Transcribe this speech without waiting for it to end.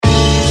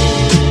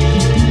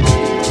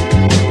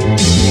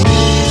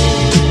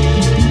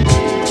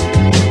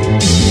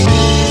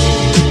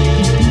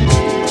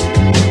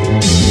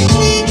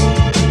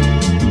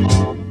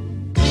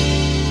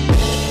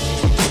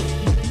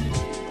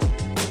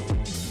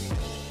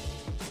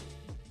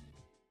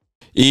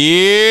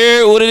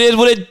Yeah, what it is,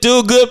 what it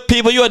do, good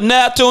people. You are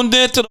now tuned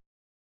in to the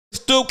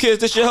Stoop Kids.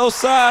 This your host,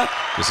 side.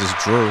 This is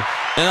Drew.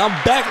 And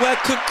I'm back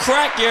like cook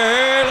crack, you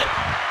heard it?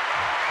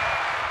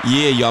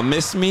 Yeah, y'all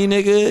miss me,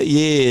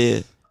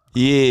 nigga?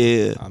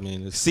 Yeah. I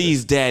mean,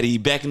 C's daddy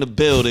back in the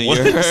building,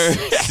 you heard?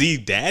 C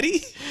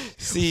daddy?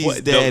 C's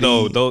daddy.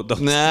 Don't.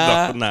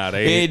 Nah,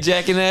 they he ain't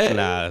jacking that?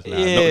 Nah.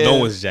 Yeah. No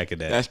one's jacking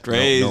that. That's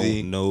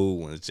crazy. No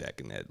one's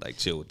jacking that. Like,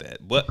 chill with that.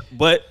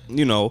 But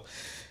you know,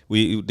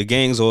 the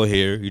gang's all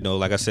here. You know,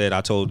 like I said,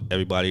 I told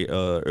everybody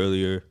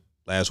earlier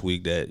last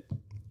week that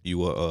you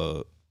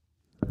were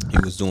he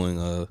was doing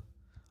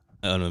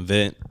an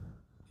event.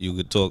 You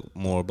could talk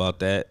more about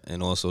that,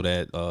 and also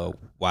that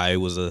why it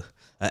was an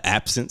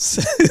absence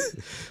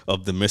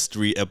of the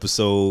mystery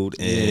episode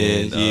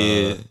and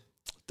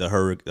the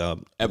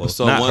hurricane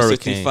episode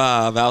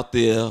 165 out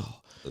there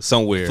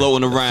somewhere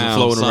floating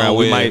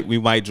around. We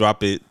might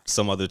drop it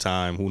some other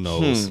time. Who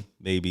knows?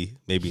 Maybe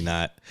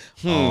not.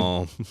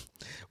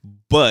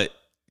 But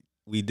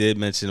we did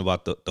mention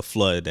about the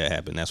flood that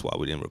happened. That's why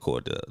we didn't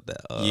record that.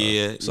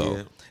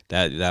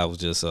 That was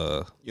just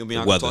you and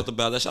Bianca talked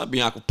about that. Shout out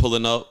Bianca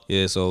pulling up.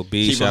 Yeah, so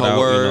B, keeping shout her out.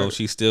 word. You know,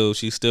 she's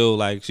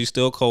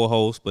still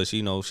co-host, but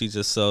she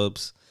just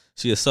subs.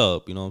 She a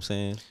sub. You know what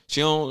I'm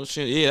saying?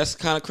 Yeah, that's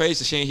kind of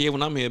crazy. She ain't here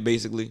when I'm here,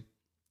 basically.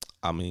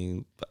 I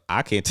mean,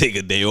 I can't take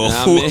a day off.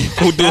 Nah,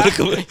 Who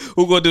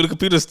gonna do the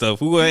computer stuff?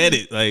 Who gonna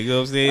edit? Like, you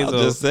know what I'm saying? I'm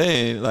just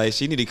saying, like,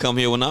 she need to come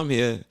here when I'm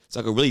here, so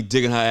I can really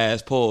dig in her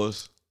ass.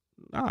 Pause.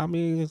 I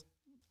mean,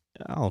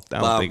 I don't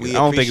think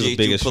it's a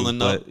big issue.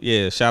 But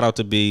yeah, shout out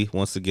to B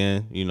once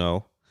again. You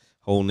know,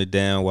 holding it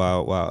down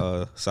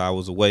while Sai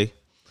was away.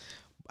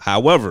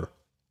 However,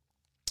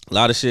 a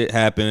lot of shit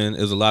happened.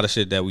 There's a lot of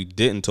shit that we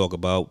didn't talk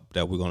about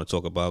that we're going to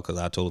talk about because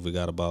I totally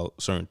forgot about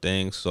certain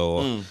things.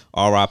 So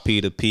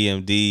R.I.P. to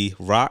PMD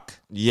Rock.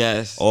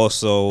 Yes.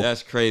 Also,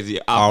 that's crazy.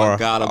 I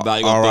forgot about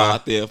you.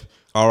 Out there.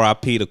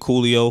 R.I.P. to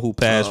Coolio who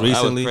passed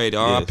recently. That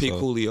was crazy. R.I.P.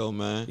 Coolio,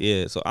 man.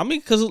 Yeah. So I mean,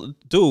 because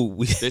dude,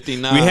 we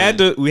 59.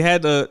 we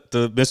had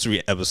the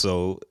mystery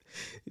episode.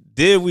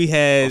 Then we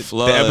had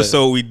the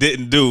episode we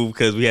didn't do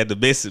because we had to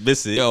miss it.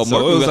 Yo, so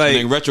Mercury was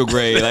like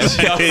retrograde. Like,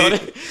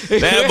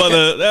 that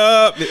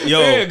mother, yo,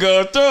 they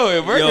go through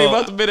it. Mercury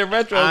must have been in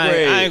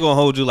retrograde. I ain't gonna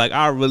hold you. Like,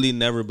 I really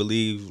never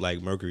believed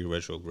like Mercury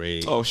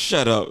retrograde. Oh,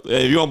 shut up!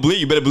 Hey, if you don't believe,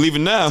 you better believe it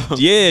now.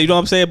 Yeah, you know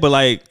what I'm saying. But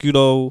like, you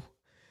know,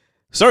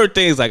 certain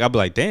things like I'll be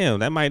like, damn,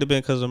 that might have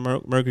been because of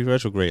Mercury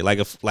retrograde. Like,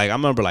 I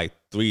remember like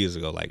 3 years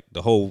ago, like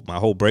my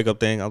whole breakup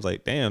thing. I was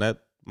like, damn, that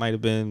might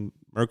have been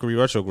Mercury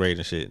retrograde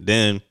and shit.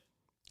 Then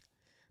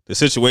the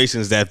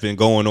situations that have been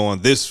going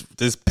on this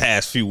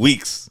past few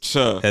weeks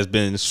has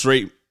been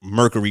straight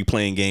Mercury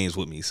playing games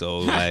with me. So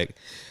like,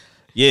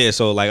 yeah.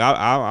 So like,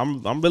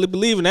 I'm really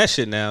believing that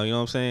shit now. You know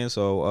what I'm saying?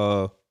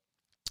 So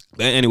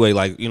anyway,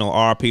 like, you know,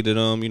 RIP to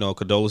them. You know,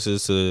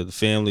 condolences to the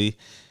family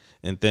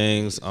and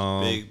things.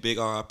 Big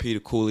RIP to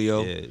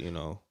Coolio. Yeah, you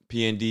know,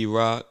 PND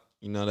Rock.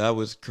 You know, that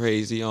was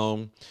crazy.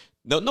 Know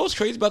what's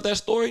crazy about that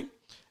story?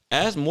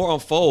 As more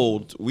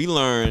unfolds, we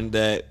learned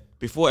that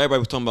before everybody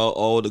was talking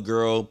about, the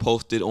girl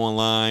posted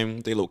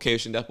online their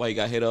location. That's why he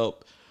got hit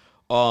up.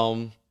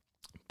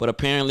 But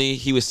apparently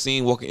he was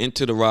seen walking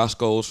into the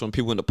Roscoe's from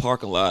people in the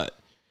parking lot.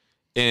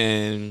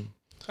 And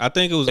I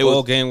think it was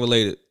all gang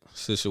related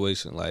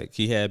situation. Like,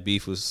 he had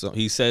beef with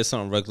he said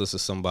something reckless to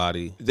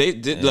somebody. They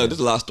did. Look, there's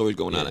a lot of stories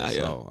going on out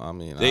here. So, I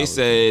mean, they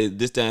said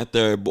this, that, and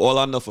third. But all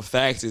I know for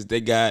facts is they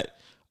got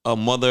a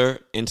mother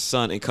and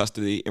son in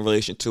custody in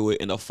relation to it,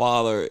 and the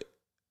father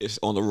is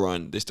on the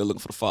run. They're still looking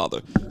for the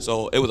father.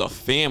 So it was a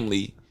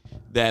family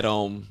that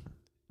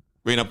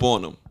ran up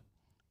on them.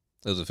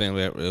 It was a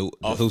family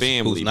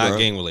who's not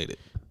gang related.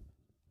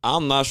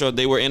 I'm not sure if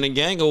they were in a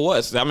gang or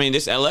what. I mean,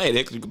 this LA.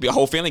 There could be a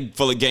whole family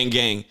full of gang.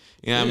 You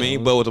know what I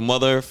mean? But with a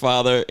mother,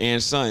 father,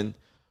 and son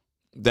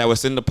that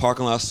was in the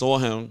parking lot, saw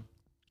him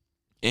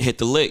and hit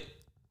the lick.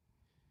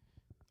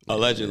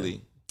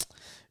 Allegedly.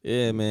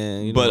 Yeah,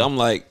 man. But I'm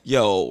like,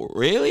 yo,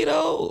 really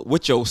though?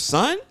 With your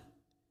son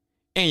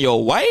and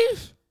your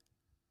wife?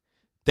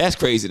 That's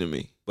crazy to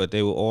me. But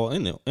they were all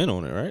in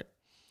on it, right?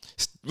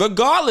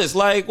 Regardless,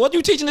 like, what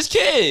you teaching this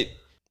kid?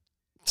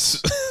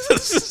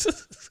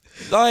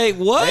 Like,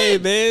 what? Hey,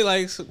 man,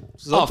 like, some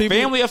people,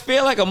 family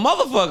affair like a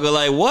motherfucker.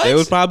 Like, what? It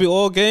was probably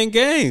all gang.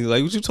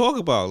 Like, what you talking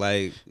about?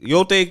 Like, you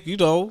don't think, you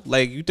know,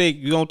 like, you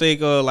don't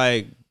think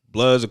like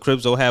Bloods or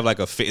Crips don't have like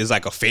it's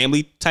like a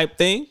family type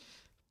thing?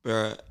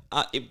 Bruh,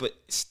 but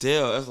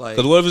still, it's like,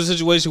 because what if it's a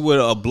situation where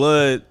a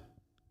Blood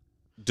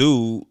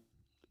dude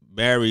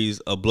marries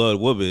a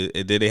Blood woman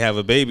and then they have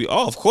a baby?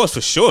 Oh, of course,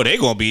 for sure, they're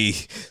gonna be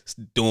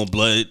doing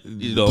blood,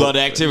 you know, blood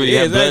activity.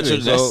 Yeah, exactly.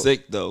 That's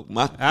sick though.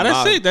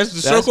 That's sick. That's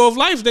the circle of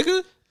life,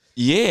 nigga.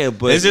 Yeah,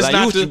 but it's just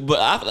like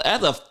but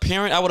as a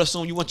parent, I would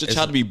assume you want your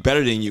child to be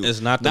better than you.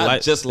 It's not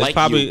just like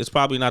you. It's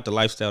probably not the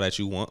lifestyle that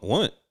you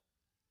want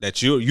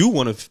that you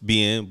want to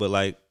be in. But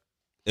like,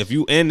 if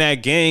you in that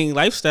gang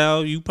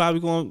lifestyle, you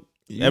probably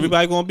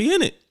everybody gonna be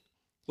in it.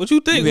 What you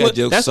think? You had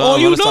your That's son all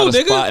run you inside know, the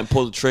nigga. spot and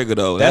pull the trigger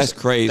though. That's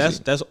crazy.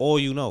 That's all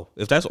you know.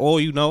 If that's all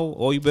you know,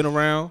 all you've been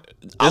around,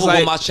 I would like,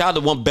 want my child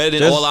to want better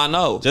than all I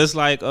know. Just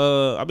like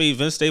I mean,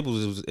 Vince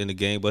Staples was in the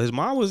game, but his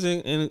mom was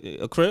in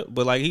a crib.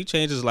 But like he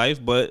changed his life,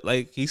 but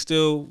like he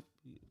still,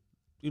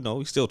 he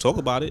still talk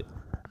about it.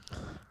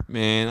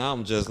 Man,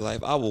 I'm just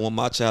like, I would want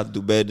my child to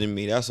do better than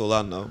me. That's all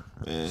I know,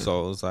 man.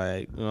 So it's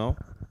like,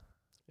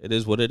 it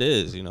is what it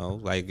is.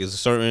 Like it's a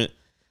certain,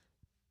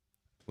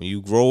 when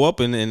you grow up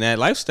in that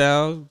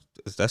lifestyle,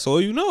 that's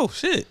all you know.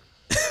 Shit.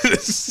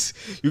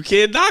 You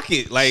can't knock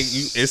it. Like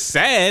it's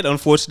sad,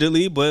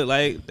 unfortunately, but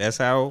like that's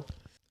how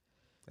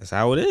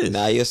it is.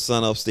 Now your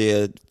son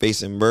upstairs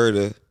facing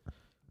murder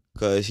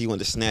because he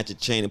wanted to snatch a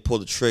chain and pull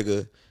the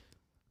trigger.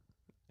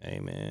 Hey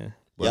man,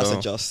 Y'all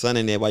sent y'all son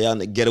in there while y'all in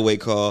the getaway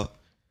car.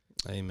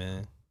 Hey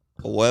man,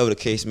 or whatever the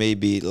case may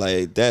be.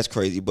 Like that's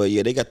crazy. But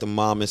yeah, they got the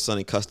mom and son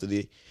in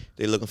custody.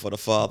 They looking for the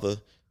father,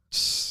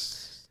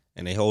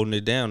 and they holding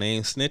it down. They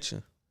ain't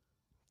snitching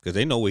because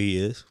they know where he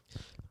is.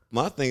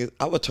 My thing is,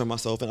 I would turn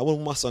myself in. I wouldn't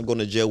want my son going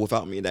to jail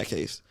without me in that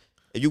case.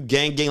 If you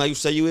gang like you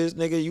say you is,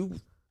 nigga, you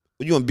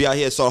gonna be out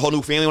here and start a whole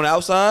new family on the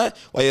outside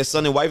while your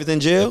son and wife is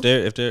in jail?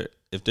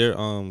 If they're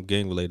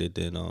gang related,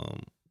 then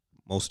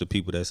most of the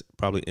people that's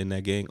probably in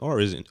that gang are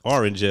in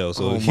jail.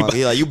 So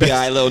you be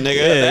alright, little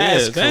nigga.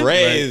 That's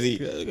crazy.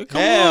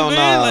 Hell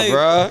nah,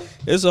 bro.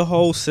 It's a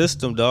whole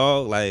system,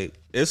 dog. Like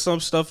it's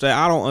some stuff that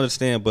I don't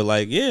understand, but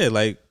like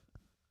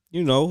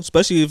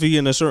especially if you're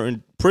in a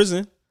certain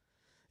prison.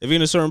 If you're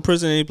in a certain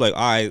prison, and you're like,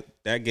 all right,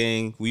 that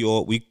gang, we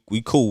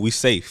cool, we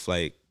safe.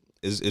 Like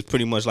it's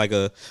pretty much like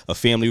a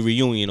family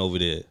reunion over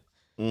there.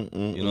 You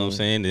know what I'm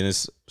saying? Then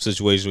it's a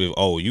situation with,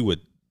 you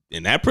would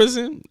in that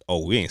prison?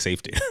 Oh, we ain't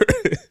safe there.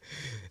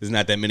 There's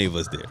not that many of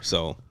us there.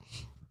 So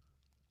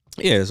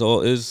yeah,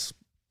 it's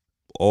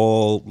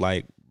all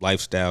like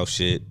lifestyle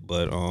shit.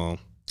 But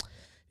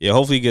yeah,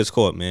 hopefully he gets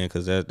caught, man,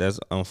 because that's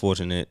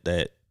unfortunate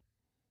that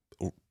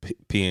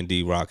P and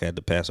D Rock had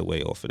to pass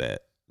away off of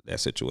that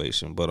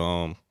situation. But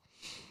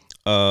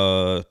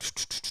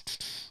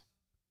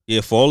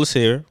yeah, fall is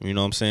here. You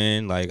know what I'm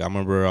saying? Like I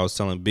remember I was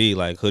telling B,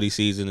 like hoodie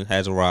season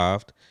has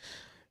arrived.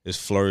 It's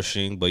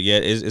flourishing, but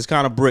yet it's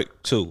kind of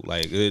brick too.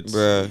 Like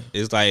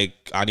it's like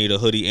I need a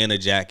hoodie and a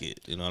jacket.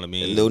 You know what I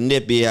mean? A little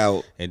nippy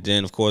out. And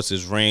then of course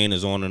it's rain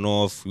is on and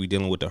off. We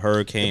dealing with the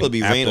hurricane. It'll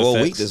be rain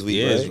all week this week.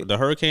 Yeah, right? The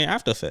hurricane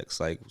after effects.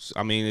 Like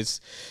I mean,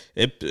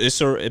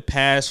 it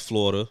passed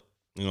Florida.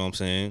 You know what I'm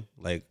saying?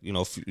 Like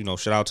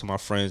shout out to my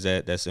friends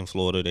that's in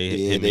Florida. They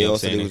hit me up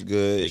saying it was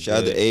good.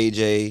 Shout out to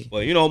AJ.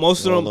 But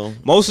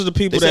most of the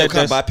people that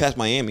kind of bypassed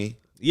Miami.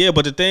 Yeah,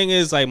 but the thing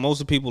is, like most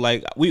of the people,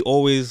 like we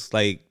always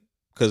like.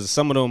 Because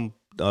some of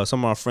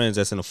our friends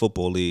that's in the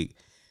football league,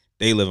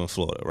 they live in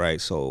Florida,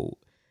 right? So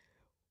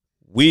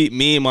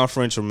me and my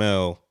friend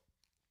Tramel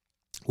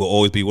will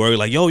always be worried,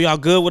 like, yo, y'all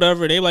good,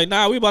 whatever. They like,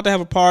 nah, we about to have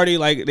a party.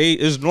 Like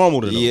it's normal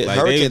to them. Yeah,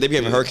 like, they be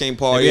having hurricane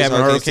parties. They be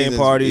having hurricane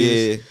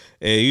parties.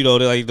 Yeah. And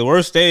they're like, the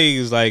worst thing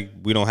is like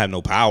we don't have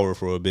no power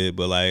for a bit,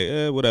 but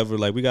like whatever.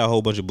 Like we got a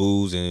whole bunch of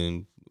booze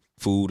and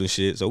food and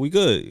shit, so we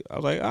good. I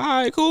was like, all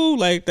right, cool.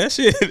 Like that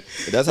shit.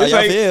 That's how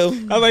y'all feel.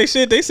 I was like,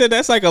 shit. They said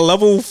that's like a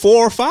level 4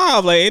 or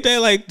 5. Like, ain't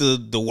that like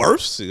the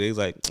worst? They was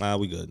like,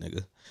 we good,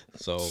 nigga.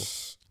 So,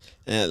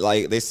 and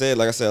like they said,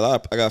 like I said, I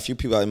got a few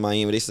people out in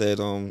Miami. They said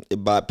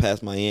it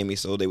bypassed Miami,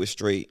 so they were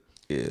straight.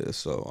 Yeah.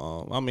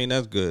 So I mean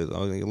that's good.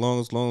 I mean,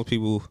 as long as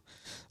people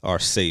are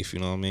safe,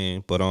 you know what I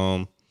mean.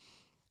 But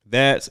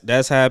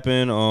that's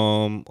happened.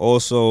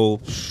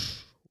 Also,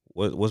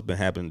 what's been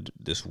happening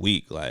this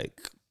week? Like.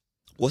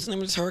 What's the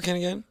name of this hurricane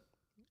again?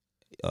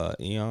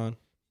 Ian.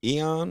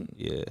 Ian?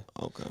 Yeah.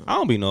 Okay. I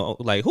don't be know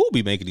like who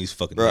be making these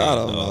fucking names, I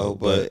don't though, know,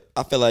 but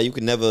I feel like you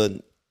can never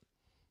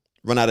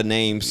run out of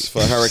names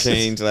for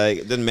hurricanes.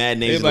 Like there's mad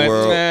names in the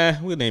world. Nah,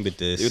 we'll name it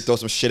this. You throw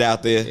some shit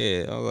out there.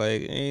 Yeah. I'm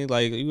like, ain't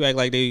like you act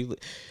like they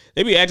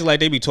be acting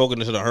like they be talking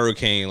to the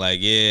hurricane.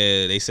 Like,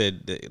 yeah, they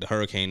said the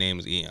hurricane name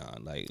is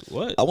Ian. Like,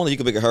 what? I wonder you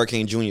could make a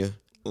Hurricane Junior,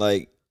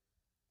 like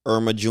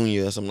Irma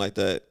Junior or something like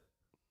that.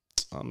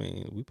 I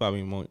mean, we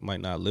probably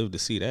might not live to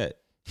see that.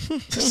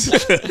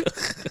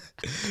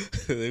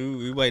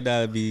 We might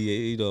not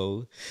be,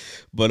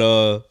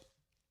 but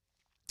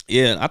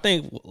yeah, I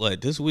think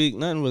like this week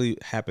nothing really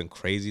happened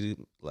crazy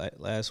like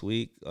last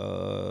week.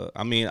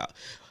 I mean,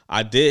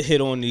 I did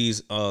hit on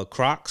these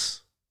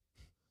Crocs.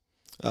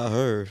 I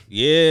heard.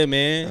 Yeah,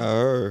 man. I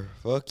heard.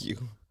 Fuck you.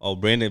 Oh,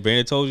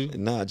 Brandon told you?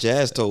 Nah,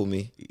 Jazz told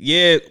me.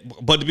 Yeah,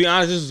 but to be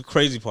honest, this is the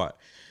crazy part.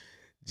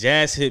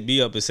 Jazz hit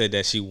me up and said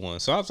that she won,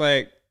 so I was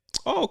like,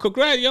 oh,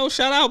 congrats, yo,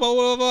 shout out, blah,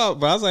 blah, blah.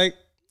 But I was like,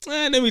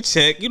 let me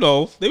check,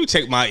 let me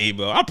check my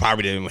email. I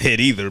probably didn't hit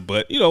either,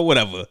 but,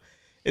 whatever.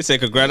 It said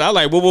congrats. I was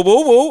like, whoa, whoa,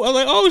 whoa, whoa. I was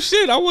like, oh,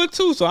 shit, I won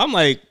too. So I'm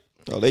like.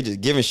 Oh, they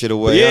just giving shit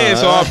away. Yeah,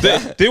 so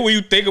then when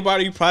you think about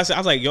it, you process. I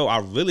was like, yo, I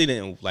really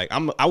didn't,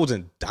 I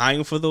wasn't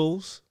dying for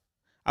those.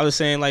 I was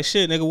saying, like,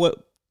 shit, nigga,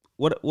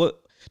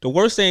 what? The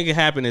worst thing that can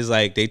happen is,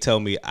 like, they tell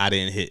me I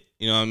didn't hit.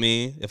 You know what I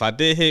mean? If I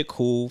did hit,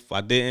 cool. If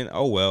I didn't,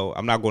 oh, well.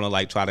 I'm not going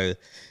to, try to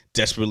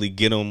desperately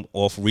get them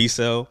off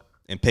resale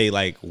and pay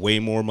like way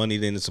more money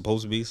than it's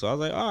supposed to be. So I was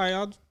like, all right,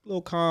 I'll a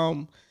little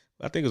calm.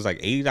 I think it was like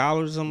 $80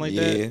 or something like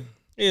that.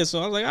 Yeah, so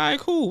I was like, all right,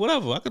 cool,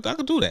 whatever. I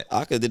could do that.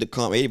 I could did the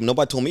comp 80, but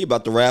nobody told me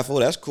about the raffle.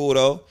 That's cool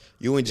though.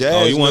 You and Jazz.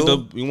 Oh, you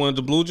wanted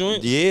the blue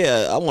joint?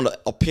 Yeah, I want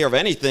a pair of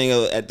anything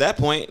at that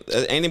point.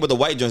 Anything but the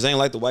white joints. I ain't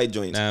like the white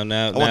joints. I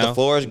want the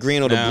forest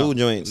green or the blue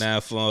joints. Now,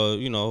 if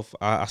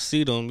I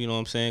see them, you know what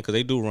I'm saying, because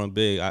they do run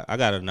big. I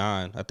got a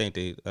 9. I think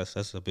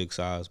that's a big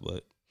size,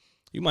 but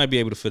you might be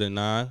able to fit a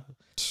 9.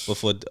 But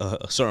for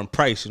a certain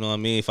price, you know what I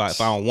mean? If I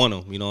don't want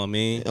them, you know what I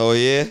mean? Oh,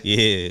 yeah?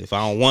 Yeah, if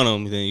I don't want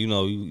them, then, you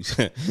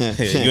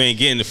ain't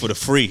getting it for the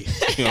free.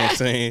 You know what I'm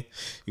saying?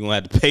 You gonna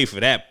have to pay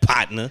for that,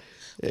 partner.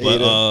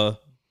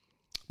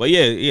 But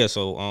yeah,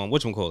 so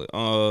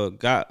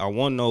whatchamacallit? I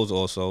won those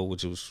also,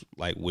 which was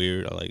like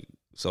weird. And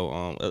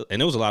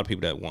there was a lot of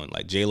people that won.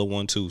 Like Jayla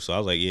won too. So I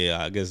was like, yeah,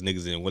 I guess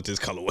niggas didn't want this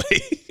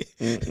colorway.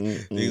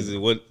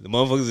 The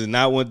motherfuckers did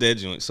not want that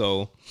joint.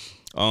 So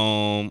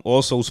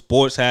also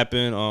sports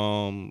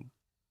happened.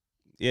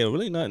 Yeah,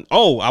 really nothing.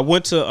 Oh, I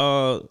went to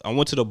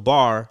the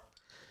bar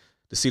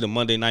to see the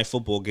Monday Night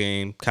Football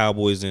game,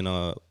 Cowboys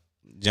and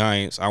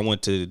Giants. I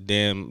went to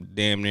damn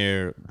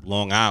near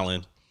Long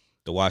Island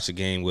to watch the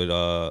game with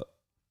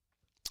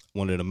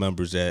one of the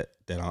members that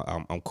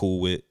I'm cool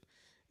with.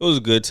 It was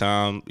a good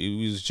time.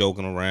 We was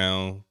joking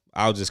around.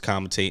 I was just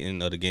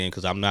commentating of the game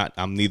because I'm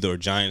neither a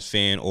Giants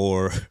fan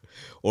or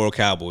a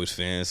Cowboys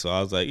fan. So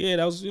I was like, yeah,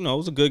 that was it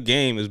was a good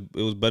game. It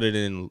was better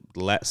than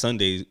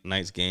Sunday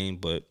night's game,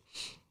 but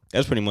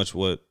that's pretty much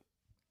what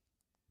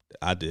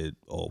I did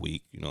all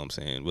week. You know what I'm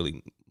saying?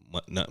 Really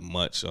not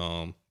much.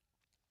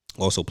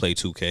 Also played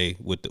 2K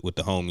with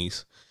the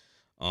homies.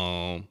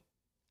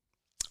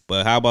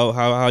 But how about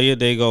how your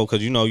day go?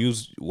 Because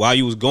while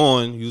you was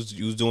gone, you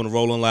was doing the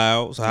Rolling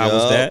Loud. So how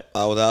was that?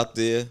 I was out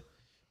there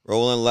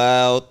rolling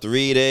loud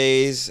 3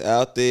 days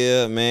out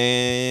there,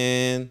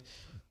 man.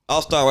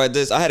 I'll start right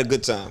this. I had a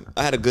good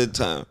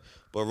time.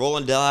 But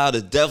rolling loud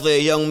is definitely a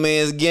young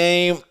man's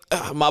game.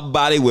 My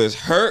body was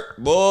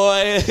hurt,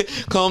 boy.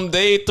 Come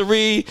day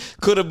 3,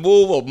 couldn't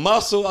move a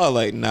muscle. I was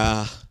like,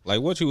 nah.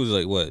 Like what you was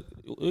like? What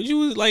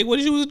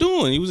you was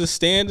doing? You was just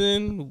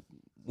standing,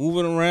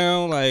 moving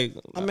around, like.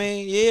 I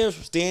mean, yeah,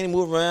 standing,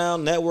 moving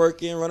around,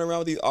 networking, running around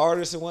with these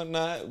artists and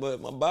whatnot. But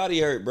my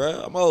body hurt,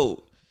 bro. I'm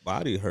old.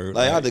 Body hurt.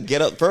 Like I had to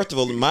get up. First of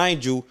all,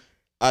 mind you,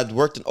 I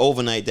worked an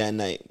overnight that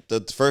night,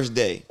 the first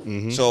day.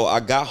 Mm-hmm. So I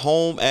got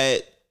home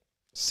at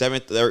 7.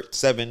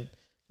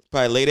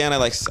 Probably lay down at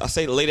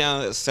lay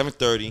down at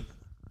 7:30.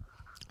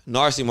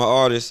 Narcy, my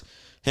artist,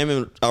 him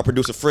and our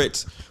producer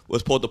Fritz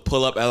was supposed to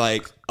pull up at I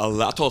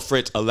told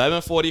Fritz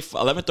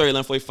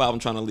 11:45. I'm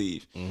trying to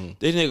leave. Mm-hmm.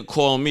 This nigga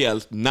calling me at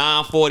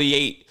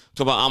 9:48.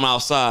 Talking about I'm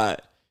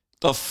outside.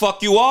 The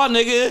fuck you are,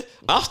 nigga?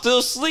 I'm still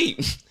asleep.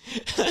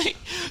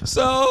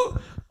 So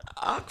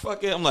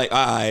I'm like,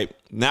 all right,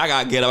 now I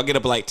gotta get up. I get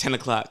up at like 10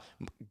 o'clock.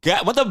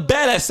 Went to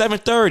bed at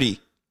 7:30.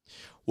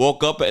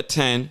 Woke up at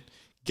 10.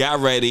 Got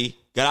ready.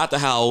 Got out the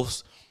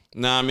house.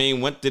 Know what I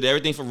mean? Did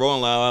everything for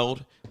Rolling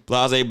Loud.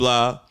 Blase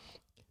blah.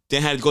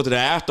 Then had to go to the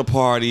after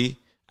party.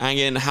 I ain't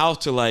get in the house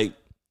till like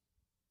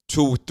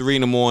 2, 3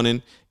 in the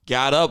morning.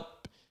 Got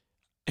up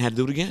and had to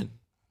do it again.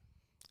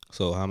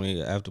 So how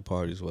many after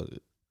parties was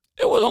it?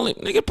 It was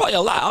probably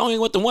a lot. I only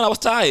went to one. I was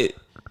tired.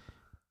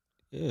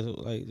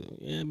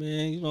 Yeah,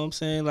 man, you know what I'm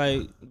saying?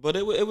 Like, but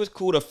it was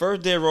cool. The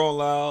first day Rolling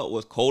Loud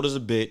was cold as a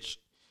bitch.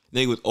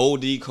 Nigga was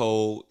OD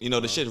cold.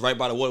 The shit right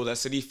by the water was at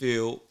City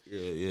Field. Yeah.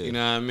 You know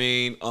what I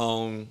mean?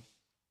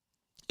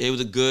 It was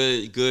a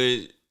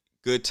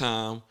good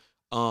time.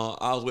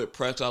 I was with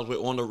Press. I was with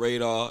On the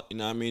Radar. You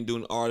know what I mean?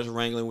 Doing artist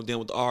wrangling with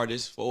the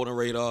artists for On the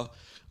Radar.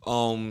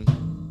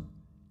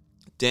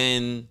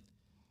 Then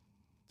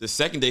the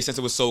second day, since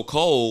it was so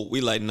cold,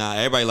 we like, nah.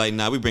 Everybody like,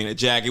 nah. We bring a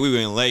jacket. We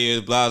bring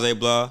layers. Blah, blah,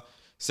 blah.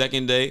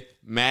 Second day,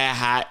 mad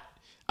hot.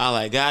 I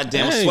like,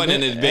 goddamn, I'm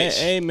sweating in this bitch.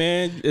 Hey,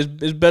 man,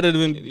 it's better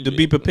to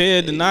be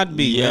prepared than not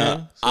be. Yeah,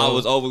 man. So.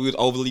 We was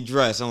overly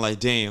dressed. I'm like,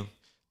 damn.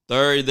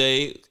 Third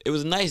day, it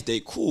was a nice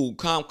day, cool,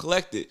 calm,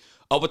 collected.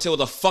 Up until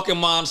the fucking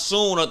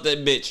monsoon up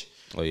that bitch.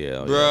 Oh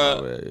yeah,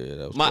 bruh.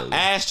 That was my crazy.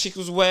 Ass cheek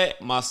was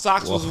wet. My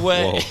socks was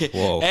wet.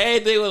 Whoa.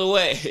 Everything was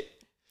wet.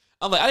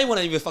 I'm like, I didn't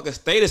want to even fucking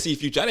stay to see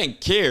Future. I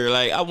didn't care.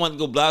 Like, I wanted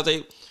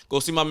to go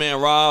see my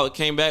man Rob.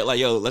 Came back like,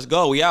 yo, let's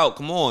go. We out.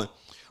 Come on.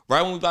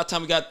 Right by the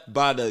time we got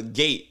by the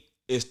gate,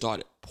 it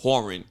started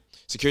pouring.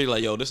 Security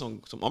like, yo, there's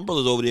some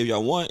umbrellas over there if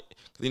y'all want.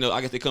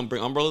 I guess they couldn't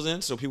bring umbrellas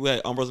in, so people had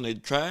umbrellas in their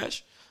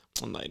trash.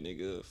 I'm like,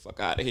 nigga, fuck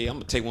out of here. I'm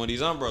gonna take one of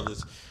these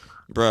umbrellas.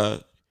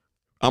 Bruh.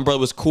 Umbrella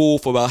was cool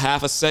for about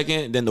half a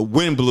second, then the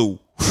wind blew.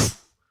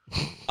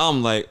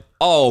 I'm like,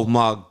 oh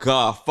my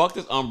God, fuck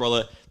this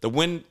umbrella. The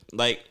wind,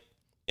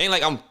 ain't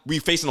like we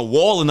facing a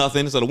wall or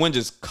nothing, so the wind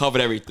just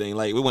covered everything.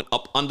 Like, we went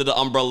up under the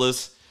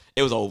umbrellas.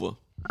 It was over.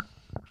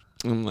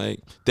 I'm like,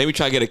 then we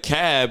try to get a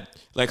cab,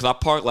 cause I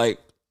parked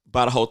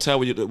by the hotel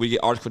where we get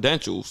artist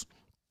credentials.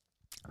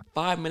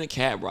 5-minute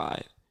cab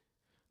ride.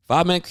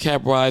 5-minute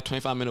cab ride,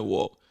 25-minute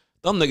walk.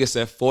 Them niggas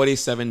said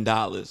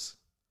 $47.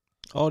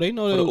 Oh, they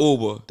know for the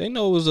Uber. They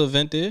know it was an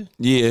event there.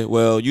 Yeah,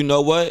 well, you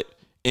know what?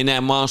 In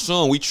that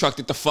monsoon, we trucked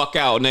it the fuck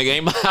out, nigga.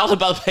 Ain't I was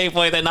about to pay for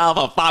 $8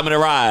 for a 5-minute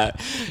ride.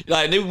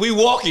 Like, nigga, we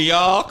walking,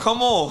 y'all.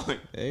 Come on.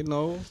 They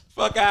know.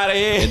 Fuck out of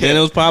here. And then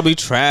it was probably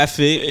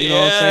traffic. You know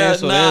what I'm saying?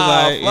 So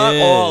fuck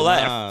all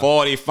that.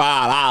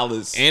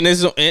 $45. And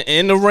it's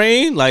in the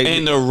rain, like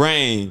in the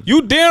rain.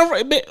 You damn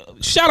right.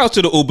 Shout out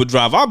to the Uber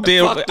driver. I'm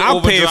paying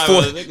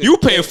you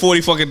paying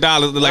 $40 fucking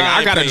dollars. Like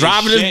I gotta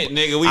drive this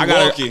nigga. We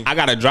walking. I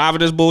gotta drive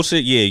this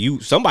bullshit. Yeah,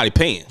 somebody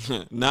paying.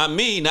 Not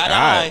me. Not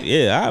I.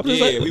 Yeah,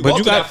 we walked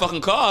to that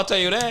fucking car. I'll tell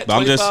you that.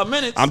 25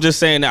 minutes. I'm just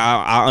saying that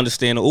I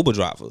understand the Uber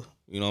driver.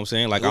 You know what I'm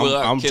saying? Like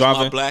I'm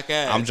driving.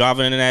 I'm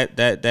driving in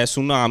that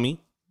tsunami.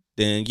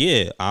 Then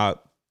yeah,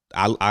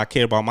 I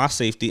care about my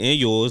safety and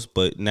yours.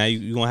 But now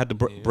you gonna have to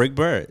break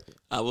bread.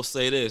 I will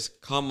say this: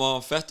 come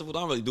on, festival.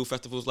 I don't really do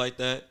festivals like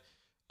that.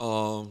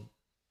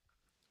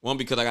 One,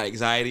 because I got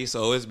anxiety,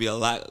 so it's be a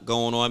lot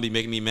going on, be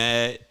making me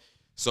mad.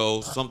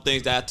 So some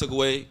things that I took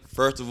away.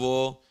 First of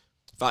all,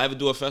 if I ever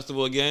do a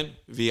festival again,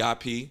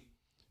 VIP,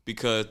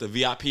 because the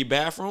VIP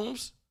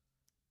bathrooms,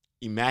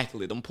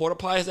 immaculate. Them porta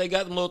potties they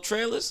got, them little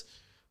trailers.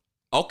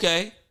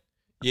 Okay,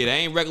 yeah, they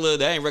ain't regular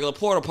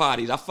porta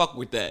potties. I fuck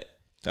with that.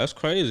 That's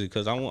crazy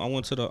because I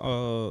went to the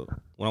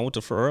when I went to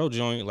Pharrell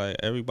joint, like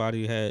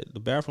everybody had the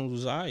bathrooms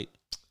was alright.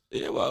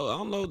 Yeah, well, I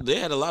don't know. They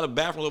had a lot of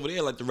bathrooms over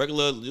there, like the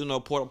regular,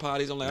 porta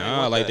potties. I'm like,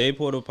 nah, like they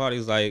porta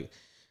potties, like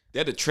they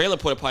had the trailer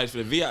porta potties for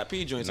the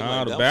VIP joints.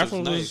 Nah, the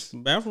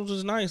bathrooms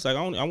was nice. Like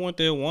I went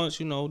there once,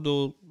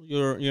 do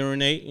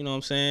urinate. You know what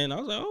I'm saying? I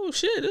was like, oh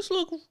shit, this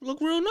look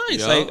real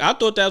nice. Yeah. Like I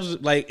thought that was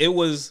like it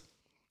was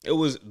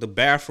the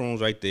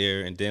bathrooms right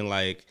there, and then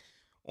like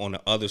on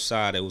the other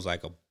side it was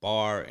like a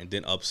bar, and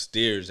then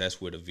upstairs that's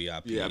where the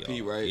VIP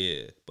right?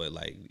 Yeah, but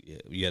like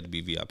you had to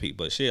be VIP.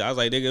 But shit, I was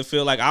like, nigga,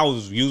 feel like I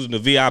was using the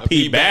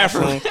VIP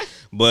bathroom,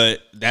 but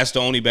that's the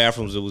only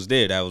bathrooms that was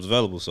there that was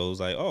available. So it was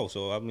like, oh,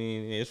 so I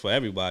mean, it's for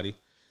everybody.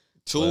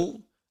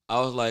 Two, I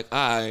was like,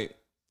 all right.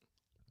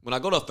 When I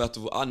go to a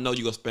festival, I know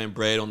you gonna spend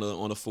bread on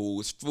the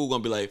food. It's food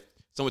gonna be like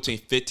somewhere between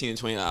 $15 and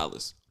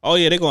 $20. Oh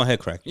yeah, they gonna head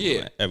crack.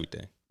 Yeah,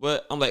 everything.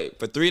 But I'm like,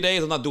 for 3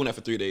 days, I'm not doing that for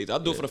 3 days. I'll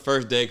do it for the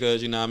first day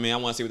because, you know what I mean? I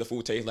want to see what the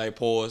food tastes like.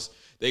 Pause.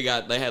 They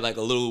had like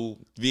a little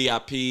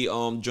VIP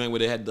joint where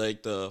they had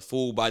like the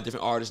food by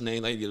different artist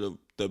names. Like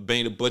the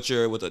Benny the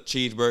Butcher with a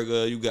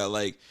cheeseburger. You got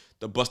like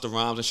the Busta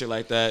Rhymes and shit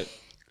like that.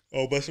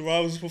 Oh, Busta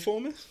Rhymes'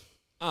 performance?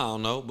 I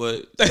don't know,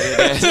 but they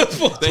had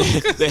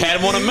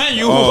him on the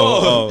menu.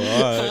 All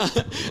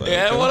right. They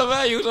had him on the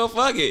menu, so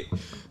fuck it.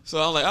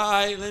 So I'm like, all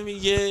right,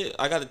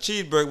 I got a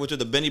cheeseburger, which is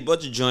the Benny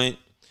Butcher joint.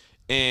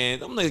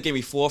 And them niggas gave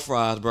me 4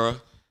 fries, bro.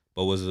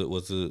 But was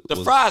it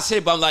fries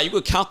hit? But I'm like, you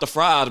could count the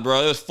fries,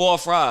 bro. It was 4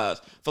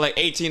 fries for like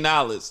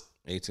 $18.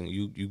 18.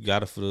 You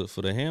got it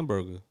for the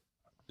hamburger,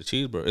 the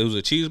cheeseburger. It was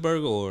a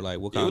cheeseburger or like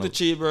what kind? It was a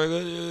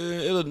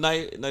cheeseburger. It was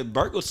nice. Like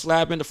burger was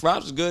slapping. The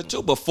fries was good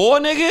too. But 4,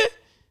 nigga.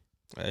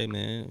 Hey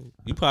man,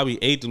 you probably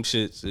ate them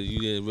shits that you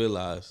didn't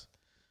realize.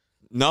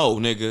 No,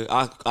 nigga.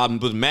 I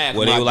was mad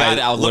when I got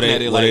it. I was looking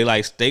at it like. Were they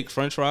like steak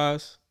French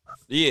fries?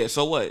 Yeah.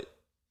 So what?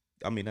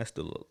 I mean, that's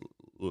still.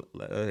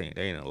 That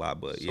ain't a lot,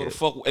 but yeah. So the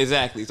fuck,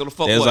 exactly. So the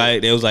fuck. They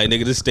was like,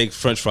 nigga, this steak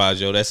French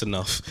fries, yo, that's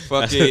enough.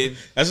 Fucking,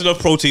 that's enough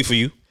protein for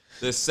you.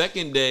 The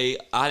second day,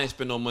 I didn't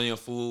spend no money on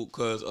food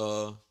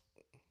because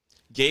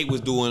Gabe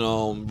was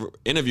doing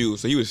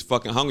interviews, so he was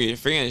fucking hungry and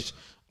finished.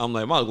 I'm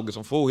like, might as well go get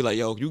some food. He like,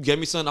 yo, you get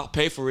me something, I'll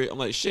pay for it. I'm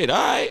like, shit,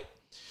 all right.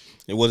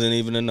 It wasn't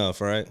even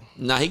enough, right?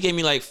 Nah, he gave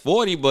me like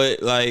 40,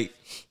 but like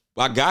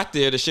I got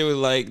there, the shit was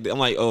like, I'm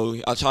like, oh,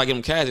 I'll try to get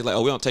him cash. He's like,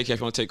 oh, we don't take cash,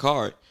 we want to take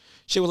card.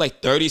 Shit was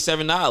like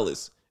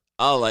 $37.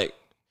 I was like,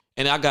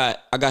 and I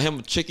got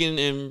him chicken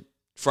and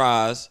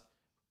fries,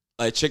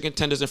 like chicken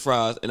tenders and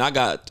fries, and I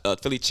got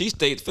Philly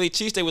cheesesteak. Philly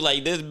cheesesteak was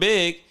like this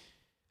big.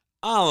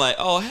 I'm like,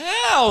 oh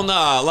hell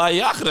nah! Like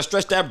y'all could have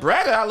stretched that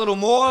bread out a little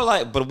more,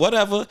 like, but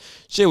whatever.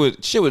 Shit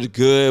was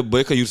good, but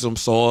it could use some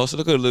sauce.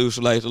 It could use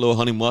like a little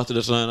honey mustard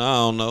or something. I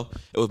don't know.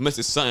 It was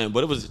missing something,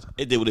 but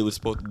it did what it was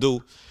supposed to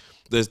do.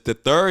 The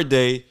third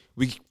day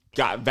we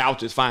got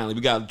vouchers. Finally,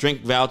 we got a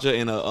drink voucher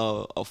and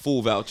a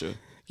food voucher.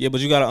 Yeah, but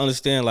you gotta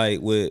understand,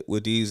 like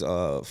with these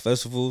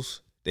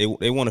festivals, they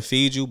want to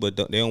feed you, but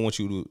they don't want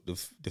you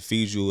to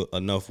feed you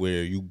enough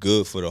where you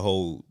good for the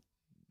whole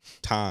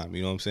time.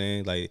 You know what I'm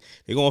saying? Like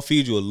they're gonna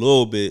feed you a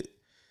little bit.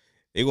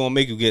 They're gonna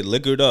make you get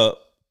liquored up.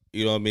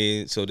 You know what I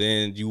mean? So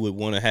then you would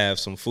want to have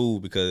some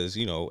food because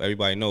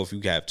everybody know if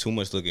you have too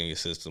much liquor in your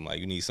system, like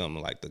you need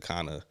something like to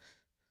kind of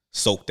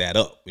soak that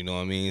up. You know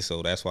what I mean?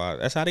 So that's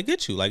how they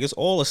get you. Like it's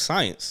all a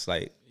science.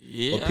 Like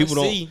yeah, but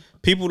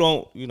people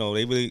don't.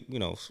 They really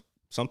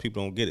some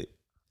people don't get it.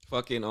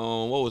 Fucking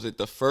what was it?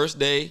 The first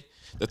day,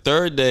 the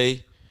third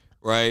day,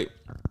 right?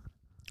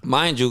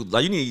 Mind you,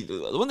 like you need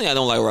one thing I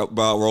don't like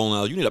about rolling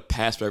out. You need a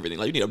pass for everything.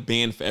 Like you need a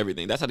band for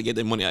everything. That's how to get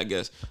their money, I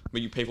guess.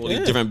 But you pay for all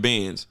these different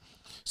bands.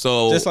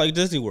 So just like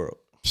Disney World.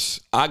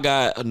 I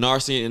got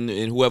Narcy and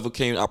whoever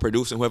came, our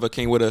producer, and whoever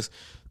came with us.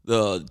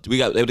 We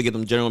got able to get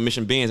them general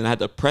admission bands, and I had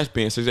the press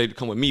bands so they could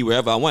come with me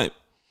wherever I went.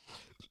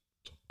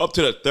 Up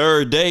to the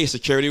third day,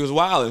 security was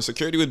wilding.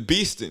 Security was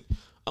beasting.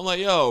 I'm like,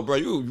 yo, bro,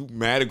 you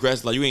mad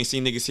aggressive. Like, you ain't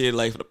seen niggas here,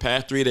 like, for the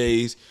past 3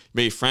 days.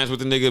 Made friends with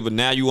the nigga, but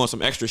now you want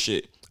some extra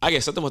shit. I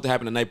guess something must have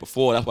happened the night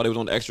before. That's why they was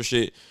on the extra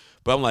shit.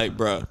 But I'm like,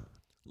 bro,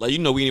 like, you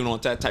know we ain't even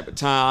on that type of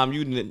time.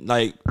 You,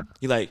 like,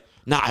 he like,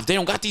 nah, if they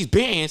don't got these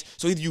bands,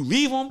 so either you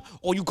leave them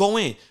or you go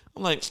in.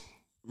 I'm like,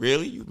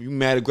 really? You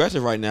mad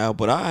aggressive right now,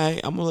 but all right,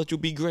 I'm going to let you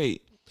be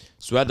great.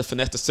 So I had to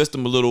finesse the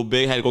system a little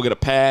bit. Had to go get a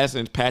pass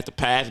and pass the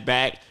pass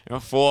back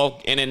and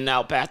forth, in and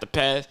out, pass the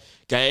pass.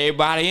 Got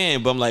everybody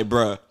in, but I'm like,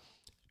 bruh,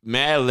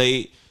 mad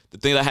late. The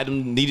thing that I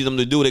needed them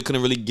to do, they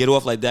couldn't really get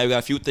off like that. We got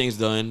a few things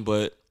done,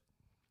 but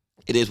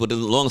it is what it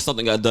is. As long as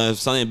something got done, if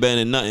something better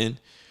than nothing.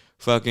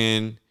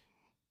 Fucking,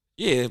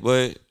 yeah,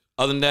 but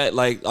other than that,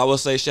 like, I would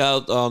say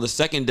shout out, the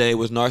second day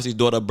was Narcy's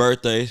daughter's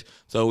birthday.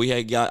 So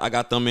I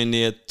got them in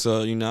there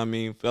to, you know what I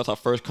mean? That was our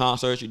first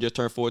concert. She just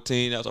turned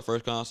 14. That was our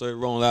first concert.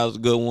 Rolling Loud was a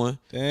good one.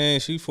 Dang,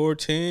 she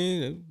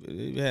 14.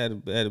 You had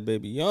a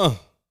baby young.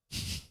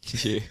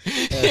 Yeah.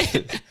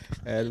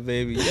 had a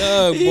baby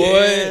young, boy.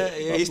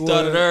 Yeah, he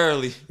started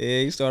early. Yeah,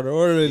 he started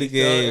early the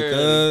game,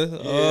 cuz.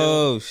 Yeah.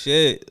 Oh,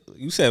 shit.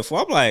 You said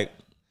 4. I'm like,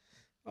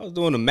 I was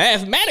doing the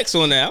mathematics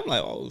on that. I'm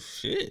like, oh,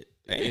 shit.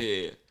 Damn.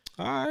 Yeah.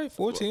 All right,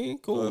 14,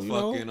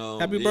 cool.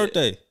 Happy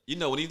birthday. You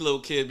know, when these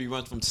little kids be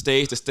running from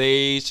stage to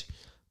stage,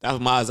 that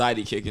was my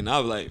anxiety kicking. I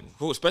was like,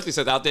 especially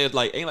since out there,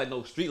 like, ain't like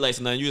no street lights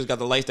and nothing. You just got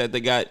the lights that they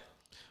got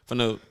from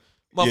the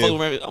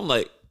motherfuckers. Yeah. I'm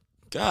like,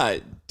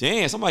 God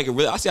damn, somebody can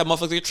really, I see how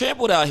motherfuckers get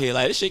trampled out here.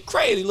 Like, this shit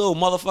crazy. Little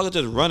motherfuckers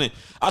just running.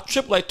 I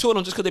tripped like 2 of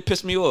them just because they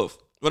pissed me off.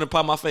 Running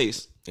upon my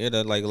face. Yeah,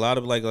 that like a lot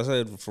of, like I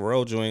said,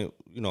 Pharrell joint,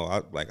 you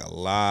know, like a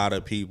lot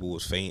of people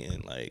was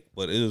fainting. Like,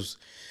 but it was,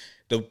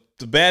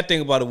 the bad thing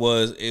about it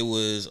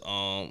was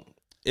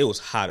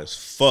hot as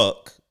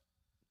fuck.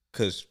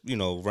 Cause, you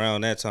know,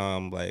 around that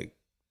time, like,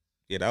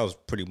 yeah, that was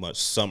pretty much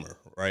summer,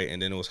 right?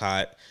 And then it was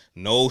hot,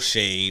 no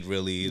shade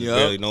really,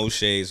 barely no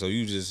shade. So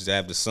you just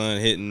have the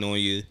sun hitting on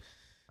you.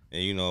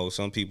 And, you know,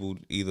 some people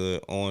either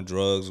on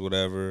drugs or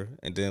whatever.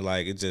 And then,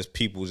 like, it's just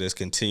people just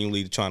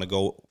continually trying to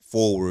go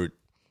forward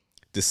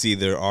to see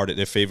their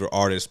favorite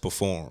artist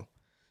perform.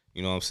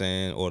 You know what I'm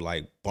saying? Or,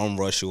 like, bum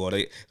rush you. Or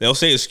they'll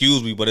say,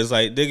 excuse me, but it's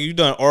like, nigga, you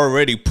done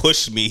already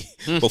pushed me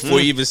before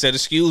you even said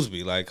excuse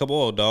me. Like, come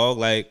on, dog.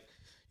 Like,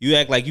 you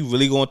act like you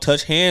really gonna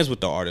touch hands with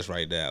the artist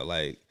right now.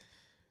 Like,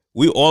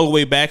 we all the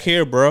way back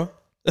here, bro.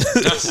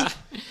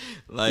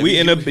 Like,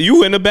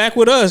 you in the back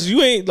with us.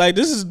 You ain't like,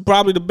 this is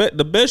probably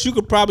the best you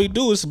could probably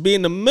do is be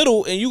in the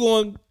middle, and you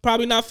gonna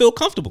probably not feel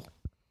comfortable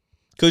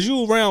because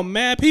you around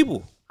mad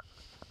people.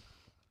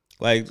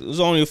 Like, there's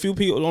only a few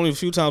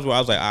times where I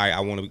was like, all right, I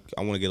want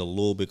to get a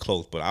little bit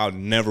close, but I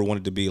never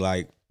wanted to be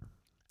like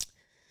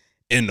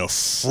in the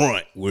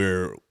front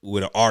where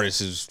the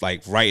artist is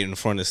like right in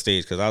front of the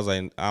stage, because I was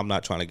like, I'm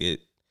not trying to get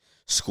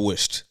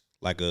squished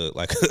like a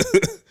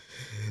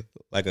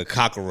like a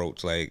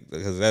cockroach, like,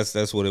 because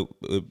that's what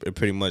it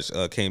pretty much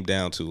came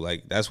down to.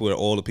 Like, that's where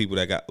all the people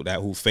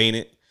who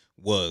fainted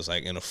was,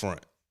 like, in the front.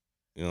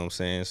 You know what I'm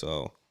saying?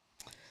 So,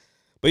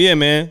 but yeah,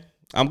 man,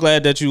 I'm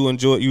glad that you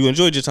enjoyed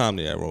your time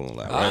there at Rolling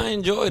Loud, right? I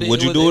enjoyed it.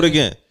 Would you do it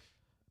again?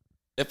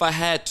 If I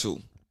had to.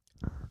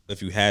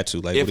 If you had to,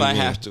 like, if I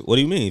have to. What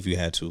do you mean if you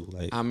had to?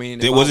 Like, I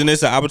mean, wasn't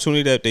this an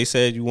opportunity that they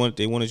said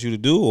they wanted you to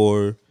do,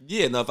 or?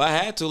 Yeah, no. If I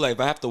had to, like,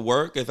 if I have to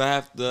work, if I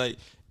have to, like,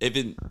 if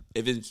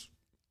it's,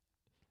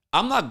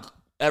 I'm not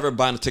ever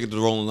buying a ticket to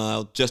the Rolling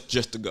Loud just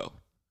to go.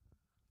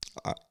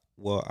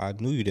 Well, I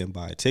knew you didn't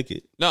buy a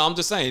ticket. No, I'm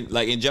just saying,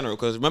 like, in general,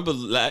 because remember,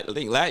 I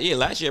think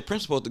last year, Prince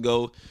was supposed to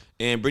go,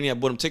 and Brittany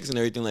had bought him tickets and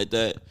everything like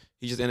that.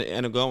 He just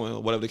ended up going,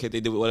 or whatever the case they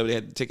did, whatever they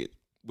had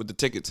with the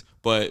tickets.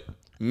 But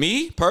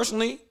me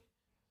personally,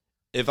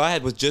 if I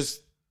was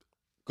just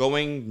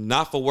going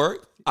not for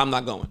work, I'm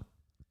not going.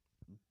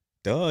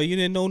 Duh, you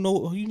didn't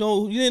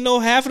know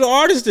half of the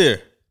artists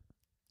there.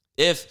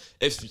 If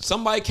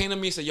somebody came to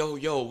me and said, yo,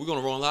 we're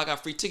gonna roll, I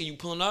got free ticket, you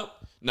pulling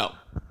up? No.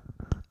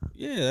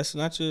 Yeah, that's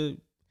not your.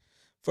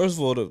 First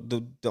of all,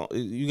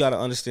 you got to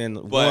understand.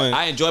 But one,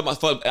 I enjoyed the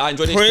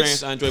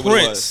experience. I enjoyed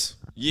what it was.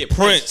 Yeah,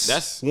 Prince.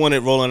 That's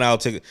wanted Rolling Out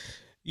ticket.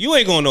 You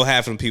ain't gonna know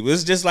half of them people.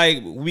 It's just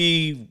like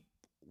we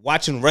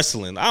watching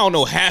wrestling. I don't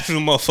know half of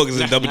them motherfuckers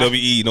in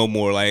WWE no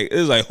more. Like,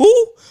 it's like,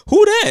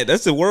 who that?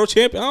 That's the world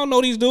champion. I don't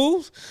know these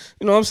dudes.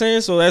 You know what I'm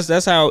saying? So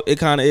that's how it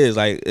kind of is.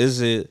 Like,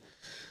 is it?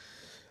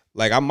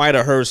 Like, I might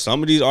have heard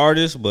some of these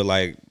artists, but,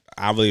 like,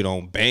 I really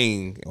don't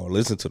bang or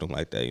listen to them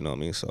like that. You know what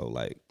I mean? So,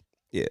 like,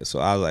 yeah. So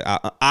I was like,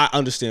 I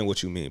understand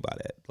what you mean by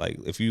that. Like,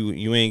 if you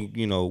ain't,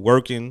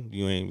 working,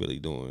 you ain't really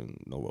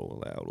doing no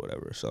Rolling Loud or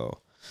whatever. So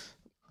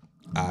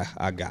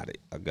I got it.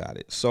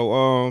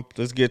 So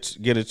let's get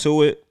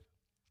into it.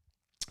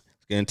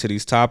 Let's get into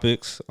these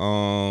topics.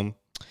 So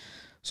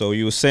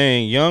you were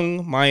saying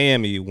Young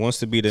Miami wants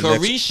to be the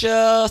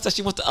Carisha said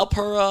she wants to up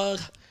her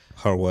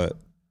her what?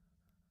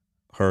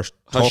 Her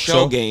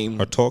show game.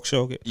 Her talk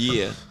show game.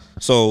 Yeah.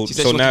 So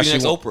now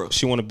Oprah.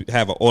 She want to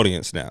have an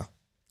audience now.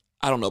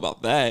 I don't know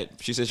about that.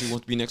 She said she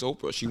wants to be next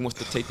Oprah. She wants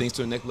to take things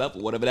to the next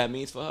level, whatever that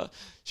means for her.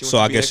 So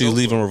I guess she's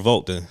leaving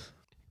Revolt then.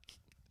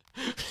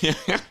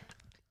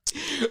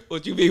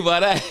 What you mean by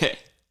that?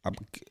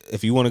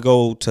 If you want to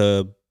go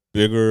to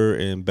bigger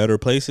and better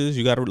places,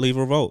 you got to leave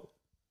Revolt.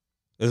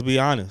 Let's be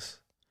honest.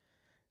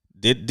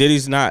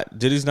 Diddy's not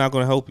going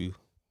to help you.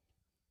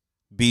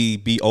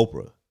 Be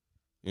Oprah,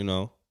 you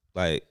know,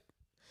 like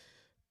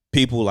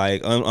people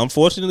like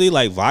unfortunately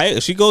like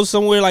if she goes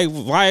somewhere like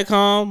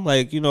Viacom,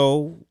 like, you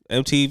know,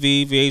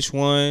 MTV,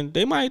 VH1,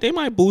 they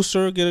might boost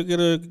her,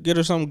 get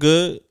her something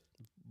good.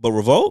 But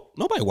Revolt,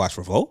 nobody watch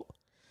Revolt.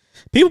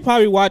 People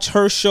probably watch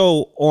her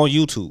show on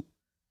YouTube.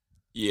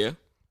 Yeah.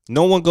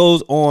 No one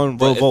goes on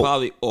But Revolt. it's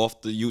probably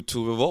off the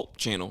YouTube Revolt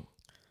channel.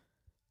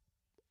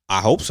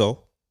 I hope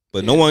so.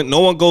 But no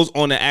one goes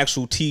on the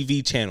actual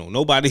TV channel.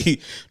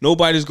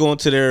 Nobody's going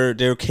to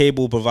their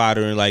cable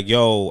provider and like,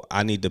 yo,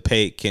 I need to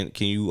pay. Can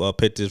you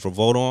put this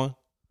Revolt on?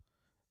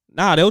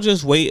 Nah, they'll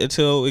just wait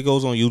until it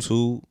goes on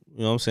YouTube.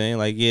 You know what I'm saying?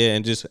 Like, yeah,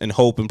 and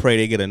hope and pray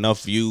they get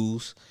enough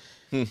views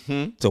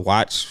to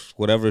watch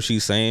whatever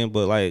she's saying.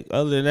 But like,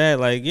 other than that,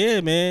 like, yeah,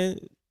 man,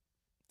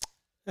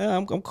 yeah,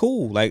 I'm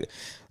cool. Like,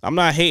 I'm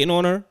not hating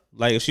on her.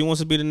 Like, if she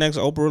wants to be the next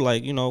Oprah,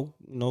 like, you know,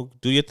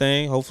 do your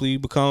thing. Hopefully, you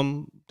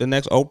become the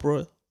next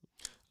Oprah.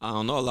 I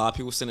don't know. A lot of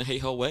people send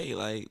hate her way.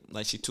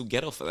 Like she too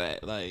ghetto for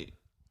that. Like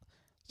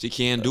she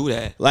can't do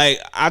that. Like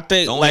I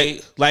think, Don't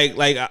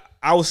like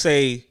I would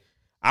say,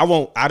 I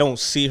don't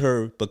see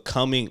her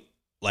becoming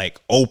like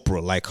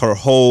Oprah. Like her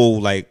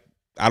whole like,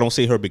 I don't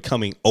see her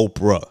becoming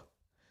Oprah.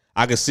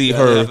 I can see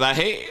her. That's not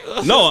hate.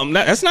 No, I'm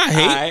not. That's not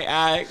hate.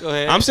 All right, go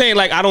ahead. I'm saying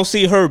like I don't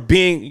see her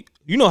being.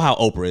 You know how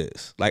Oprah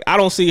is. Like I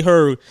don't see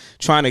her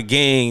trying to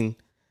gain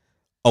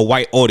a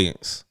white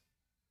audience.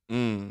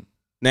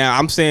 Now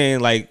I'm saying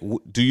like,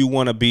 do you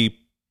want to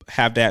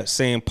have that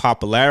same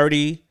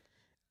popularity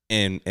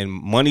and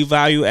money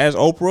value as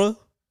Oprah?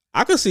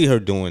 I could see her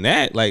doing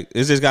that. Like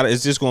it's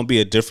just going to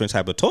be a different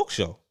type of talk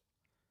show.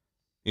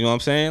 You know what I'm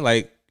saying?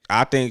 Like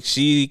I think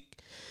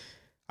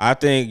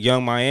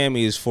Young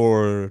Miami is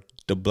for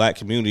the black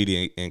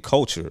community and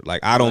culture.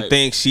 Like I don't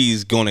think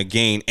she's going to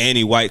gain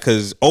any white,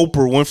 because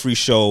Oprah Winfrey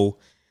show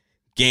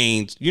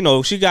gained, you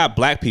know, she got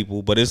black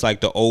people, but it's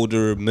like the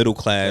older middle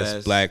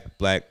class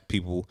black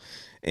people.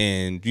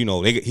 And, you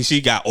know, she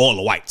got all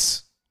the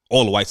whites.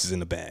 All the whites is in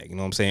the bag. You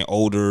know what I'm saying?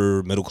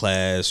 Older, middle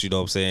class, you know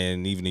what I'm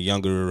saying? Even the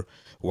younger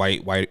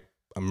white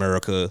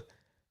America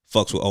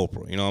fucks with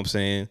Oprah. You know what I'm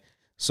saying?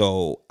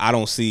 So I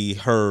don't see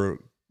her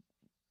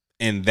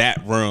in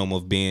that realm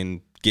of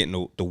getting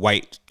the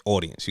white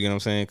audience. You know what I'm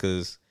saying?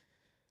 Because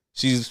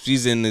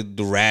she's in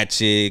the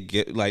ratchet,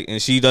 and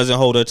she doesn't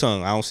hold her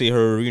tongue. I don't see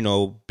her, you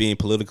know, being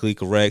politically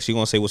correct. She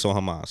gonna say what's on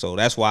her mind. So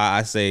that's why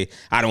I say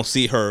I don't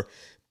see her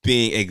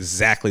being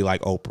exactly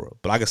like Oprah,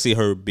 but I can see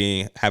her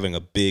having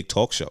a big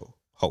talk show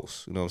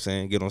host. You know what I'm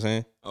saying? Get what I'm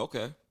saying?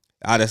 Okay.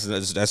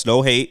 That's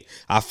no hate.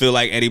 I feel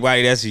like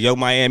anybody that's a Young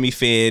Miami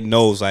fan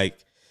knows, like,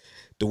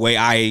 the way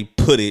I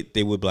put it,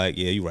 they would be like,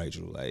 yeah, you're right,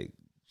 Drew. Like,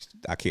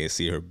 I can't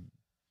see her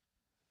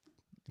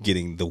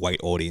getting the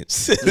white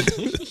audience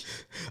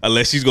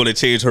unless she's going to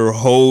change her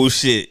whole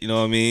shit. You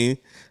know what I mean?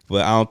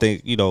 But I don't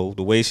think, you know,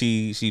 the way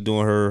she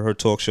doing her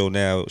talk show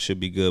now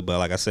should be good. But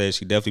like I said,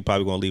 she definitely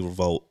probably going to leave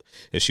Revolt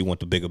if she want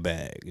the bigger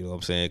bag. You know what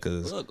I'm saying?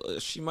 Because look,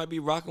 she might be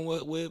rocking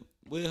with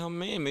her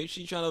man. Maybe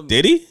she trying to.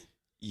 Diddy?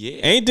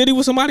 Yeah. Ain't Diddy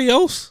with somebody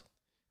else?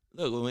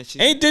 Look, when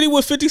ain't Diddy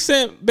with 50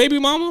 Cent baby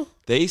mama?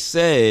 They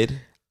said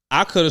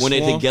I could have when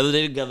sworn. they together,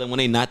 they together. When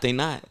they not, they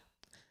not.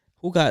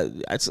 Who got?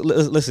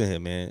 Listen here,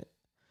 man.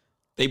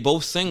 They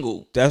both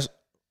single.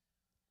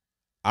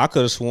 I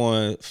could have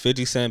sworn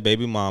 50 Cent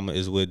baby mama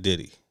is with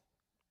Diddy.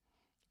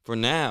 For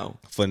now.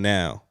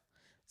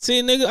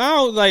 See, nigga, I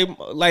don't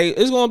like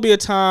it's gonna be a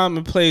time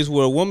and place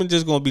where a woman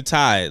just gonna be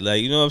tired.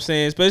 Like, you know what I'm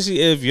saying? Especially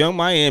if Young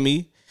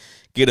Miami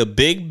get a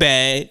big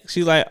bag.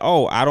 She's like,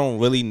 oh, I don't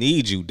really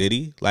need you,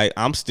 Diddy. Like,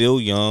 I'm still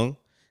young.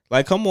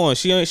 Like, come on,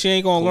 she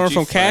ain't gonna learn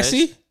from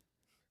Cassie.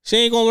 She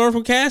ain't gonna learn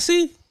from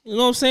Cassie. You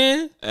know what I'm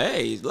saying?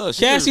 Hey, look,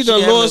 Cassie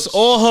done lost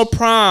all her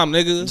prime,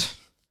 nigga.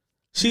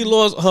 She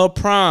lost her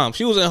prime.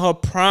 She was in her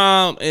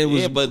prime and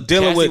was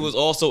dealing Cassie with. was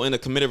also in a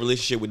committed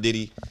relationship with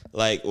Diddy.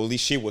 Like, or at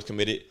least she was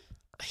committed.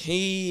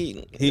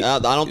 I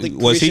don't think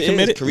was Carisha he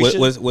committed.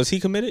 Carisha? Was he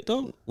committed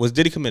though? Was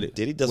Diddy committed?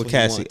 Diddy does with what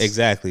Cassie. he wants.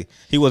 Exactly.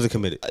 He wasn't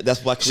committed.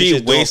 That's why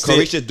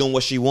Carisha's doing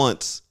what she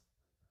wants.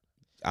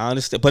 I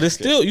understand, but it's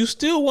still you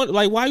still want,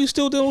 like, why you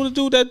still dealing with a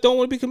dude that don't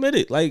want to be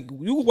committed? Like,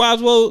 you might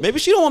as well. Maybe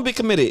she don't want to be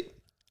committed.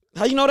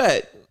 How you know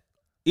that?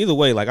 Either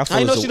way, like, I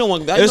feel she don't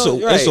want.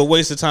 It's a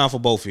waste of time for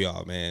both of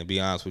y'all, man. Be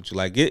honest with you.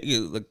 Like,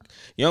 like,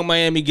 Young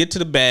Miami, get to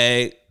the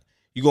bag.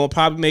 You're gonna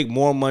probably make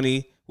more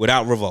money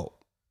without Revolt.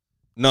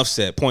 Enough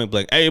said. Point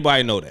blank.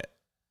 Everybody know that.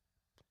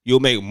 You'll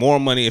make more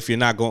money if you're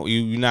not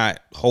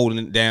holding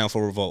it down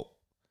for Revolt.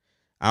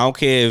 I don't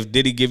care if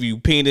Diddy give you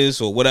penis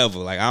or whatever.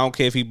 Like, I don't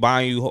care if he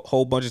buying you a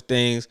whole bunch of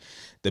things.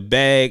 The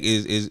bag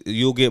is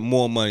you'll get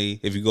more money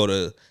if you go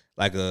to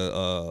like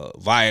a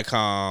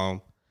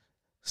Viacom,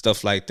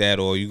 stuff like that,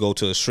 or you go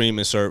to a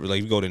streaming service,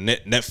 like you go to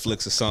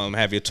Netflix or something,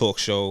 have your talk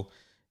show.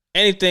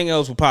 Anything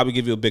else will probably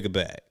give you a bigger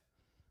bag.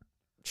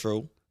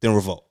 True. Than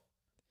Revolt.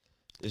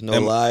 There's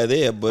no lie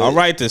there, but all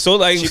right then. So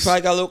like, she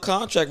probably got a little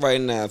contract right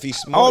now. If he's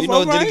smart, you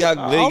know, did he get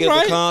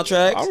the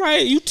contract? All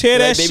right, you tear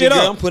that baby shit girl,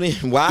 up. I'm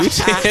putting wow. You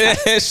tear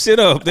that shit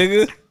up,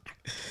 nigga.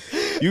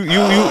 You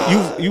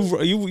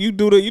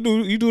do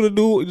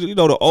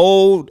the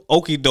old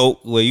okie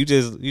doke where you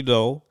just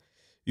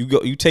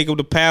you take him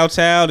to Pound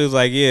Town. It's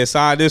like, yeah,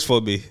 sign this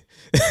for me.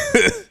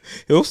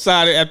 He'll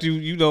sign it after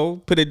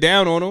you put it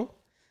down on him.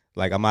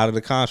 Like, I'm out of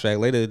the contract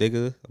later,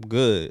 nigga. I'm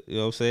good. You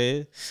know what I'm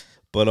saying?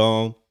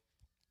 But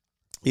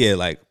yeah,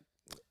 like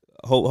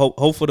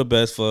hope for the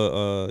best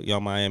for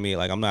Young Miami.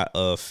 Like, I'm not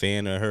a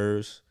fan of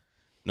hers.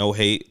 No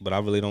hate, but I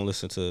really don't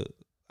listen to.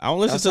 I don't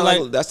listen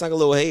to that's not a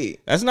little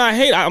hate. That's not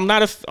hate. I'm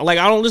not I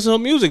don't listen to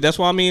her music. That's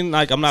why I mean,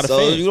 like, I'm not a fan.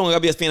 So you don't gotta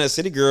be a fan of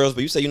City Girls,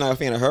 but you say you're not a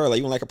fan of her. Like,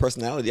 you don't like her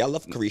personality. I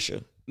love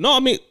Carisha. No, I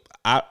mean,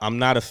 I'm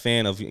not a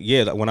fan of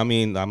when I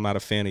mean I'm not a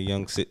fan of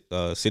young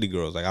City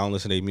Girls. Like, I don't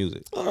listen to their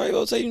music. All right,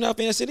 well, say you're not a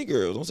fan of City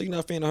Girls. Don't say you're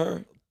not a fan of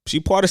her. She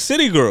part of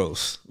City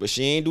Girls, but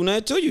she ain't do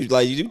nothing to you.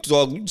 Like, you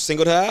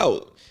singled her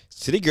out.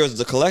 City Girls is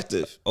a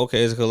collective.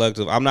 Okay, it's a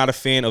collective. I'm not a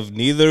fan of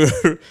neither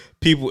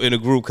people in the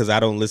group because I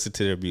don't listen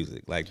to their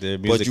music. Like, their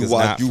music is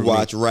not for me. You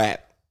watch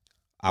rap.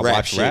 I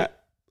watch rap.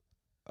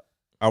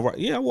 I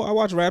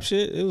watch rap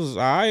shit. It was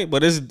all right,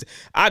 but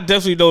I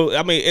definitely don't.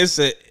 I mean, it's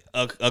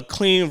a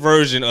clean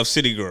version of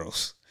City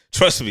Girls.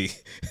 Trust me,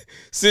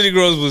 City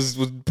Girls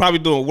was probably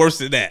doing worse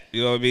than that.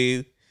 You know what I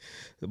mean?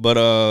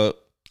 But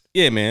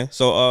yeah, man.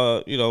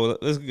 So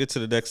let's get to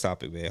the next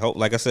topic, man.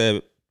 Like I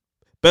said,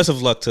 best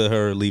of luck to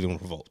her leaving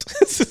Revolt.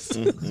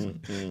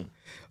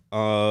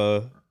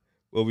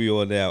 What we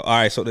on now? All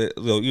right. So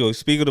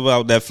speaking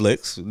about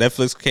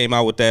Netflix came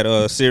out with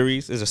that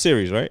series. It's a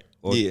series, right?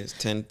 Yeah, it's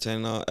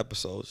 10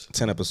 episodes.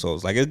 10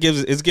 episodes. Like,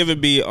 it's giving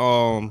me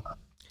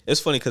it's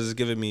funny because it's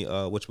giving me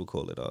what you would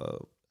call it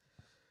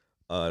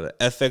the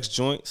FX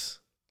joints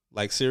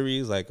like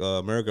series like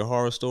American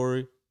Horror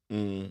Story.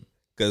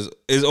 Because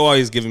it's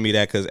always giving me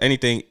that because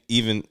anything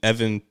even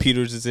Evan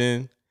Peters is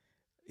in,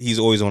 he's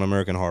always on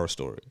American Horror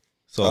Story.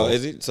 So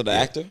is he? So the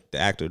actor,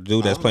 the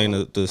dude that's playing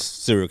the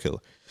serial killer.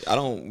 I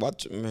don't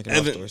watch American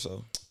Horror Story,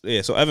 so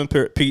yeah. So Evan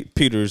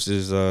Peters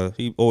is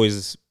he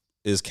always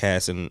is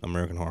cast in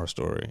American Horror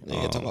Story.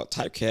 Yeah, talking about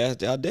typecast,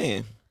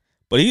 goddamn.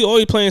 But he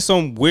always playing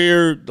some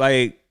weird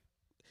like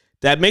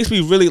that makes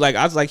me really like.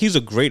 I was like, he's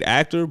a great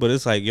actor, but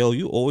it's like, yo,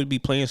 you always be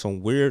playing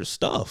some weird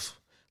stuff.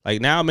 Like,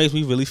 now it makes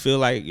me really feel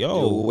like, yo,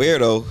 you're a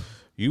weirdo.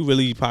 You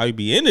really probably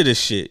be into this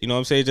shit. You know what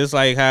I'm saying? Just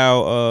like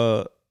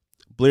how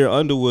Blair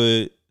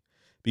Underwood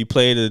be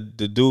playing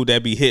the dude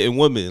that be hitting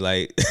women.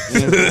 Like,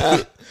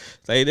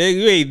 like, nigga,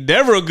 you ain't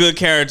never a good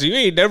character. You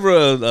ain't never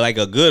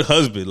a good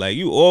husband. Like,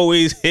 you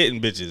always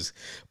hitting bitches.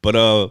 But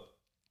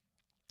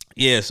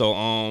yeah. So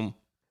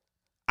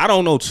I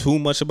don't know too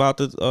much about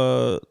this.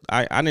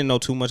 I didn't know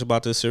too much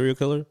about this serial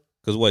killer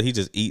because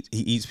he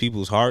eats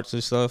people's hearts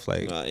and stuff.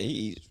 Like, he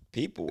eats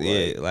people.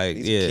 Yeah, like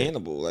he's a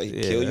cannibal. Like,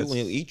 he'll kill you and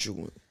he'll eat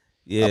you.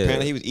 Yeah.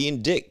 Apparently he was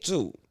eating dick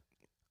too.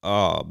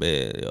 Oh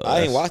man, yo,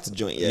 I ain't watched the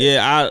joint yet.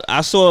 Yeah,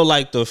 I saw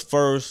like the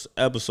first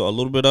episode, a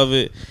little bit of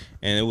it,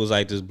 and it was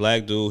like this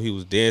black dude. He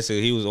was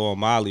dancing. He was on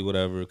Molly,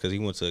 whatever, because he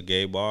went to a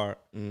gay bar.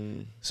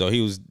 So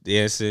he was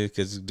dancing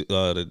because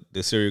the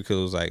serial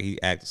killer was like he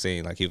acted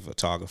saying like he was a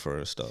photographer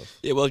and stuff.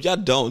 Yeah, well, if y'all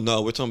don't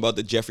know, we're talking about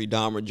the Jeffrey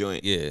Dahmer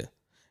joint. Yeah,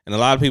 and a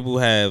lot of people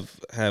have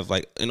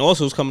like, and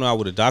also it's coming out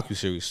with a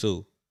docuseries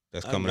too.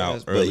 That's coming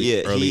out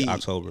early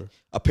October.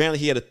 Apparently,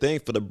 he had a thing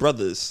for the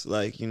brothers.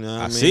 Like, you know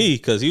what I mean? See,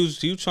 because he was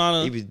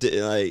trying to. He was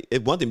like,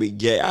 it one thing to be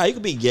gay. You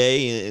could be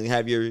gay and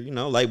have your,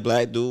 like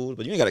black dude,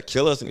 but you ain't got to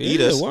kill us and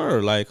eat us.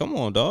 Word. Like, come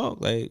on,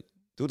 dog. Like,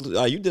 dude,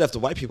 you did after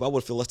white people, I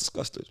would feel less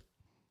disgusted.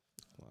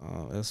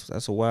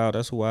 That's a wild.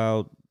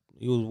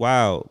 He was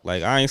wild.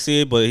 Like, I ain't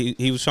see it, but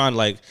he was trying to,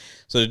 like,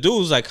 so the dude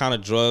was like kind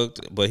of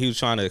drugged, but he was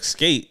trying to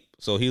escape.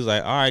 So he was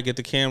like, all right, get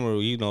the camera.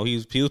 You know, he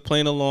was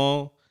playing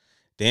along,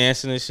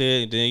 dancing and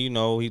shit. And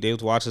then, they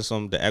was watching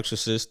some The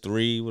Exorcist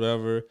 3,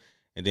 whatever.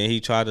 And then he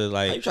tried to,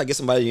 like, how you try to get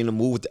somebody in the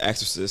mood with The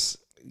Exorcist?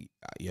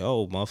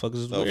 Yo, motherfuckers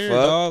is weird,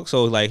 dog.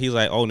 So, like, he's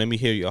like, oh, let me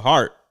hear your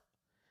heart.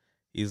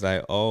 He's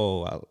like,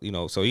 oh,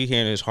 so he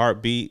hearing his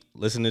heartbeat,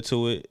 listening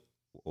to it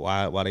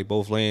while they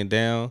both laying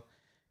down.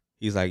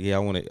 He's like, yeah, I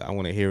want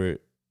to hear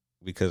it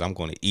because I'm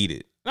going to eat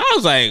it. And I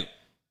was like,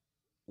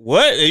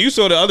 what? And you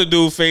saw the other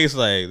dude's face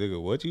like, nigga,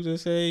 what you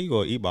just say? You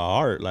going to eat my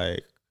heart?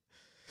 Like,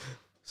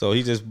 so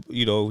he just,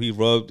 he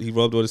rubbed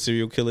on the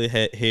serial killer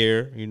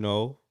hair,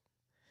 and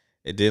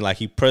then like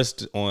he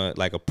pressed on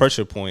like a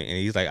pressure point, and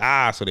he's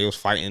like, so they was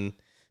fighting,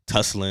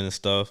 tussling and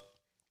stuff.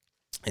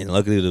 And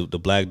luckily the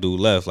black dude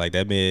left. Like,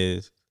 that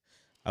man,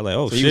 I was like,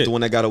 oh, so shit. He was the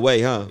one that got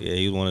away, huh? Yeah,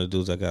 he was one of the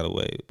dudes that got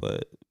away.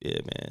 But yeah,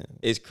 man,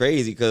 it's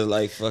crazy because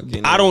like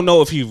fucking. I don't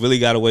know if he really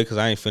got away because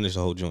I ain't finished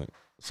the whole joint.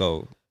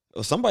 So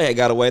somebody had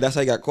got away. That's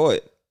how he got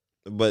caught.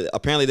 But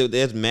apparently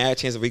there's mad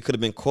chance of he could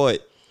have been caught.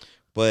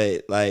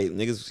 But like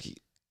niggas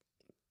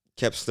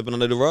kept slipping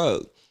under the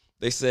rug.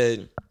 They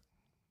said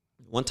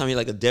one time he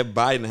like a dead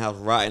body in the house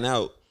rotting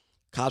out.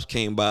 Cops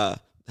came by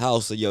the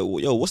house and said, yo,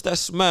 what's that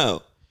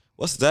smell?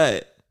 What's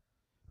that?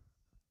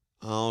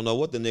 I don't know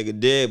what the nigga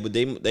did, but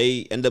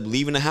they end up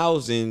leaving the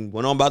house and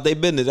went on about their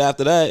business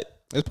after that.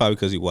 It's probably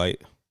because he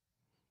white.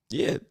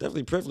 Yeah,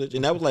 definitely privileged.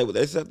 And that was like,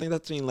 I think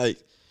that's in like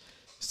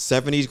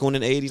 70s going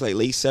in the 80s, like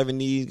late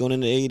 70s going in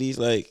the 80s.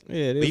 Like,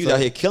 Yeah, but he was out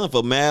here killing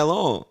for mad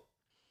long.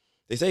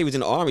 They say he was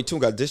in the army too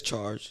and got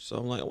discharged. So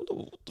I'm like, what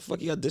the fuck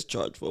he got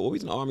discharged for? What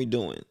was he in the army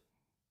doing?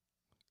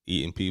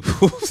 Eating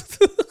people.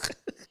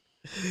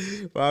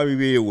 Probably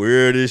being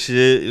weird and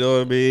shit. You know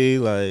what I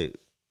mean? Like,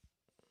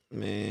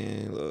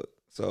 man, look.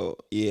 So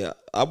yeah,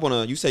 I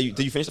wanna. You say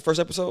did you finish the first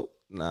episode?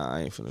 nah,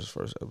 I ain't finished the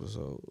first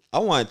episode. I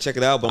want to check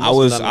it out, but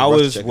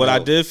I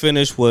did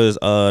finish was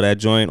that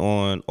joint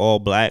on All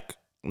Black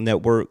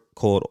Network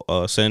called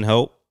Send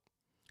Help,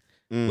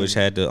 which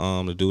had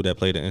the dude that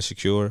played the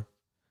Insecure.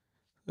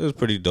 It was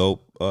pretty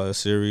dope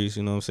series,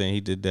 you know what I'm saying?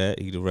 He did that.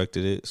 He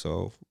directed it,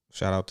 so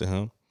shout out to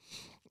him.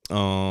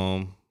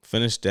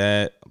 Finished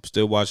that. I'm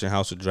still watching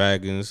House of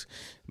Dragons.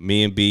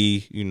 Me and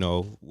B,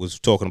 was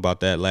talking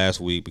about that last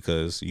week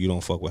because you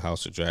don't fuck with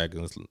House of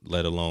Dragons,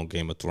 let alone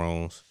Game of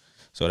Thrones.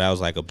 So that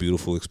was like a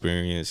beautiful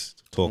experience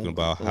talking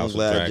about House of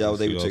Dragons. I'm glad y'all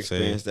was able to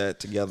experience that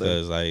together.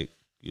 Because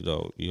you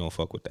don't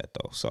fuck with that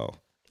though. So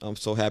I'm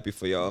so happy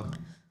for y'all.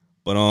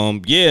 But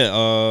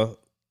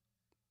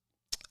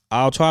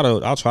I'll try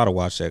to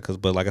watch that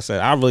but like I said,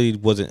 I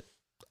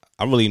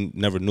really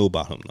never knew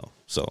about him though.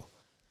 So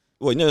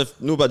you never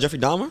knew about Jeffrey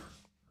Dahmer?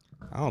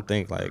 I don't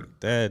think like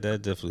that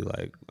definitely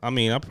like I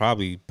mean I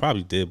probably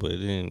did, but it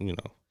didn't,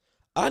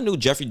 I knew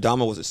Jeffrey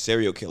Dahmer was a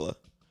serial killer.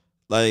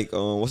 Like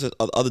what's the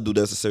other dude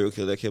that's a serial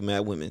killer that killed mad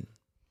women?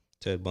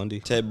 Ted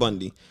Bundy.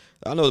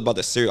 I know about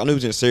the I knew he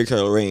was in the serial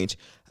killer range.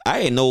 I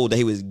didn't know that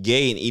he was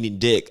gay and eating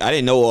dick. I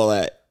didn't know all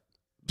that.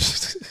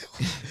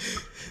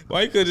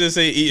 Why you couldn't just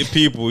say eating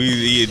people? He's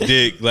eating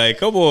dick. Like,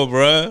 come on,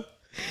 bruh.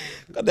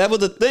 That was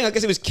the thing. I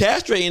guess he was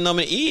castrating them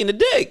and eating the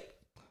dick.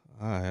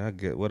 All right, I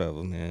get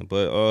whatever, man.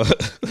 But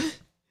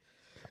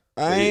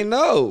I ain't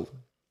know.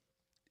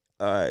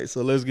 All right,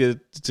 so let's get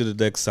to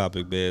the next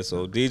topic, man.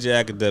 So DJ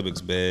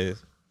Academics, man.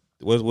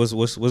 What's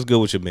good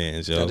with your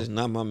man, yo? That is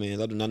not my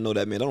man. I do not know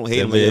that man. I don't hate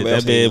him.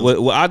 That man.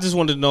 Well, I just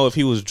wanted to know if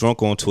he was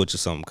drunk on Twitch or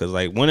something, because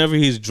like whenever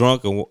he's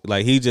drunk and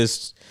like he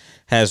just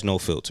has no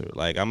filter.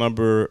 Like I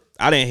remember,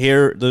 I didn't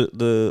hear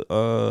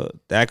the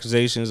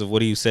accusations of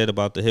what he said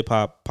about the hip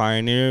hop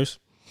pioneers.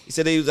 He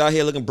said he was out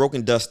here looking broke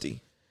and dusty.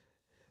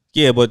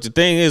 Yeah, but the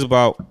thing is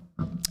about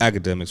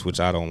Academics, which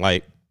I don't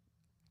like,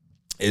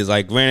 is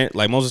like granted,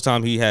 like most of the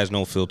time he has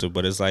no filter,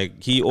 but it's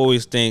like he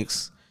always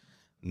thinks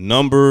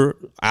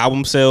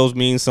album sales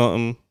means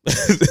something.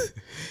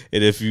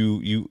 And if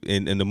you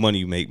and the money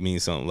you make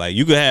means something. Like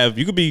you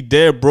could be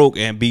dead broke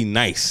and be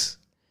nice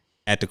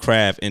at the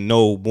craft and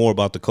know more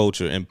about the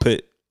culture and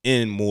put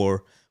in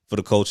more for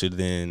the culture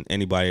than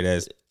anybody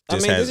that's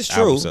just has this is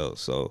album true.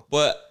 sales. So,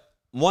 but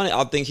one,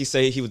 I think he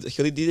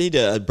did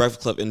a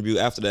Breakfast Club interview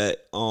after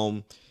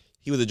that.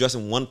 He was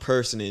addressing one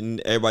person and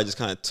everybody just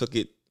kind of took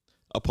it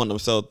upon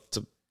themselves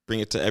to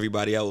bring it to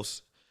everybody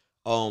else.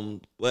 Well,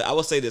 I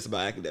will say this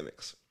about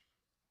Academics.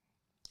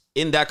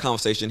 In that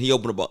conversation, he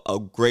opened up a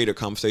greater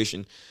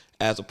conversation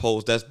as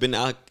opposed that's been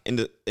out in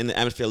the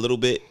atmosphere a little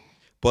bit,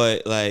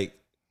 but like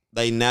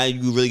now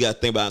you really got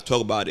to think about it and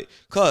talk about it.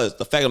 Cause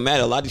the fact of the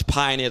matter, a lot of these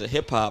pioneers of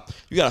hip hop,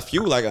 you got a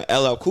few like an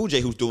LL Cool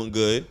J who's doing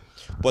good,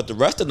 but the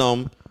rest of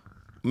them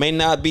may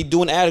not be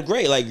doing as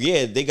great. Like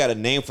yeah, they got a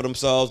name for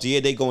themselves. Yeah,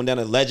 they going down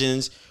as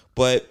legends.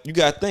 But you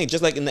got to think,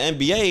 just like in the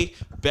NBA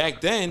back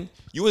then,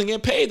 you wasn't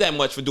getting paid that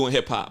much for doing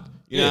hip hop.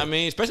 You know what I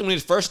mean? Especially when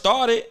it first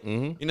started.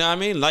 Mm-hmm. You know what I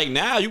mean? Like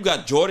now you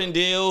got Jordan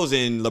deals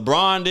and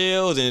LeBron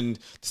deals and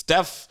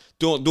Steph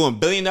doing $1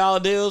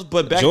 billion deals.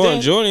 But back then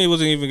Jordan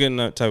wasn't even getting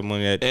that type of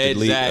money at the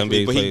league.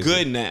 NBA but he's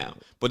good now.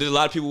 But there's a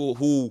lot of people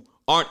who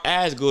aren't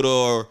as good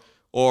or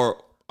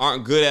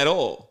aren't good at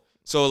all.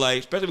 So like,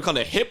 especially when it comes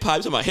to hip hop,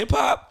 you talking about hip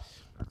hop?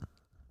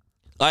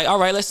 Like, all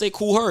right, let's say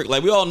Kool Herc.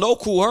 Like we all know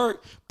Kool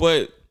Herc,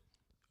 but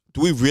do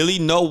we really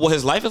know what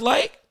his life is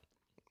like?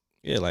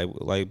 Yeah,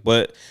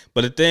 but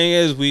the thing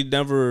is,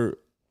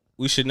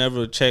 we should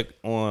never check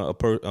on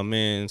a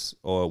man's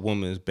or a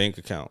woman's bank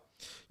account.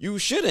 You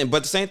shouldn't, but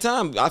at the same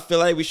time, I feel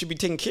like we should be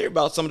taking care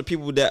about some of the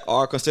people that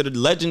are considered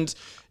legends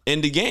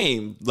in the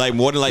game. Like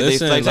more than there's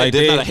not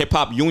a hip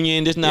hop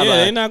union. There's not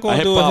they're not going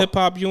to do a hip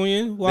hop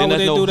union. Why would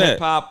they do that? Hip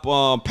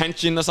hop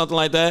pension or something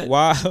like that.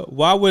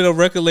 Why would a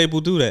record label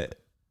do that?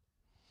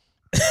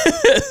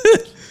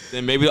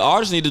 Then maybe the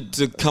artists need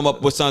to come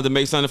up with something to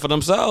make something for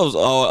themselves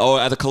or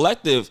as a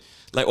collective.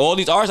 Like all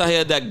these artists out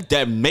here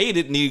that made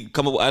it need to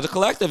come up as a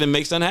collective and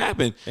make something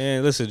happen.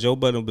 And listen, Joe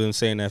Budden been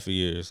saying that for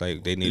years.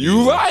 Like they need.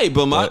 You're right,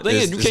 but my thing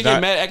is, you can't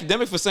get mad at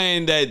Academics for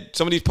saying that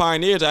some of these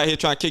pioneers out here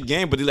trying to kick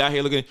game, but they're out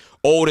here looking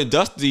old and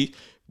dusty.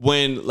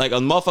 When like a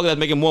motherfucker that's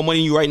making more money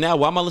than you right now,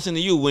 why am I listening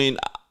to you when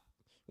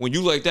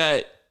you like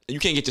that and you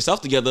can't get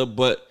yourself together?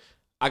 But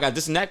I got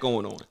this and that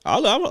going on.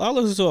 I'll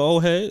listen to an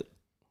old head.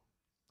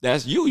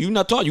 That's you. You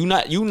not talking. You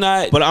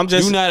not. But I'm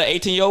just. You not an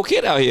 18-year-old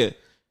kid out here.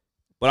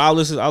 But I'll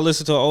listen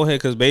to an old head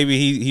because maybe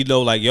he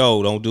know like,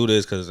 yo, don't do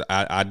this because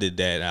I did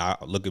that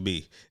and look at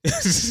me.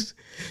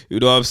 You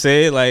know what I'm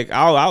saying? Like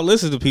I'll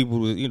listen to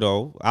people, you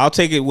know, I'll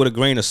take it with a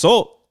grain of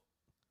salt.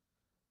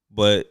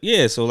 But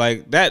yeah, so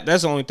like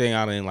that's the only thing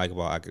I didn't like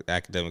about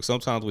academics.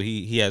 Sometimes when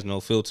he has no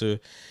filter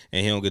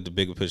and he don't get the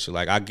bigger picture.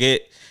 Like I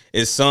get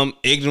it's some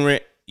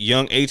ignorant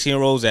young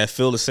 18-year-olds that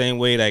feel the same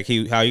way, like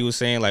how he was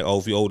saying, like, oh,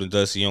 if you're old and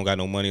dusty, you don't got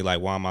no money, like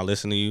why am I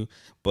listening to you?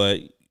 But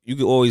you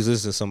can always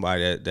listen to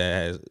somebody that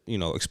has, you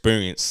know,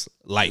 experienced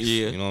life.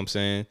 Yeah. You know what I'm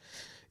saying?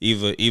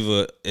 Either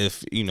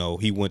if, you know,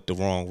 he went the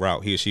wrong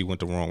route, he or she went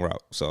the wrong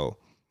route. So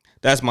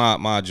that's my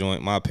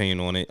opinion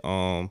on it.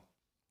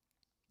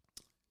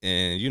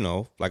 And you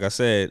know, like I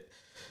said,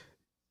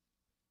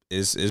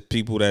 it's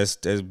people that's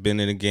been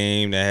in the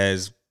game that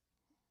has,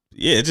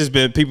 yeah, it's just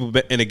been people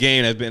in the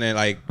game that's been in,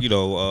 like, you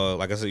know,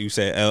 like I said, you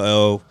said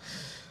LL,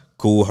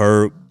 Kool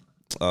Herc,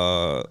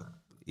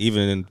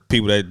 even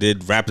people that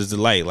did Rappers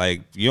Delight.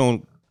 Like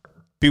people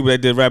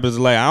that did Rappers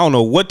Delight, I don't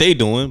know what they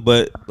doing,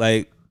 but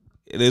like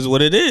it is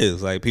what it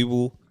is. Like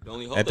people The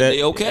only hope that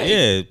they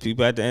okay. Yeah,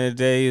 people at the end of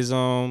the day is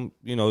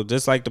you know,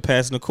 just like the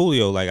passing of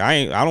Coolio. Like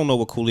I don't know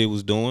what Coolio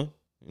was doing.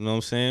 You know what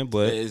I'm saying?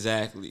 But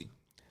exactly.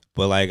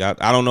 But like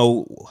I don't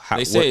know how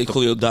they say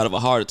Coolio died of a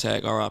heart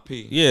attack,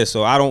 R.I.P. Yeah,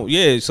 so I don't.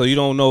 Yeah, so you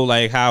don't know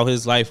like how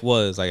his life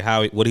was,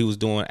 like what he was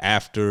doing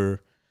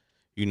after,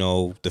 you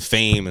know, the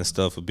fame and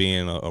stuff of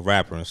being a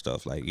rapper and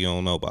stuff. Like you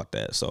don't know about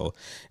that. So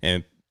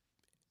and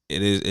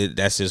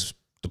that's just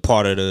the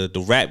part of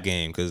the rap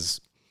game,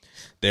 because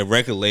their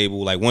record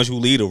label, like once you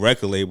leave a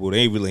record label,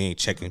 they really ain't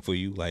checking for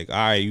you. Like, all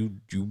right, you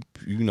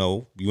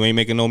know, you ain't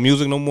making no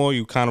music no more.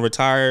 You kind of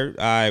retired.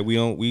 All right,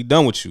 we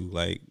done with you.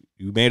 Like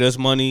you made us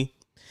money,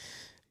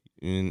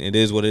 and it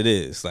is what it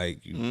is.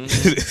 Like,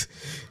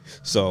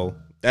 so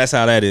that's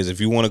how that is.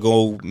 If you want to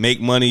go make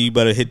money, you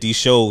better hit these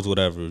shows,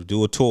 whatever,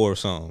 do a tour or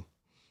something,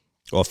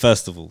 or a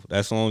festival.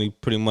 That's only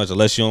pretty much,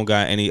 unless you don't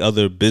got any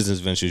other business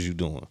ventures you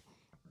doing.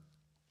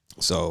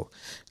 So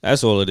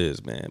that's all it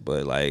is, man.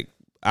 But like,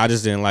 I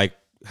just didn't like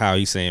how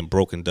he's saying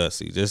broken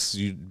dusty.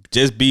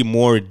 Just be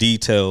more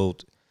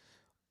detailed,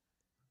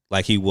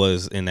 like he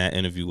was in that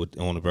interview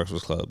on the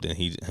Breakfast Club, than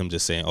him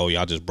just saying, "Oh,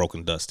 y'all just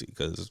broken dusty,"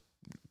 because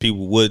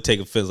people would take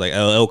offense. Like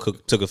LL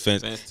took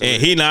offense,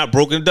 and he not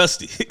broken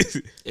dusty.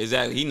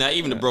 Exactly, he not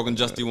even the broken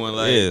dusty one.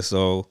 Like, yeah,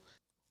 so.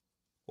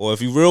 Or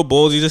if you real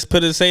bulls, you just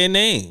put it, say a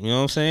name. You know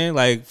what I'm saying?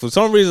 Like for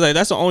some reason, like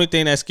that's the only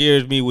thing that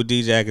scares me with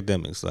DJ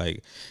Academics.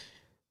 Like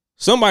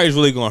somebody's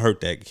really gonna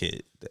hurt that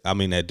kid. I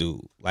mean that dude.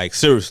 Like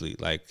seriously.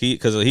 Like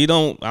because I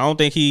don't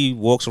think he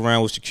walks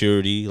around with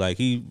security. Like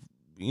he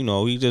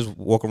just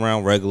walk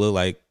around regular.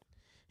 Like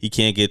he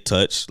can't get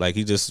touched. Like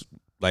he just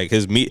like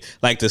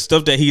like the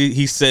stuff that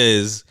he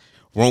says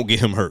won't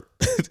get him hurt.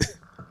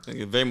 It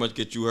can very much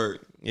get you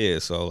hurt. Yeah,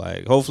 so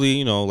like hopefully,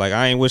 you know, like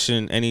I ain't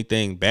wishing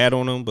anything bad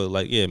on him, but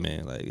like yeah,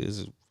 man, like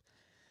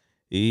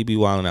he be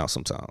wilding out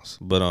sometimes.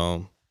 But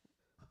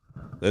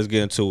let's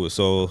get into it.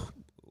 So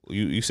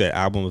you said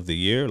album of the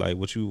year, like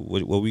what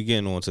we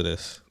getting on to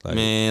this? Like,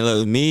 man,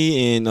 look,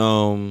 me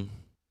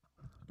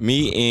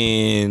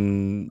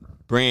and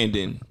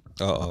Brandon.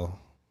 Who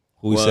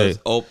we say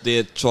up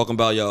there talking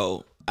about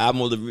y'all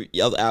album of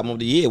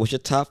the year? What's your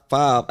top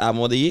 5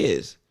 album of the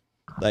years?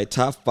 Like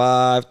top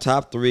 5,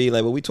 top 3,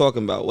 like what we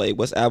talking about? Like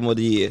what's album of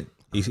the year?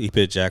 He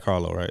picked Jack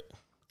Harlow, right?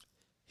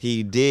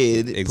 He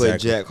did put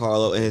Jack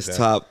Harlow in his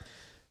top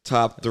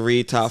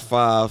 3, top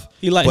 5.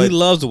 He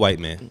loves the white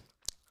man.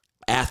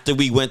 After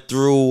we went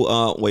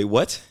through, wait,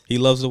 what? He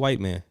loves the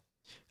white man.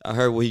 I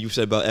heard what you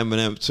said about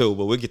Eminem too,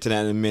 but we'll get to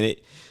that in a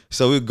minute.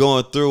 So we're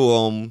going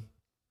through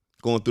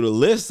the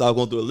list. I was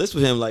going through a list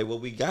with him, like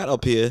what we got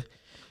up here.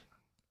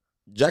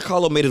 Jack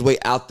Harlow made his way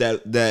out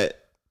that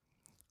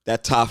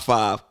top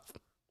 5.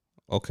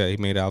 Okay, he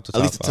made it out the top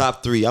 5. At least the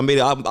top 3.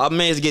 I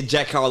managed to get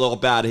Jack Harlow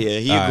up out of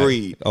here. He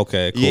agreed. Right.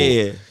 Okay, cool.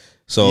 Yeah.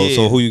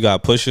 So who you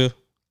got? Pusha?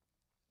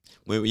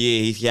 Well,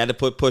 yeah, he had to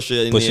put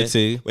Pusha in Pusha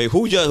there. T. Wait,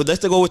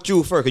 let's go with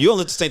you first, because you don't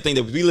listen to the same thing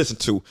that we listen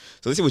to.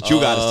 So let's see what you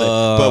got to say.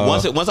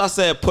 But once I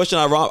said Pusha,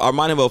 I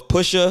remind him of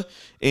Pusha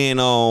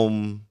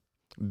and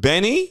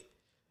Benny.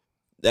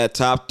 That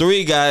top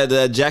 3 guy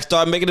that Jack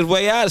started making his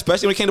way out,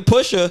 especially when it came to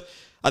Pusha.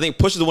 I think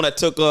Pusha's the one that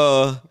took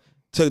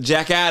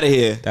Jack out of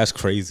here. That's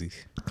crazy.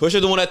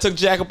 Pusha's the one that took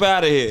Jack up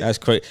out of here. That's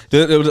crazy.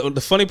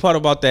 The funny part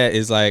about that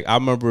is like I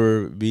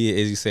remember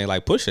Izzy saying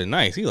like Pusha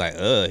nice. He's like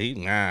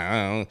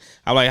nah.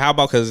 I'm like, how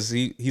about, because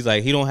he's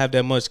like he don't have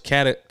that much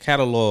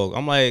catalog.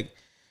 I'm like,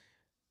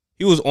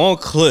 he was on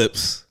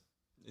Clips.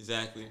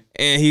 Exactly.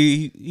 And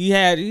he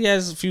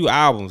has a few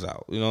albums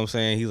out. You know what I'm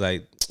saying? He's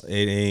like, it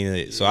ain't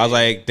it. So I was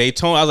like,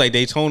 Daytona. I was like,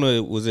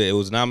 Daytona was it? It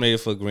was nominated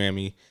for a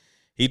Grammy.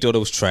 He thought it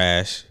was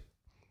trash.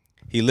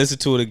 He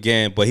listened to it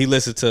again, but he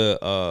listened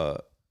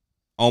to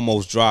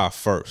Almost Dry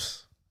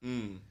first.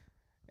 And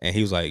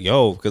he was like,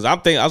 yo, because I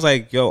was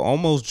like, yo,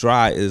 Almost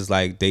Dry is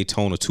like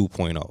Daytona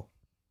 2.0.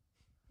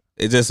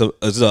 It's just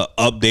it's a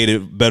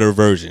updated, better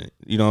version.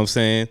 You know what I'm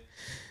saying?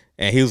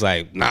 And he was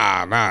like,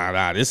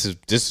 nah, this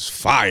is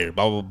fire,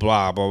 blah blah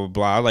blah blah blah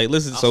blah. I'm like,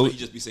 listen, so he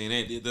just be saying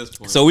anything at this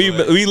point. so we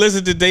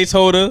listened to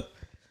Daytona.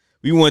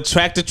 We went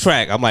track to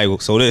track. I'm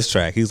like, so this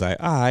track. He's like,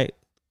 all right.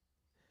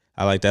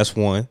 I like that's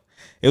one.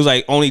 It was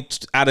like only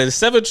out of the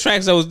 7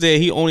 tracks that was there,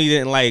 he only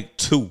didn't like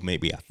 2,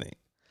 maybe I think.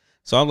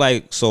 So I'm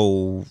like,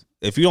 so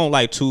if you don't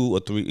like 2 or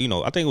 3, you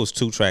know, I think it was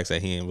 2 tracks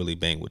that he didn't really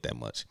bang with that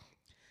much.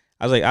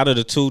 I was like, out of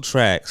the 2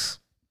 tracks,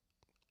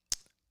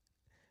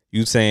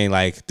 you saying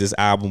like this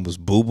album was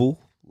boo boo?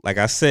 Like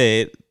I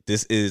said,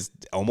 this is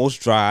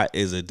Almost Dry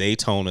is a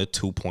Daytona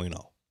 2.0.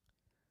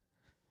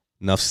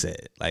 Enough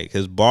said. Like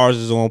his bars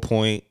is on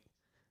point,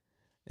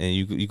 and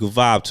you could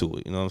vibe to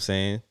it. You know what I'm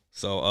saying?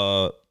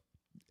 So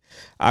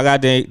I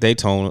got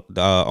Daytona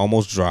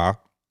Almost Dry.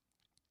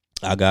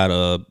 I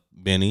got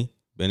Benny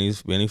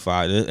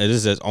 5.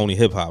 This is only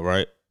hip hop,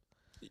 right?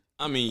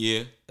 I mean,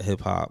 yeah,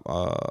 hip hop.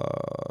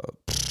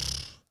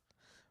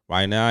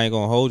 Right now, I ain't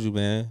gonna hold you,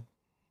 man.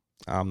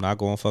 I'm not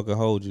gonna fucking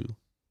hold you.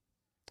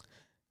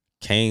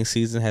 Kane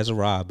season has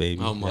arrived, baby.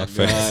 Oh my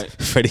God.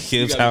 Freddie Gibbs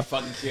you gotta out. be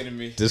fucking kidding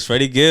me. This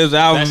Freddie Gibbs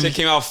album. That shit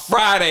came out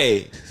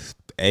Friday.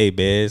 Hey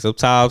man,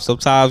 sometimes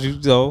you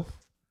know.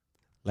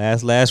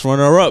 Last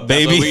runner up,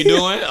 baby. That's what we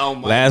doing? Oh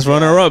my last God.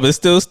 runner up. It's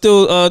still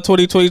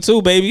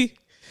 2022, baby.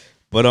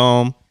 But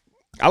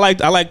I like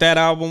that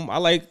album. I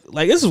like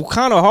this is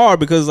kind of hard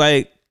because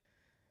like,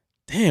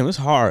 damn, it's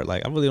hard.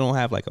 Like I really don't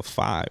have like a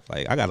 5.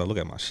 Like I gotta look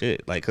at my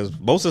shit. Like because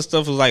most of the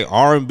stuff was like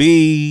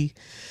R&B.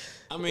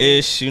 I mean,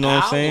 ish, you know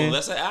what I'm saying?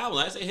 Let's say album.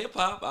 Let's say hip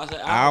hop. I said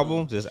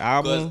album. Just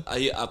album.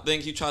 I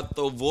think he tried to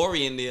throw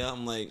Vori in there.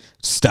 I'm like,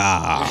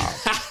 stop.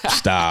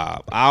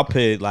 I'll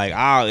pit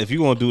if you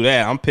gonna do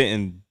that, I'm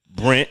pitting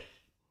Brent.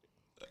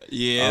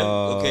 Yeah,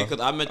 okay. Because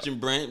I mentioned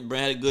Brent.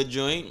 Brent had a good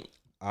joint.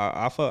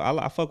 I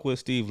fuck with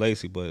Steve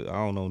Lacy, but I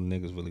don't know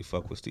niggas really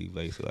fuck with Steve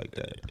Lacy like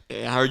that.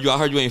 Yeah, I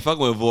heard you ain't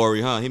fucking with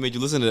Vori, huh? He made you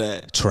listen to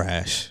that.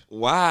 Trash.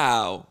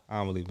 Wow. I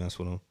don't really mess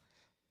with him.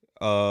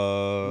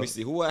 Let me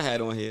see who I had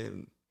on here.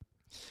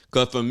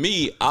 Cause for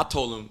me, I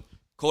told him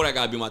Kodak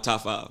gotta be my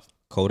top 5.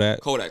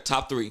 Kodak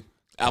top 3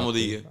 album of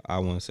the year. I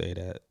wouldn't say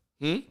that.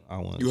 I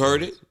wouldn't. You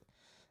heard it?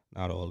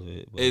 Not all of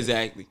it. But.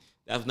 Exactly.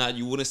 That's not.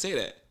 You wouldn't say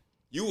that.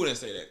 You wouldn't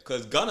say that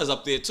because Gunna's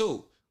up there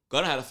too.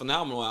 Gunna had a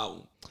phenomenal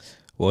album.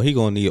 Well, he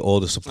gonna need all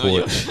the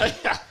support.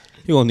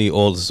 He gonna need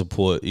all the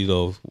support, you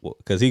know,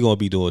 because he gonna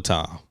be doing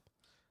time.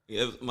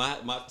 Yeah,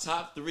 my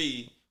top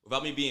 3,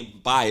 without me being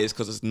biased,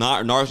 because it's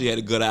not Narsi had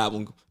a good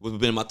album, would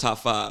have been in my top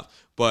 5.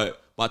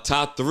 But my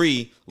top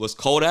 3 was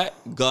Kodak,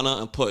 Gunna,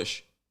 and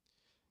Push.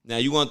 Now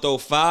you want to throw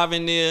 5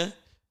 in there?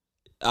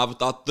 I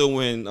thought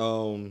throwing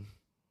 5.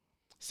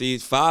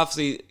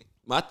 See,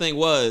 my thing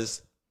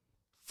was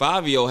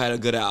Fabio had a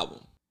good album.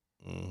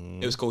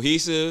 Mm-hmm. It was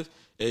cohesive.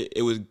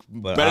 It was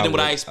better than what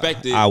I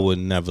expected. I would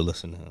never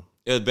listen to him.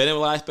 It was better than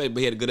what I expected, but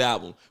he had a good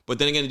album. But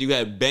then again, you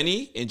had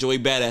Benny and Joey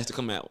Badass to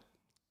come out.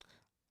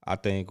 I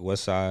think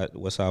Westside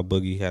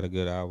Boogie had a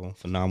good album.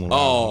 Phenomenal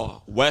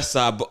album.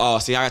 Westside. Oh,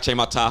 see, I got to change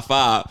my top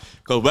 5.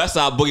 Because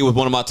Westside Boogie was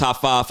one of my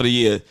top 5 for the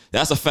year.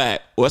 That's a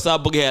fact.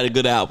 Westside Boogie had a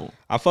good album.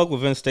 I fuck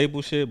with Vince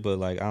Staples shit, but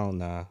like, I don't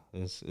know.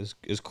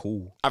 It's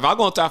cool. If I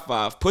go on top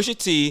 5, Pusha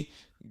T,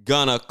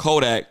 Gunna,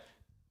 Kodak,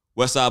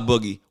 Westside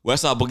Boogie.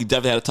 Westside Boogie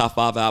definitely had a top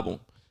 5 album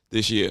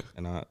this year.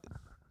 And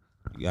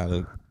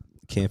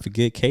can't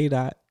forget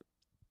K-Dot.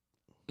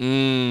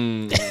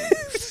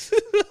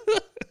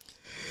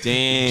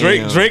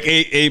 Damn. Drake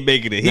ain't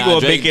making it. He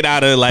gonna make it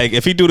out of like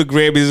if he do the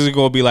Grammys, it's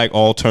gonna be like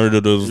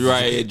alternative.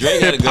 Right. Drake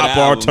had a good pop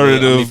album,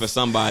 alternative for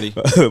somebody.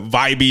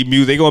 Vibey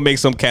music. They gonna make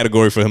some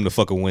category for him to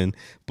fucking win.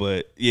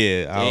 But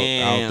yeah,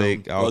 I don't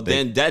think.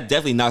 Then that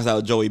definitely knocks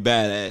out Joey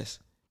Badass.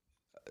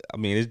 I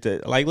mean,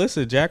 it's like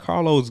listen, Jack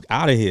Harlow's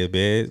out of here,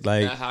 man.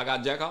 Like that's how I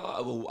got Jack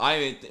Harlow. I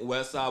didn't think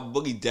Westside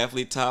Boogie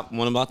definitely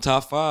one of my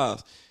top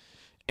 5s.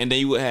 And then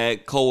you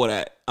had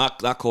Kodak,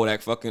 not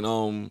Kodak,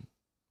 fucking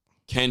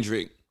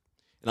Kendrick.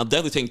 And I'm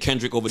definitely taking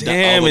Kendrick over.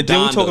 Damn, and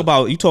then we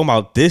talking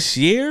about this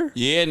year?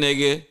 Yeah,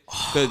 nigga.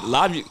 Because a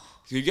lot of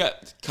you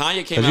got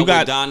Kanye came out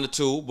with Donda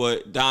too,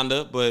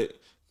 but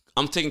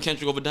I'm taking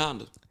Kendrick over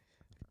Donda.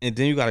 And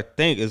then you got to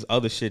think there's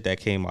other shit that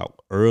came out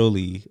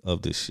early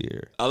of this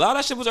year. A lot of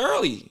that shit was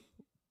early.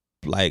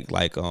 I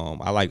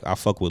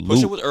fuck with Push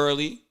Luke. It was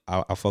early.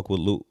 I fuck with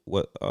Luke.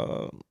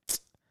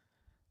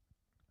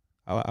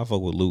 I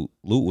fuck with Luke.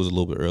 Luke was a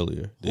little bit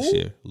earlier this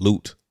year.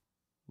 Luke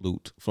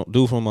from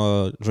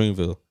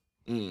Dreamville.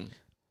 You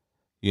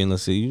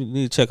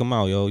need to check him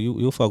out, yo.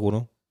 You'll fuck with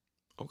him.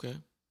 Okay.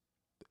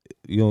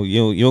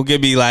 You don't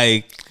give me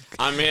like.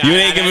 I mean,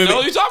 I know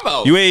what you're talking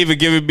about. You ain't even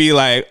giving me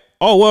like,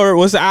 oh,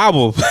 what's the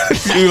album?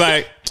 You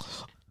like,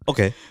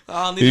 okay.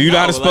 You know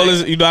how to spell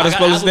his. You know how to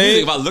spell his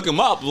name. If I look him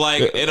up,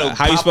 like it'll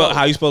how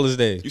you spell his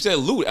name? You said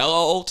Loot,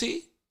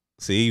 L-O-O-T.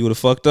 See, you would have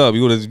fucked up.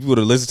 You would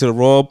have listened to the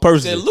wrong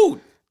person. You said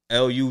Loot.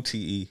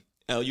 L-U-T-E.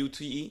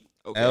 L-U-T-E.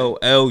 Okay.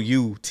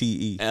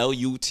 L-U-T-E.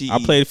 L-U-T-E.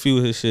 I played a few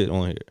of his shit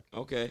on here.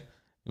 Okay.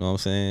 You know what I'm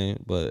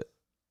saying? But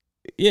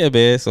yeah,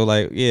 man. So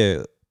like,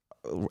 yeah,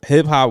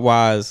 hip hop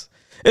wise,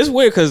 It's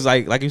weird because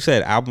like you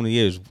said, album of the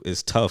year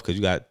is tough because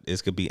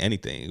it could be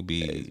anything. It could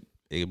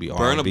be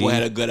Burna R&B. Boy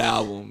had a good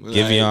album.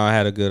 Giveon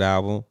had a good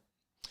album.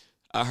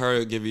 I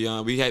heard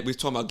Giveon. We was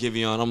talking about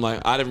Giveon. I'm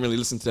like, I didn't really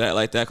listen to that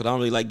like that because I don't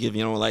really like Giveon.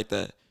 I don't like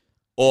that.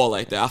 All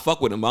like that. I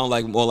fuck with him. I don't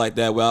like him all like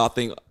that. Well, I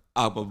think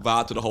I'll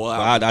vibe to the whole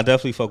album. I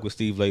definitely fuck with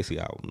Steve Lacy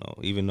album though,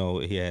 even though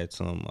he had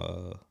some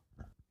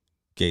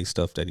gay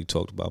stuff that he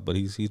talked about, but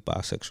he's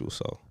bisexual,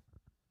 so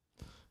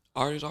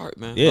art is art,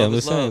 man. yeah, I'm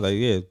just saying, like,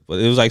 yeah, but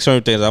it was like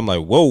certain things I'm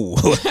like, whoa,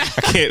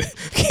 I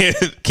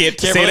can't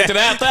say relate that. to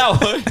that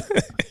one.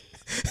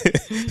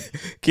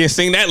 Can't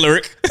sing that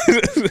lyric.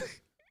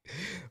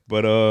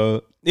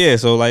 But yeah,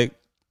 so like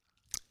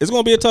it's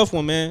gonna be a tough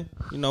one, man.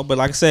 You know, but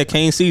like I said,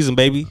 Kane season,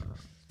 baby.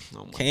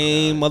 Oh my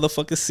Kane God.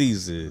 motherfucking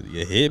season.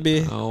 You hit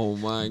me? Oh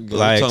my God.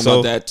 Like, I'm talking so-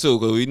 about that too,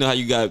 because we know how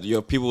you got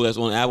your people that's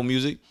on Apple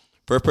Music.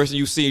 First person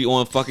you see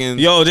on fucking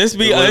Yo, just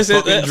be the first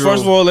fucking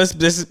of all, let's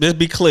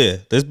be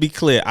clear. Let's be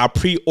clear. I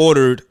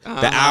pre-ordered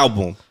the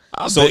album.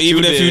 I So bet you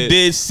even if you did.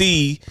 did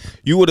see,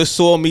 you would have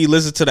saw me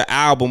listen to the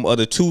album of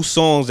the 2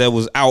 songs that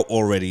was out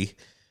already.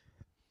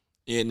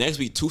 Yeah, next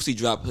week Tootsie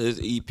dropped his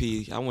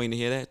EP. I'm waiting to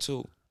hear that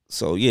too.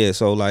 So yeah,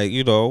 so like,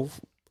 you know,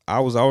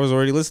 I was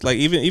already listening. Like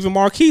even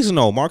Marquise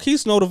know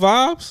the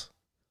vibes.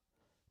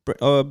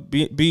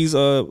 B's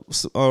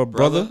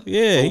brother.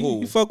 Yeah,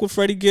 Who? he fuck with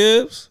Freddie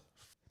Gibbs.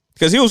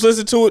 Cause he was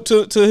listening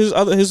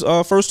to his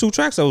first 2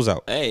 tracks that was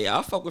out. Hey,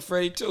 I fuck with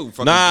Freddie too.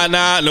 Nah,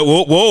 no,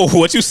 whoa,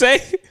 what you say?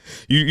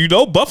 You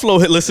know Buffalo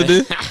hit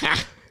listening.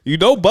 You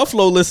know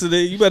Buffalo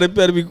listening. You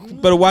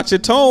better watch your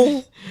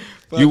tone.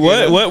 You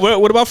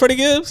what about Freddie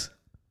Gibbs?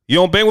 You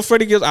don't bang with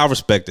Freddie Gibbs? I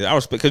respect it. I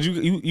respect because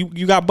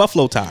you got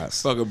Buffalo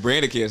ties. Fucking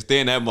Brandon can't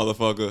stand that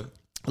motherfucker.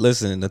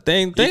 Listen, the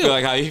thing He feel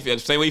like how he feel.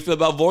 The same way he feel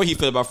about Void, he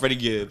feel about Freddie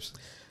Gibbs.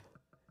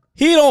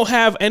 he don't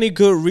have any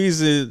good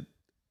reason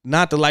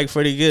not to like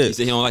Freddie He Gibbs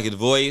said he don't like his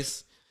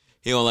voice.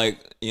 He don't like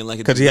his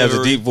because he has a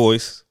delivery. deep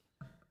voice.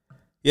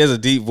 He has a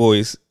deep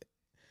voice,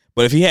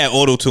 but if he had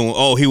auto tune,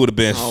 he would have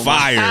been Oh,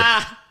 fire.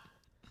 my-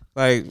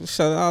 Like, I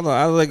don't know.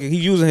 I like he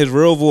using his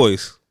real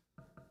voice,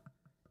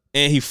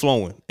 and he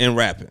flowing and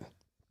rapping.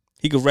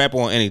 He could rap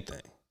on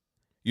anything.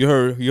 You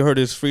heard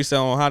his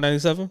freestyle on Hot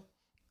 97?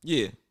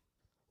 Yeah,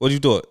 What'd you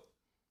thought?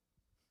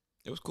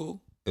 it was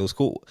cool. It was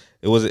cool.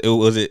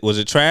 Was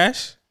it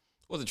trash?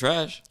 Wasn't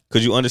trash.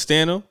 Could you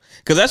understand him?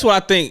 Because that's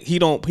what I think. He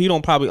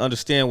don't probably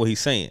understand what he's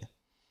saying.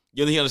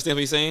 You think he understand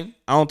what he's saying?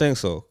 I don't think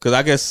so. Because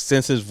I guess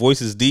since his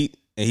voice is deep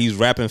and he's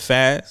rapping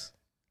fast,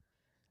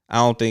 I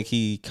don't think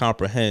he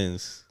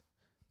comprehends.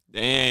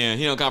 Damn,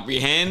 he don't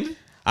comprehend.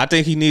 I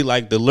think he need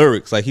like the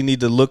lyrics. Like he need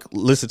to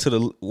listen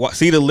to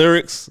see the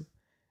lyrics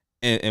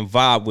and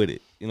vibe with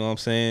it. You know what I'm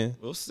saying?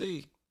 We'll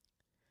see.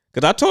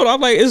 Because I told him,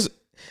 I'm like,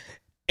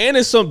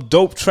 it's some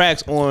dope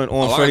tracks on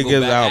Freddie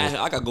Gibbs'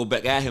 album. I gotta go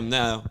back at him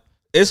now.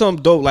 It's some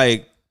dope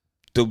like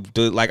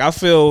like I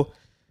feel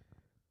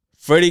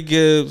Freddie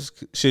Gibbs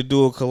should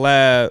do a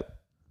collab,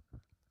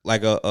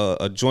 like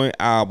a joint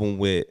album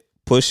with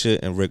Pusha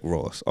and Rick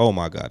Ross. Oh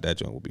my God, that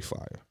joint would be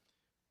fire.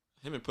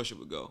 Him and Pusha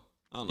would go.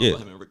 I don't know Yeah.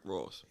 about him and Rick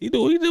Ross. He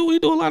do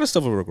a lot of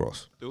stuff with Rick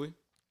Ross. Do we?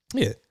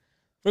 Yeah,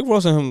 Rick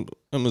Ross and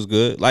him is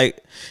good.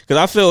 Like, cause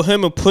I feel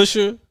him and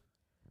Pusha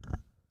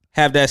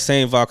have that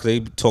same vibe. Cause they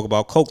talk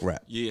about coke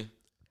rap, Yeah.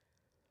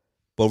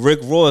 but Rick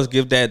Ross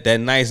give that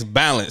nice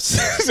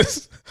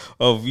balance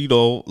of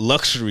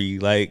luxury.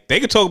 Like they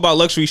could talk about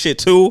luxury shit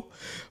too,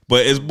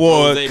 but it's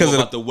more They because more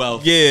of about the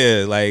wealth.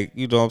 yeah, like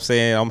you know what I'm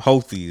saying. I'm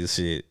healthy and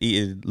shit,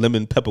 eating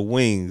lemon pepper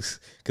wings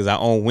because I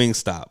own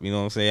Wingstop. You know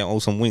what I'm saying. I own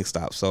some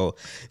Wingstop. So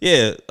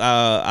yeah,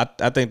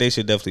 I think they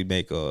should definitely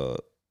make a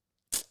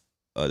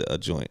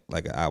joint,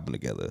 like an album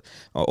together.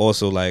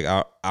 Also, like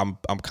I'm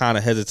kind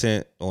of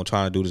hesitant on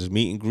trying to do this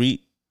meet and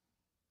greet.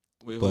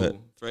 With But- who?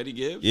 Freddie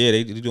Gibbs? Yeah,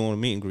 they doing a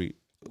meet and greet.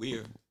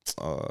 Weird.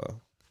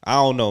 I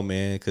don't know,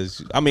 man,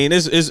 because I mean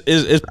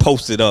it's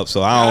posted up,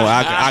 so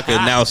I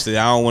can announce it.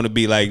 I don't want to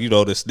be like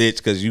the snitch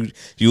because you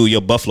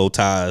your Buffalo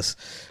ties.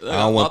 I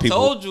don't want people.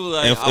 told you,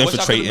 like, I wish I could have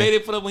infiltrating. made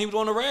it for when he was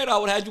on the radar. I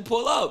would have had you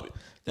pull up.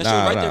 That shit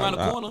right there around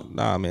the corner.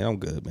 Nah, man, I'm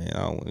good, man. I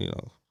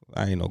don't,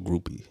 I ain't no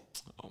groupie.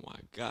 Oh my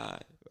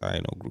God. I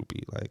ain't no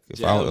groupie. Like if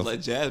Jazz was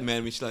like Jazz,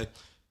 man. She's like,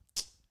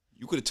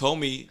 you could have told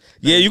me.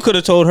 yeah, you could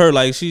have told her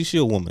like she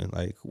a woman.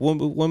 Like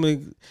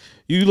woman,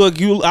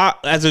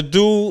 as a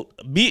dude,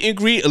 meet and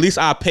greet. At least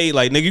I paid.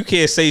 Like nigga, you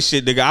can't say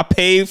shit, nigga.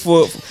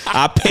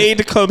 I paid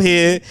to come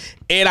here,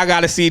 and I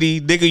got a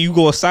CD, nigga. You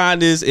gonna sign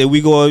this, and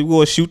we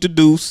gonna shoot the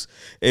deuce,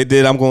 and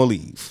then I'm gonna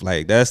leave.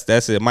 Like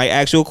that's it. Might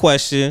ask you a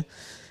question.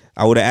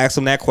 I would have asked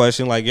him that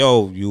question, like,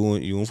 yo, you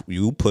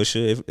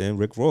Pusha and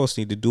Rick Ross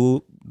need to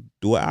do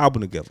an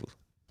album together,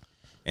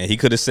 and he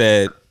could have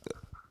said.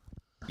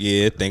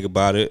 Yeah, think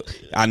about it.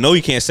 I know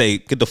you can't say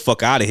get the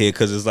fuck out of here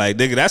because it's like,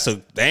 nigga,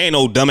 that ain't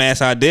no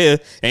dumbass idea.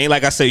 Ain't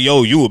like I say,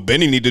 yo, you and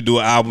Benny need to do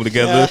an album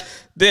together. Yeah.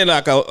 Then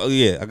I can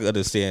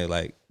understand.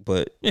 Like,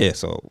 but yeah,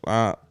 so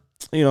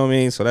you know what I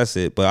mean. So that's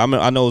it. But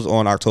I know it's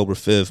on October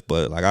 5th,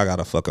 but like I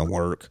gotta fucking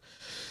work,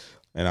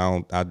 and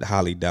I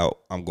highly doubt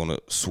I'm gonna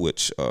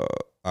switch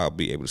I'll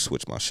be able to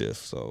switch my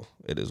shift. So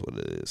it is what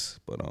it is.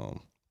 But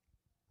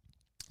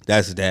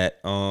that's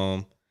that.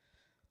 But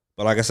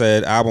like I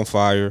said, album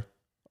fire.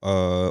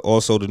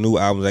 Also the new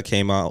albums that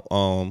came out.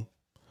 Rome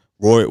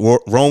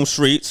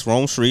Streets.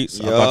 I'm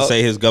about to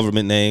say his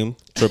government name.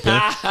 Tripping.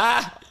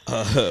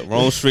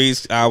 Rome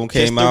Streets album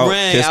came out.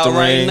 Kiss the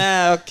Ring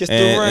now. Kiss the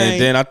Ring.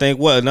 And then I think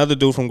another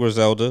dude from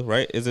Griselda,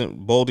 right?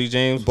 Isn't Boldy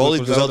James?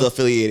 Griselda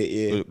affiliated,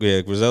 yeah.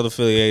 Yeah, Griselda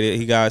affiliated.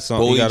 He got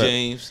something. Boldy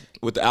James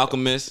with the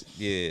Alchemist.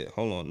 Yeah,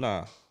 hold on.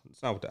 Nah,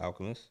 it's not with the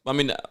Alchemist. I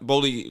mean,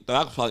 Boldy, the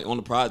Alchemist probably on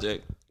the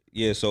project.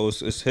 Yeah, so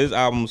it's his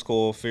album's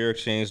called Fair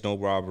Exchange, No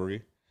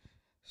Robbery.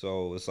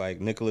 So it's like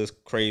Nicholas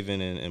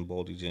Craven and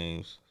Boldy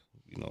James.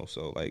 You know,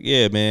 so like,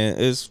 yeah, man,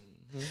 it's.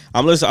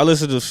 I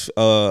listen to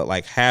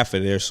like half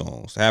of their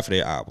songs, half of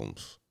their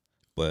albums,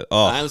 but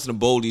I ain't listen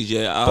to Boldy's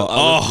yet. I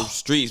listen to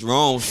Streets,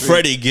 Rome Streets.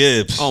 Freddie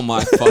Gibbs. Oh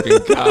my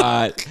fucking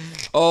god!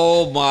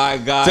 Oh my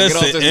god! Just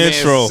Get off this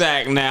intro. man's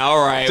sack now.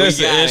 All right, Just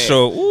we got the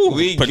intro. It. Ooh,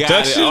 we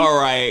production. got it.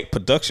 All right,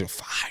 production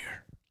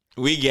fire.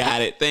 We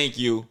got it. Thank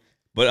you.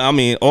 But I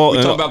mean, we're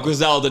talking about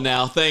Griselda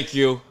now. Thank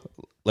you.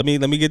 Let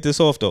me get this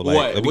off though. Like,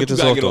 what? Let me What get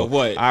this off though.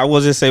 What? I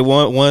will just say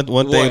one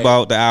thing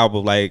about the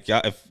album. Like,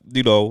 if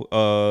you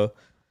know,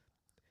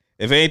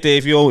 if anything,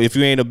 if you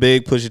ain't a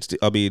big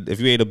if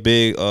you ain't a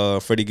big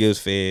Freddie Gibbs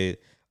fan,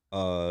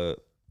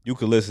 you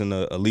could listen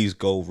to at least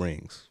Gold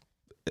Rings.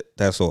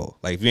 That's all.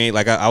 Like, if you ain't,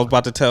 like I was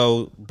about to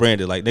tell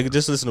Brandon, like, nigga,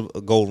 just listen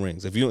to Gold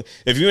Rings. If you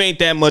ain't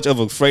that much of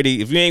a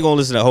Freddie, if you ain't gonna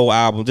listen to the whole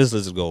album, just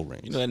listen to Gold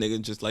Rings. You know that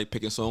nigga just like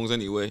picking songs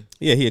anyway.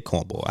 Yeah, he a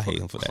cornball. I hate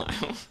him for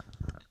that.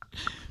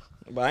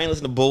 But I ain't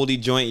listened to Boldy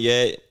joint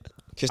yet.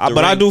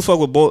 But I do fuck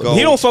with Boldy.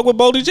 He don't fuck with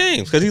Boldy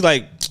James because he's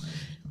like,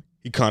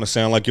 he kind of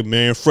sound like your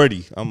man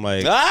Freddie. I'm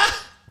like, I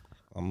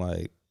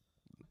don't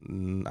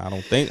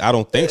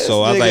think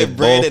so. I like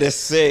Brandon is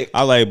sick.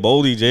 I like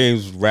Boldy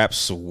James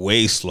raps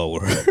way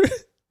slower.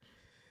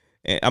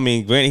 And I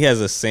mean, granted, he has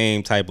the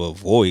same type of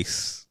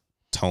voice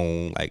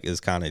tone, like it's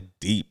kind of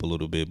deep a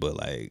little bit, but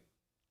like,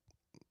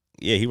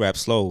 yeah, he raps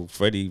slow.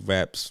 Freddie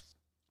raps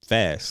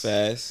fast.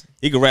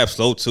 He can rap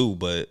slow too,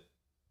 but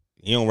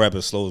he don't rap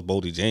as slow as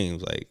Boldy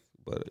James. Like,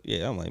 but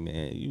yeah, I'm like,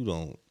 man, you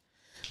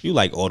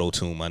like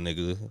auto-tune, my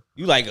nigga.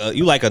 You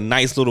like a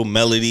nice little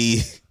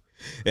melody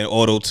and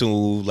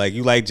auto-tune. Like,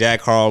 you like Jack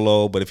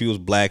Harlow, but if he was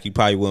black, you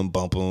probably wouldn't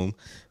bump him.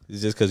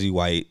 It's just because he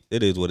white.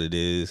 It is what it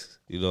is.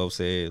 You know what I'm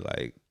saying?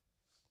 Like,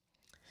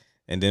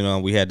 and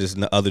then we had this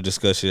other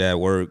discussion at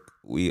work.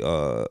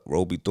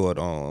 Roby thought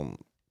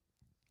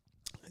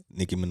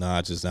Nicki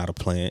Minaj is not a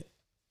plant.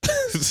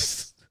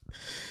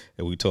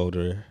 And we told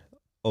her,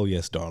 oh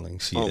yes, darling,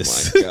 she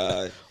is. Oh my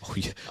god. Oh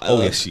yeah.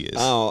 Yes, she is.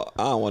 I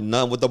don't want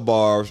none with the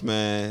barbs,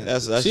 man.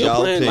 That's she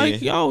y'all opinion. opinion.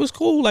 Like, y'all, it's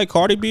cool. Like,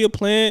 Cardi B a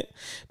plant.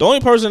 The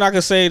only person I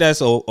can say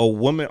that's a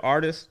woman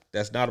artist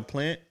that's not a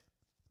plant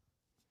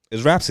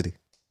is Rhapsody.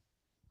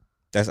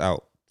 That's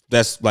out.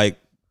 That's like,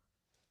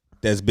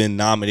 that's been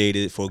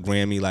nominated for a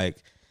Grammy. Like,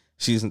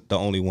 she's the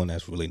only one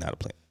that's really not a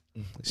plant.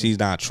 She's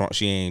not.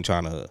 She ain't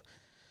trying to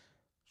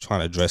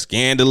dress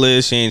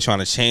scandalous. She ain't trying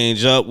to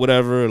change up.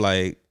 Whatever.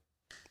 Like,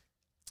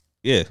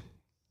 yeah,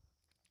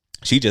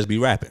 she just be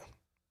rapping.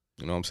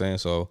 You know what I'm saying?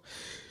 So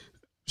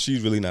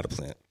she's really not a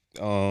plant.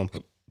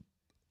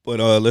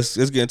 But let's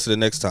get into the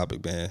next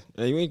topic, man.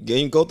 You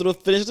ain't go through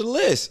finish the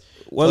list.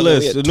 What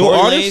list? The new Tory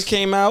artists Lanez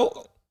came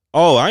out.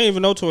 Oh, I didn't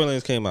even know Tory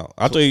Lanez came out.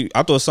 I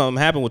thought something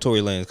happened with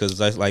Tory Lanez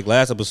because like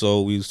last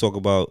episode we was talking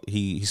about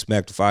he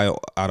smacked the fire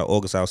out of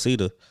August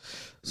Alsina.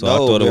 So I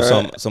thought it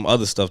was some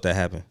other stuff that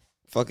happened.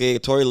 Fucking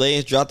Tory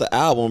Lanez dropped the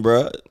album,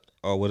 bro.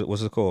 Oh,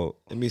 what's it called?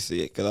 Let me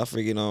see it, cause I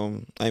freaking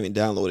I even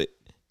downloaded it.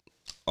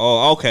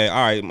 Oh, okay, all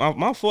right.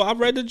 My fault. I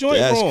read the joint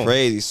That's wrong.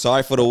 crazy.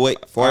 Sorry for the wait.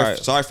 Right.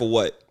 Sorry for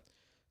what?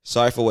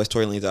 Sorry for what's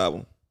Tory Lanez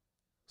album?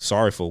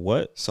 Sorry for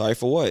what? Sorry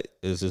for what?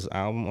 Is this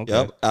album? Okay.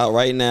 Yep, out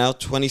right now.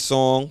 20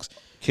 songs.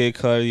 Kid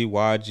Cudi,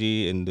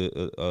 YG, and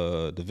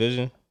the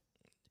Division.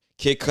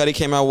 Kid Cudi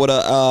came out with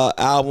a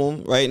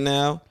album right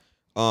now.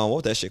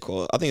 What that shit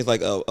called? I think it's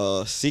like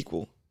a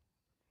sequel.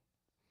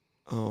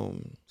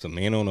 It's a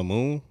Man on the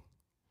Moon.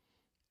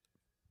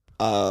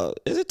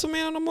 Is it To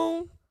Man on the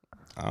Moon?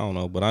 I don't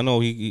know, but I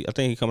know I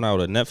think he coming out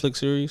with a Netflix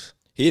series.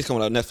 He is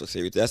coming out with a Netflix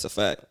series. That's a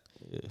fact.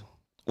 Yeah.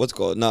 What's it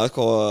called? No, it's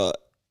called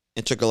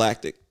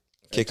Intergalactic.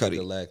 Kid Cudi.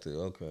 Intergalactic.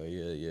 Okay,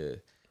 yeah.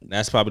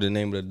 That's probably the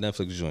name of the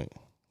Netflix joint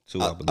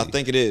too. I believe. I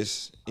think it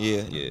is.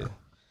 Yeah. Yeah.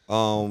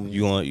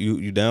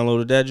 You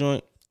downloaded that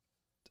joint?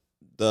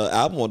 The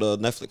album or the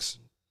Netflix?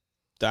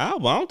 The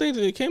album. I don't think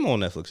it came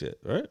on Netflix yet,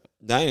 right?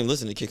 I ain't even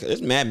listening to Kid Cudi.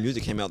 There's mad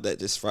music came out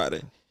this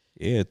Friday.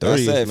 Yeah, 30th,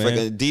 I said,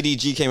 man.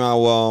 DDG came out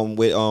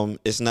with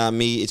It's Not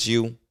Me, It's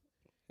You.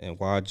 And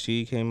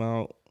YG came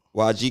out.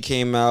 YG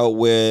came out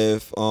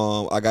with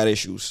I Got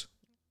Issues.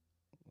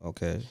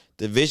 Okay.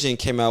 Division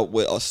came out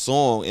with a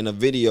song in a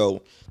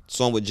video,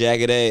 song with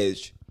Jagged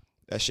Edge.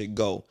 That shit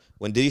go.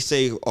 When did he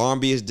say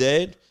R&B is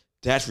dead?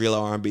 That's real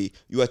R&B.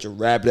 You at your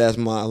rabbit ass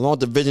mind. As long as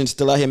Division's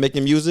still out here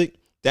making music,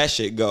 that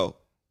shit go.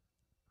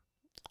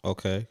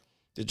 Okay.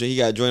 He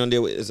got a joint on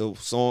there with is a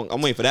song.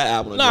 I'm waiting for that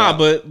album. To Nah,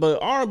 drop. but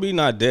R&B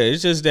not dead.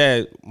 It's just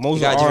that most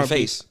He got a of different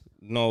R&B. face.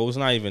 No, it's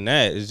not even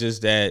that. It's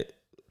just that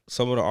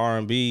some of the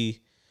R&B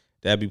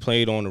that be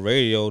played on the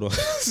radio,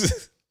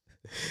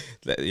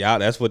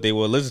 that's what they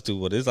will listen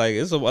to. But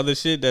it's some other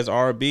shit that's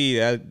R&B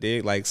that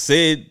they like.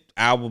 Sid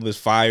album is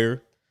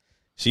fire.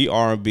 She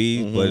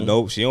R&B, but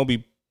nope, she don't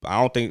be.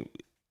 I don't think.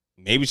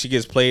 Maybe she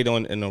gets played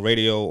in the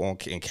radio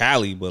in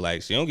Cali, but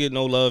like she don't get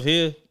no love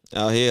here.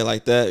 Out here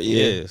like that,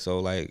 yeah. So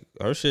like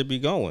her shit be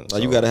going.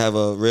 Like you gotta have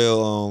a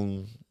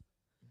real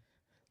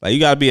like you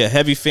gotta be a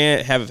heavy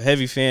fan, have a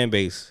heavy fan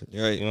base.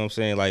 right. You know what I'm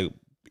saying? Like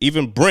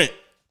even Brent,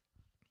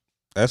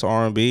 that's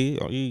R&B.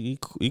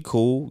 He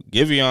cool.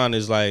 Giveon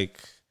is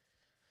like,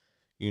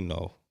 you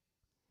know,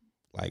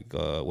 like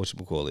what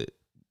you call it,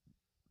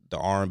 the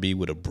R&B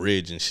with a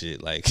bridge and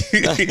shit. Like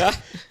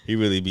he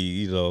really be,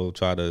 you know,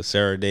 try to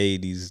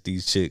serenade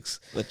these chicks.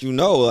 But you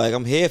know, like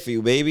I'm here for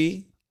you,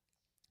 baby.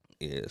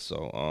 Yeah.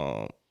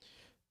 So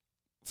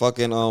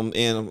fucking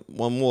and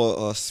one more.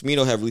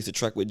 Smino have released a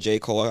track with J.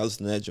 Cole. I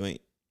listened to that joint.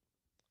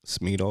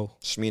 Smino.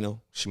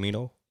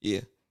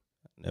 Yeah.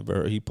 Never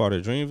heard. He part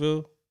of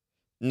Dreamville.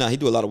 Nah, he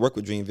do a lot of work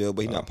with Dreamville,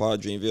 but he's not part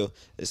of Dreamville.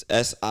 It's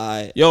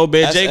S.I. Yo,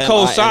 man, J.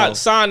 Cole SMINO.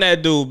 sign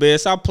that dude, man.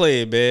 Stop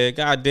playing, man.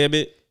 God damn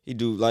it. He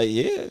do like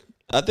yeah.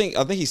 I think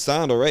he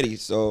signed already,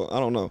 so I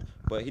don't know.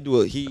 But he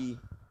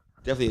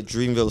definitely a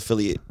Dreamville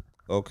affiliate.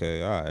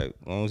 Okay, all right.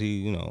 As long as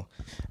he, you know.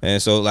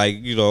 And so like,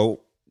 you know,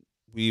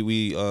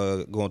 we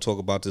gonna talk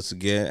about this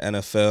again.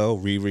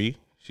 NFL, Riri.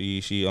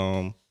 She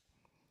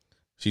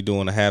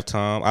doing a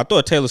halftime. I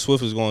thought Taylor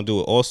Swift was gonna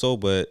do it also,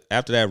 but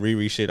after that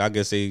Riri shit, I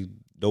guess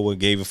no one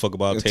gave a fuck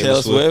about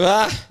Taylor Swift.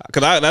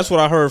 Cause that's what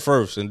I heard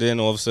first, and then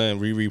all of a sudden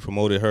Riri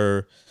promoted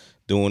her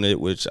doing it,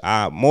 which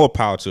more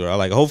power to her. I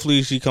like.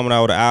 Hopefully she coming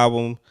out with an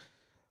album,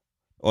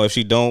 or if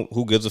she don't,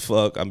 who gives a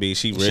fuck? I mean,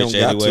 she rich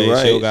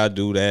anyway. She don't gotta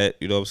do that.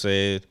 You know what I'm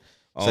saying?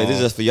 Say this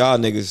is just for y'all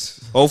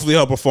niggas. Hopefully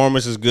her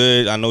performance is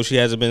good. I know she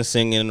hasn't been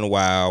singing in a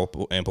while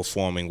and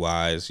performing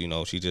wise. You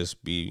know, she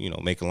just be, you know,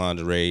 making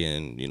lingerie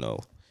and, you know,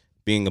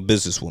 being a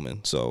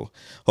businesswoman. So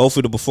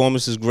hopefully the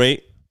performance is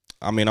great.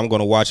 I mean, I'm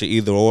gonna watch it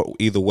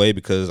either way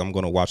because I'm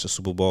gonna watch the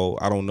Super Bowl.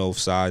 I don't know if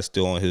Psy's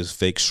still on his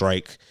fake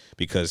strike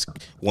because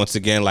once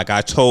again, like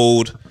I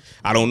told,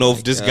 I don't know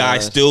if this guy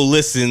still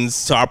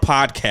listens to our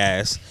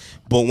podcast,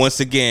 but once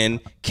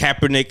again,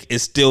 Kaepernick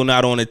is still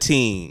not on the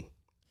team.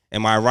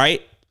 Am I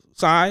right,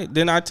 Psy?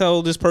 Then I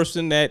tell this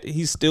person that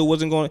he still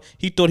wasn't going.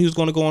 He thought he was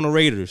going to go on the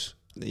Raiders.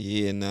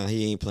 Yeah, nah,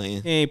 he ain't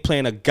playing. He ain't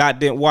playing a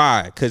goddamn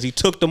why? Because he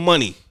took the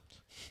money.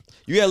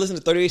 You gotta listen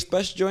to 38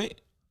 Special joint?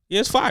 Yeah,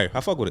 it's fire.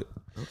 I fuck with it.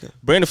 Okay.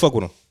 Brandon fuck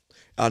with him.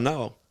 I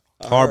know.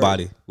 Hard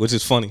body, which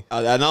is funny.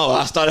 I know.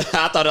 I started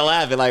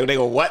laughing like they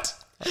go, what?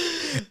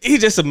 He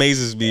just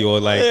amazes me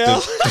on like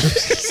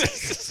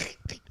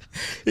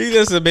he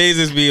just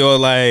amazes me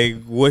on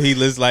like what he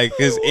looks like.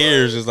 His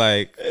ears is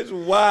like it's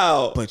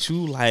wild. But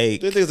you like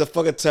this nigga's a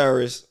fucking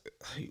terrorist.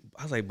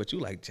 I was like, but you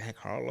like Jack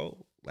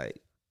Harlow?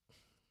 Like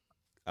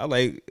I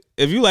like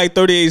if you like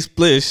 38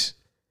 Splish,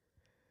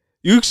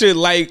 you should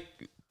like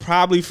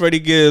probably Freddie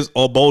Gibbs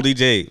or Boldy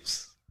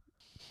James.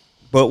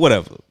 But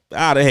whatever.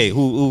 Hey,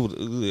 who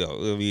you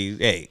know, I mean,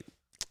 hey.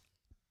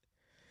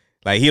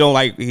 Like he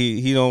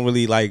don't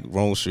really like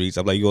Rome Streets.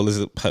 I'm like, you gonna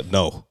listen?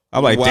 No.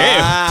 I'm like, wow.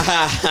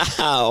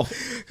 Damn.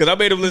 Because I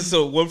made him listen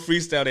to one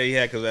freestyle that he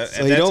had. Because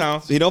at that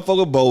time, he don't fuck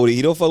with Boldy.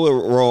 He don't fuck with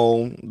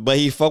Rome, but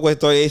he fuck with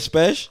 38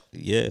 Special.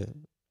 Yeah,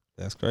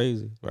 that's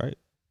crazy, right?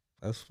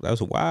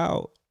 That's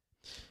wild.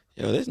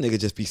 Yo, this nigga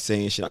just be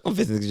saying shit. I'm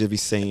convinced nigga just be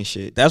saying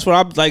shit. That's what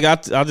I'm like.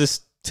 I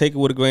just take it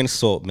with a grain of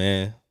salt,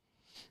 man.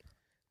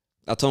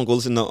 I told him go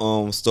listen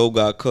to Stove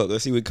God Cook.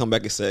 Let's see what he come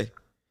back and say.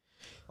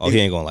 Oh, he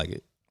ain't gonna like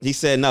it. He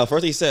said no.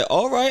 First he said,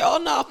 all right,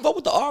 oh no, I fuck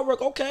with the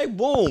artwork. Okay,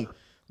 boom.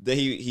 Then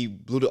he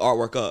blew the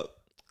artwork up.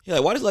 He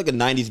like, why is it like a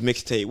 90s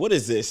mixtape? What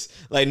is this?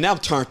 Like now I'm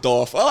turned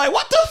off. I'm like,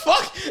 what the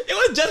fuck?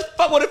 It was just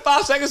fuck with it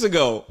 5 seconds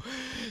ago.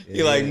 Yeah.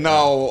 He like,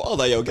 no. I was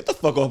like, yo, get the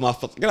fuck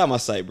off get out of my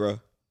sight, bro.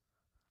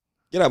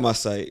 Get out of my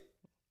sight.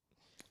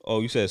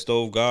 Oh, you said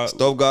Stove God?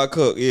 Stove God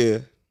Cook, yeah.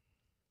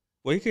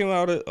 Well, he came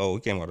out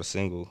a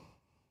single.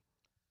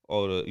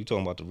 Oh, you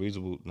talking about the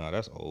Reasonable? Nah,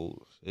 that's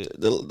old. He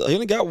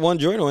only got one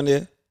joint on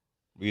there.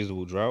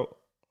 Reasonable Drought?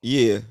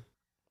 Yeah.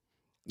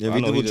 Yeah,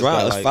 Reasonable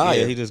Drought is fire.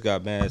 Yeah, he just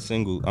got mad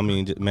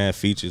mad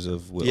features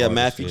of with artists,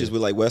 mad features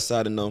with like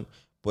Westside and them.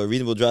 But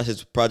Reasonable Drought is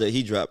his project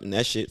he dropped, and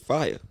that shit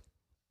fire.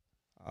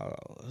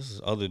 This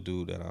is other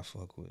dude that I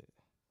fuck with.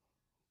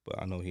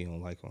 But I know he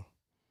don't like him.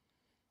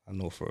 I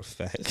know for a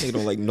fact. This nigga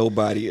don't like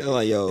nobody. I'm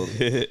like, yo,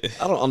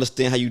 I don't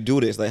understand how you do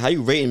this. Like, how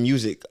you rating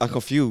music? I'm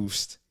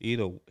confused. He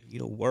the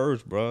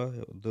worst, bro.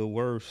 The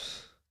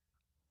worst.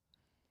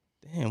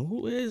 Damn,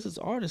 who is this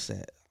artist at?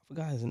 I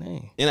forgot his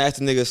name. And I asked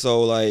the nigga,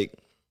 so like,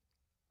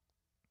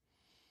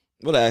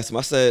 what I asked him?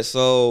 I said,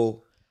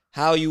 so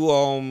how you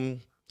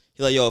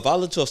He like, yo, if I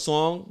listen to a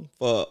song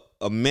for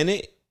a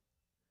minute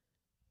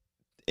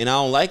and I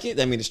don't like it,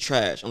 that means it's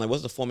trash. I'm like,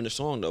 what's the 4-minute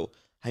song though?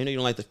 How you know you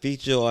don't like the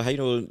feature, or how you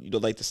know you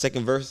don't like the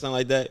second verse or something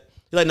like that?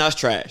 He's like, nah, it's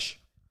trash.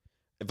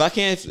 If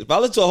I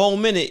listen to a whole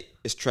minute,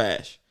 it's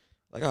trash.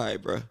 Like, all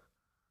right, bro.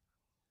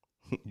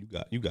 You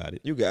got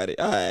it. You got it.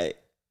 All right.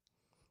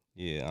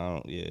 Yeah,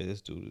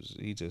 this dude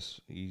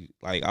he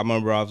like I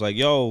remember I was like,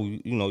 yo,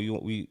 you know,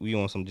 we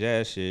on some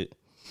jazz shit.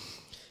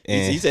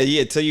 And He said,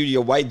 yeah, tell you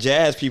your white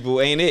jazz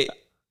people ain't it.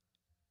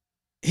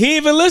 he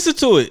even listened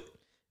to it.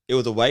 It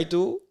was a white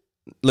dude?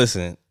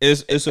 Listen,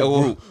 it's a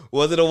group.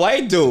 Was it a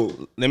white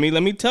dude? Let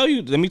me tell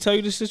you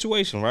the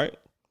situation, right?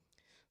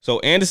 So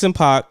Anderson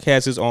 .Paak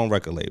has his own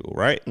record label,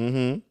 right?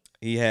 Mm-hmm.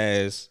 He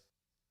has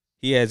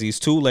these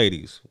two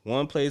ladies.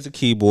 One plays the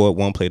keyboard,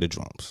 one plays the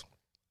drums.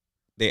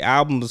 The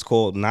album is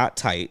called Not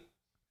Tight.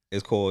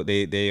 It's called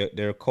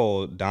they're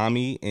called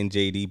Dami and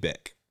JD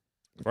Beck.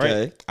 Right?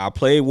 Okay. I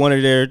played one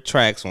of their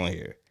tracks on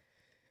here.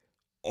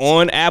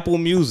 On Apple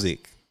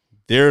Music,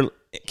 they're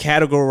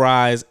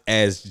categorized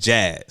as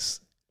jazz.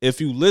 If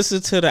you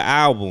listen to the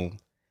album,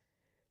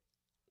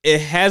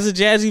 it has a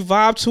jazzy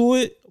vibe to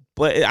it,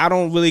 but I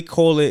don't really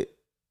call it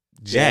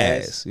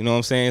jazz. You know what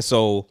I'm saying?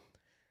 So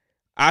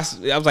I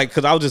was like,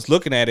 because I was just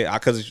looking at it,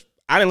 because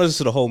I didn't listen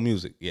to the whole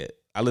music yet.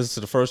 I listened to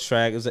the first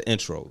track. It's an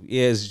intro.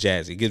 Yeah, it's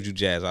jazzy. It gives you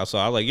jazz. So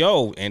I was like,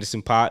 yo,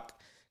 Anderson .Paak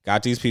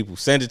got these people.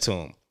 Send it to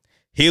him.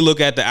 He look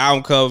at the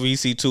album cover. He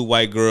see two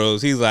white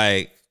girls. He's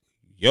like,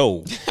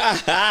 yo,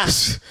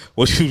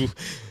 what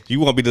you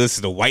want me to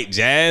listen to white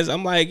jazz?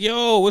 I'm like,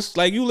 yo, it's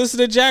like you listen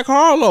to Jack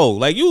Harlow.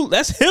 Like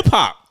that's hip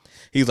hop.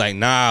 He's like,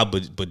 nah,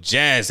 but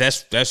jazz,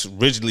 that's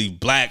originally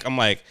black. I'm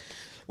like,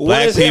 black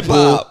what is people.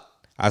 hip-hop?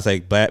 I was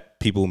like, black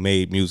people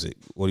made music.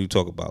 What are you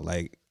talking about?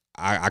 Like,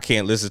 I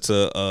can't listen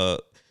to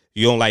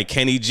you don't like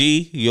Kenny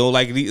G. You don't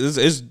like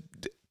these.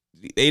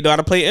 They know how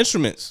to play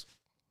instruments.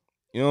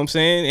 You know what I'm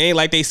saying? It ain't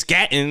like they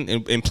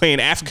scatting and playing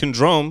African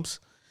drums.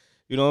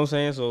 You know what I'm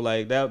saying? So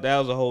like that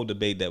was a whole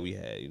debate that we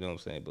had. You know what I'm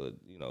saying? But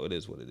you know, it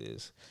is what it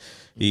is.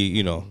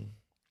 You know,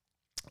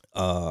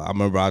 I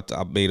remember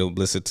I made him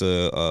listen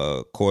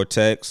to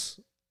Cortex,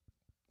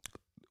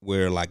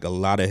 where like a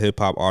lot of hip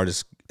hop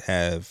artists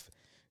have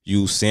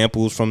used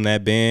samples from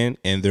that band,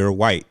 and they're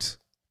white.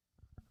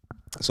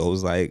 So it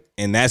was like,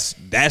 and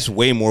that's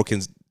way more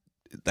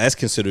that's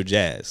considered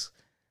jazz,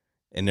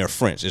 and they're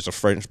French. It's a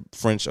French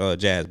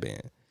jazz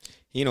band.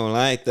 He don't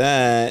like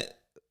that.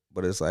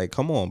 But it's like,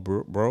 come on,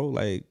 bro.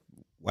 Like,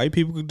 white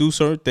people can do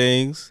certain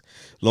things.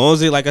 Long as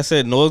they, like I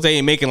said, long as they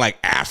ain't making like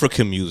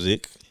African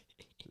music,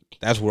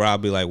 that's where I'll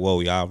be like, whoa,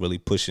 y'all really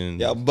pushing.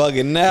 Y'all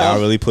bugging now.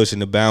 Y'all really pushing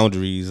the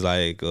boundaries,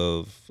 like,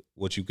 of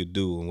what you could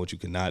do and what you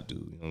could not do.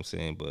 You know what I'm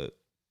saying? But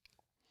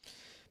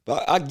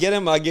I get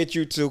him. I get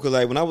you too. Cause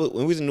like when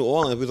we was in New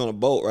Orleans, we was on a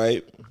boat,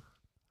 right?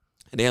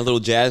 And they had a little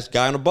jazz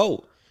guy on the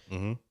boat.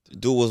 mm-hmm. The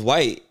dude was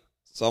white.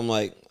 So I'm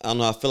like, I don't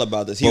know how I feel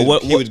about this. He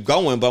But was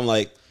going, but I'm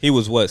like, he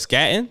was what,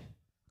 scatting?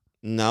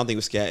 no, I don't think he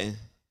was scatting.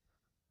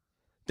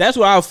 That's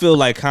where I feel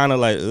like kind of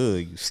like,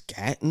 you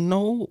scatting?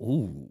 No,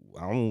 ooh,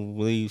 I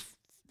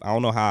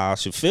don't know how I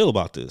should feel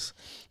about this.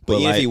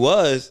 But like, if he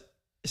was,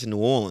 it's in New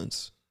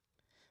Orleans.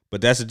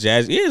 But that's a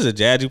jazz. It is a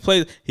jazz.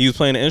 He was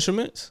playing the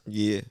instruments.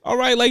 Yeah. All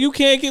right, like you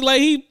can't get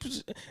like he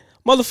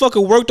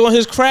motherfucker worked on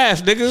his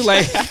craft, nigga.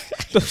 Like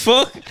the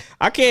fuck,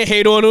 I can't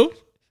hate on him.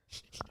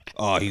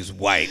 Oh, he's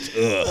white.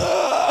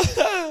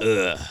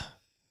 Ugh.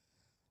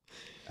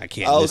 I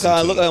can't. I was kind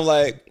of looking him. at him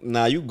like,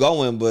 nah, you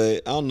going,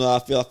 but I don't know. I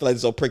feel like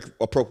it's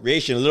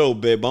appropriation a little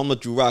bit, but I'm gonna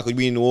let you rock. We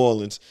be in New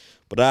Orleans,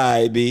 but all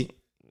right, B.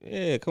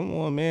 Yeah, come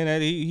on,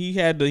 man. He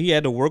had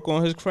to work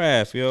on his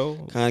craft, yo.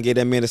 Kind of get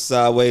that man a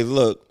sideways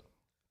look.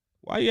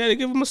 Why you had to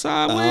give him a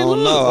sideways look? I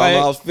don't know. Like,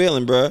 how I was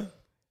feeling, bro.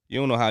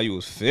 You don't know how you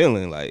was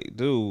feeling, like,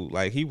 dude.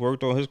 Like he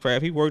worked on his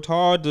craft. He worked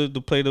hard to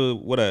play the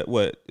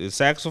what? The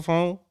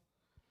saxophone,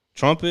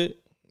 trumpet.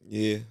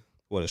 Yeah.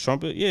 What, a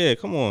trumpet? Yeah,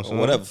 come on, son.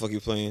 Or whatever fuck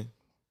you playing.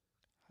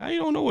 How you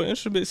don't know what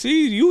instrument?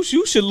 See, you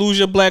should lose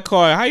your black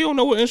card. How you don't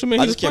know what instrument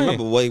I he was just can't playing?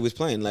 remember what he was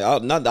playing.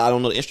 Like, not that I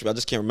don't know the instrument. I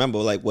just can't remember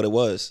like what it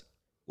was.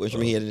 What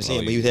instrument he had in his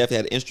hand. But he would have to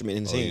have an instrument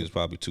in his He hand. was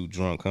probably too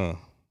drunk, huh?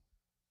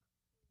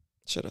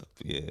 Shut up.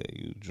 Yeah,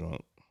 you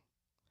drunk.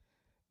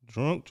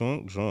 Drunk.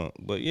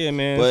 But yeah,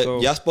 man. But so,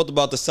 y'all spoke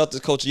about the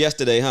Celtics coach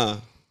yesterday, huh?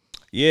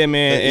 yeah,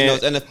 man. You know,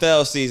 it's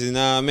NFL season, you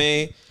know what I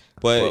mean?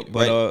 But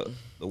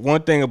the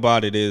one thing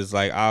about it is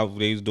like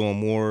they was doing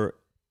more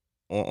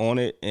on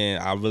it,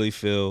 and I really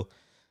feel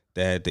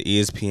that the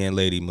ESPN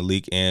lady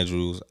Malik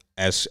Andrews,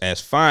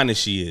 as fine as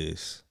she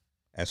is,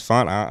 as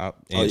fine.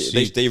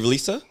 They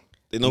released her?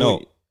 They know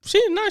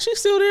no, she's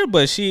still there,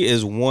 but she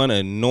is one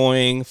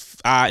annoying.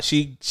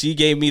 She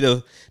gave me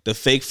the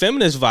fake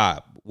feminist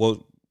vibe.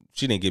 Well,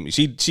 she didn't give me.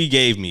 She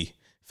gave me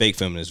fake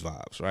feminist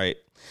vibes, right?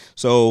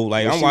 So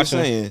like I'm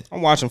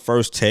watching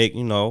First Take,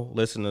 you know,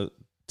 listen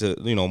to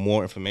you know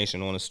more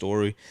information on the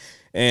story,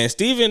 and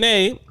Stephen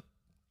A.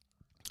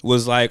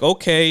 was like,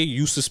 okay,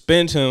 you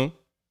suspend him.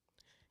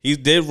 He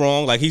did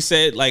wrong. Like he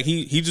said, like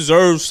he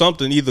deserves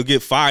something, either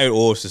get fired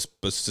or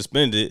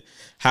suspended.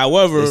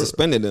 However, they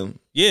suspended him.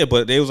 Yeah,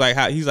 but they was like,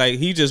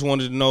 he just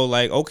wanted to know,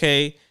 like,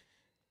 okay,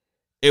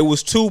 it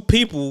was two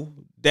people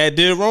that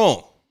did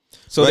wrong.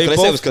 So they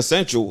said it was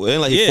consensual. It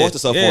ain't like he forced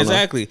himself on her.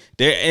 Exactly.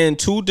 They're in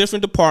 2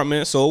 different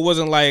departments, so it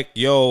wasn't like,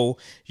 yo,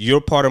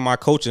 you're part of my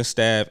coaching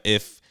staff.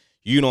 If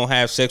you don't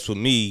have sex with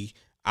me,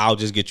 I'll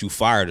just get you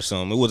fired or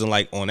something. It wasn't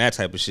like on that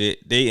type of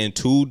shit. They in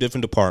 2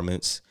 different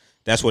departments.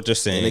 That's what they're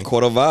saying. And they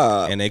caught a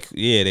vibe. And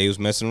they was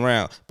messing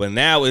around. But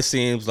now it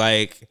seems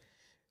like,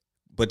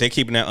 but they're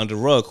keeping that under the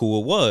rug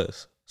who it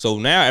was. So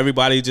now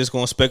everybody's just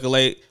gonna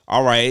speculate.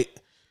 All right,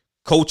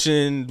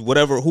 coaching,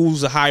 whatever.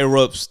 Who's the higher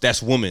ups?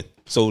 That's women.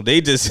 So they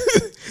just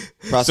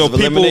process of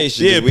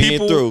elimination. Yeah,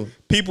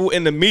 people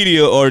in the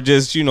media are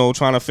just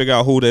trying to figure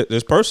out who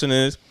this person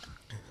is.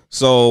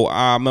 So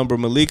I remember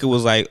Malika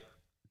was like,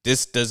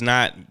 "This does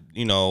not,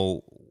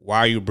 why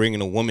are you bringing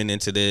a woman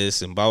into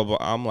this?" And blah blah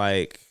blah. I'm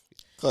like,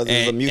 because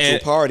there's a mutual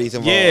parties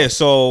involved. Yeah,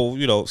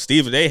 so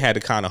Stephen A had to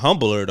kind of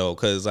humble her though,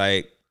 because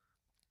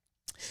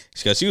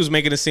she was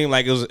making it seem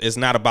like it's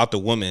not about the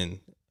woman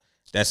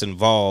that's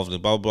involved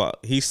and blah blah blah.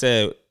 He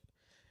said.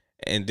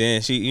 And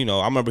then she,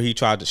 I remember she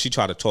tried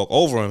to talk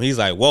over him. He's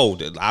like, "Whoa,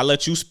 I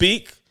let you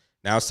speak.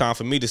 Now it's time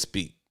for me to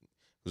speak."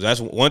 Because that's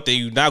one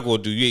thing you're not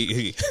gonna do.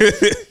 You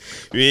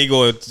ain't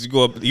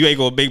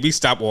gonna make me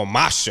stop on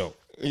my show.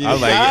 I was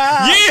like,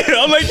 yeah.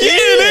 I'm like,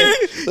 yeah.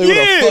 They would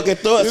have fucking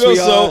thought,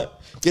 sweetheart.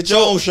 Get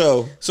your own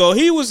show. So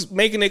he was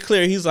making it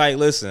clear. He's like,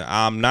 "Listen,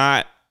 I'm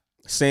not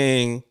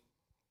saying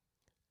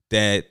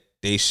that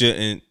they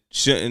shouldn't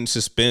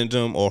suspend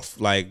him or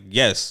like,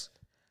 yes."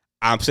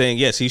 I'm saying,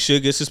 yes, he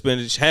should get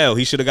suspended. Hell,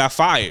 he should have got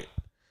fired.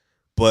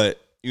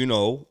 But,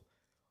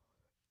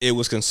 it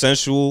was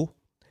consensual.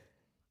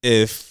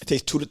 It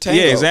takes 2 to tango.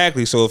 Yeah,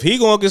 exactly. So if he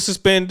gonna get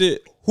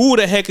suspended, who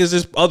the heck is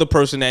this other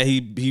person that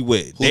he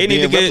with? Who's they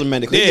need to get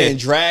reprimanded. He's getting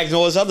dragged and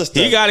all this other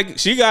stuff.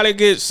 She gotta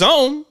get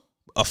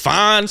a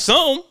fine,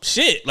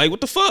 shit. Like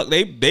what the fuck?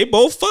 They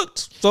both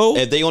fucked. So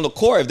if they on the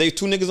court, if they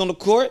 2 niggas on the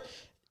court,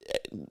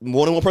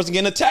 more than one person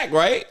getting attacked,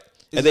 right?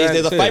 And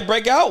there's a fight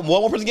break out,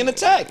 one person getting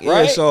attacked,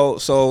 right?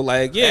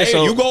 Yeah,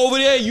 so you go over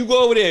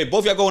there,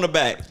 both y'all go in the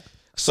back.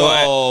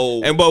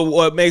 But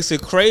what makes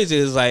it crazy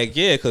is like,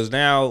 yeah, because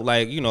now,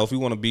 like, if we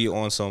want to be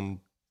on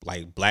some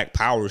like black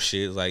power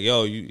shit, it's like,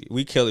 yo,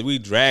 we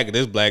dragging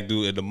this black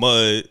dude in the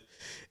mud,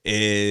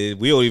 and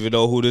we don't even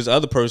know who this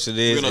other person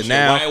is. And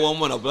now, white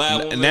woman, a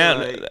black woman.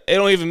 Now it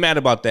don't even matter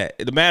about that.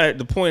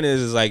 The point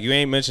is like you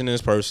ain't mentioning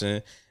this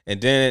person. And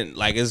then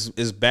like it's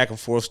back and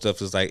forth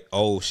stuff. It's like,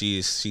 oh,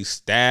 she's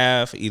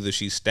staff. Either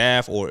she's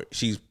staff or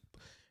she's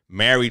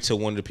married to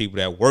one of the people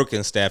that work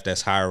in staff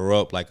that's higher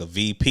up, like a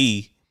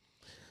VP.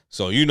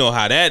 So you know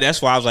how that's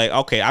why I was like,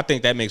 okay, I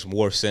think that makes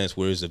more sense.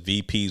 Where it's a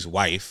VP's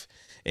wife,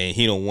 and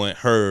he don't want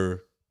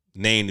her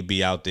name to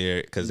be out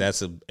there because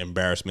that's an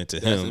embarrassment to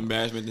him. That's an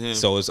embarrassment to him.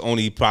 So it's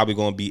only probably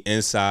going to be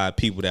inside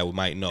people that we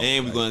might know.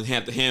 And we're going to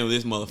have to handle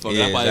this motherfucker.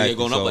 Yeah, that's why they're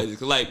going up like this.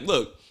 Cause like,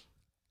 look.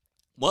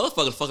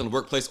 Motherfuckers fucking the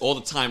workplace all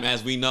the time,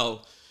 as we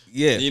know.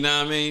 Yeah, you know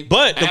what I mean.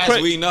 But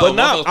we know. But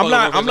now I'm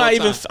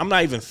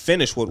not even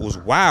finished. What was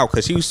wild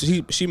because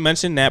she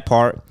mentioned that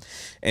part,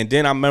 and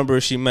then I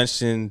remember she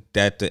mentioned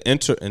that the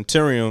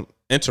interim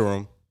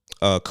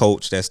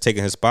coach that's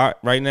taking his spot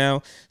right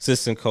now,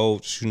 assistant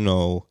coach,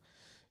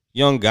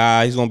 young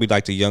guy. He's gonna be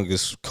like the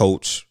youngest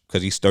coach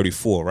because he's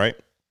 34, right?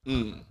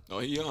 Oh,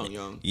 he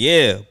young.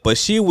 Yeah, but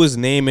she was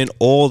naming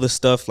all the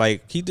stuff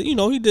like he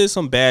did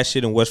some bad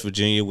shit in West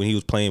Virginia when he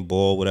was playing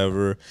ball,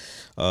 whatever.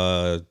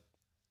 Mad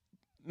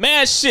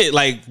shit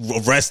like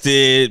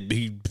arrested,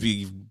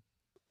 he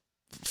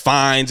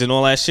fines and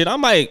all that shit.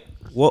 I'm like,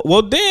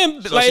 well,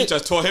 damn. So she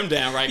just tore him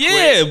down right quick.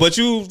 Yeah, but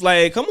you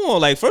like, come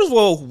on, like first of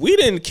all, we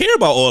didn't care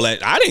about all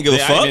that. I didn't give a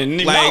fuck. I didn't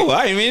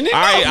know.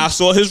 I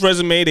saw his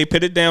resume. They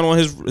put it down on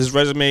his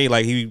resume.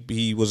 Like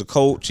he was a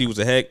coach. He was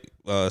a head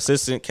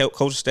assistant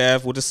coach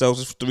staff with the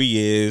Celtics for 3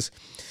 years.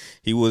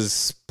 He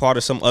was part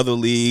of some other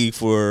league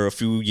for a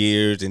few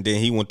years, and then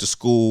he went to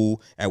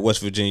school at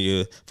West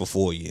Virginia for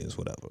 4 years,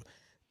 whatever.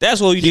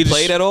 That's all you did. He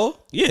played at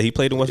all? Yeah, he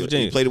played in West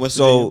Virginia. He played in West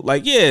Virginia. So,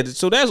 like, yeah,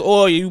 so that's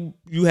all you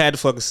had to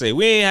fucking say.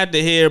 We ain't had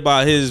to hear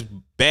about his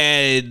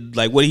bad,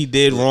 like, what he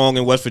did wrong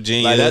in West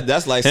Virginia. Like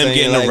that's like him saying,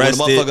 getting like,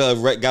 arrested. When a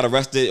motherfucker got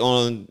arrested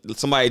on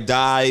somebody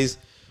dies,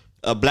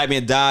 a black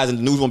man dies, and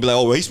the news won't be like,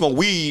 oh, well, he smoked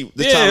weed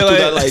this time.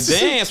 Like,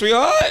 damn,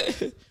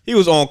 sweetheart. He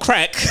was on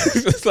crack.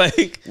 It's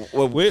like,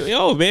 man, we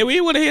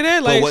didn't want to hear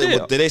that. Like,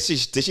 did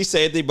she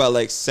say anything about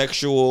like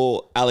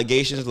sexual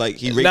allegations? Like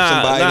he raped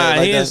somebody?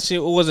 Like that? It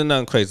wasn't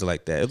nothing crazy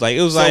like that.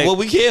 It was so like, what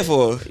we care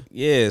for?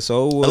 Yeah,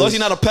 so it was, unless he's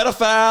not a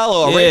pedophile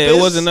or a rapist.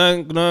 It wasn't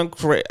nothing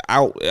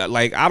out.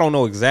 Like I don't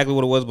know exactly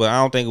what it was, but I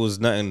don't think it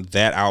was nothing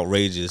that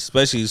outrageous.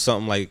 Especially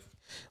something like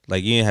you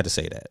didn't have to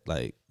say that.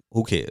 Like,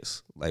 who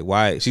cares? Like,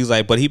 why? She's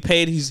like, but he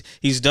paid.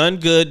 He's done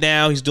good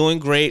now. He's doing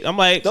great. I'm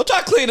like, don't try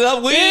to clean it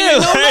up. We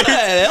didn't know none of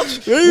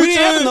that. We didn't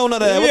have to know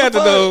none of that. We had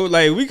to know.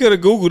 Like, we could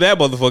have Googled that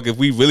motherfucker if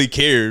we really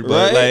cared.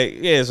 But like,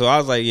 yeah. So I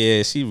was like,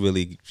 yeah, she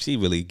really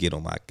get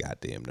on my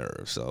goddamn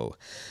nerves. So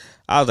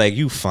I was like,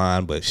 you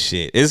fine, but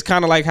shit. It's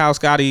kind of like how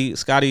Scotty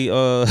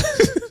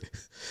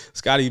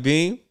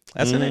Beam.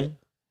 That's her name.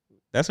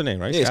 That's her name,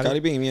 right? Yeah,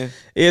 Scotty Beam. Yeah.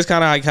 It's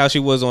kind of like how she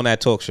was on that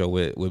talk show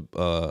with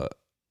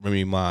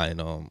Remy Ma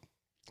and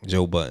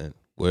Joe Button.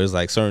 Where it's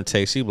like certain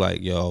takes, she be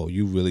like, yo,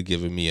 you really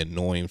giving me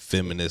annoying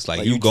feminist.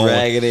 Like you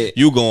dragging it.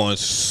 You going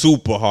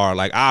super hard.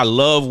 Like I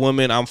love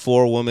women, I'm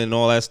for women and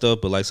all that stuff,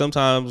 but like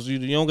sometimes you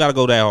don't gotta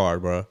go that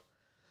hard, bro.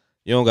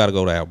 You don't gotta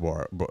go that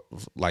hard, bro.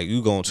 Like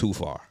you going too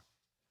far.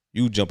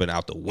 You jumping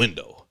out the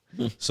window.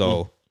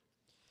 So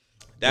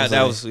that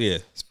was yeah.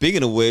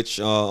 Speaking of which,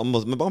 I'm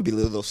gonna be a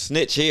little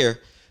snitch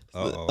here.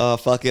 Uh-oh.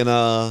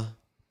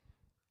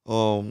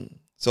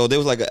 So there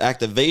was like an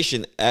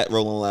activation at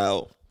Rolling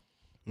Loud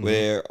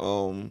where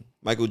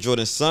Michael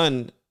Jordan's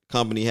son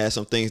company had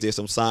some things there,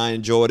 some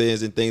signed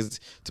Jordans and things,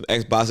 some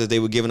Xboxes they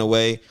were giving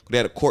away. They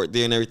had a court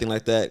there and everything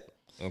like that.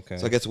 Okay.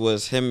 So I guess it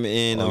was him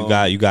and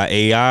you got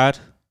AI.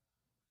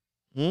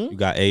 You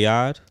got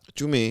AI. What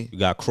you mean? You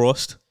got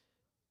crossed.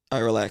 All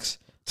right, relax.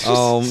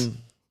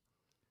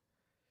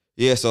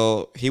 Yeah,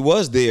 so he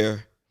was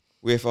there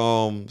with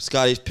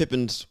Scottie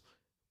Pippen's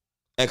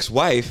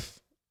ex-wife.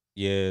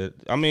 Yeah,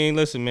 I mean,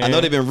 listen, man. I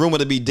know they've been rumored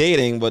to be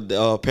dating, but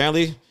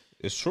apparently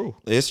it's true.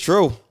 It's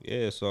true.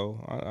 Yeah,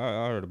 so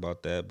I heard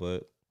about that,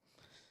 but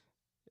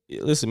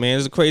listen, man,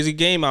 it's a crazy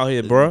game out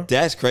here, bro.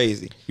 That's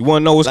crazy. You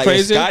want to know what's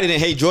crazy? Scottie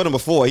didn't hate Jordan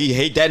before. He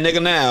hate that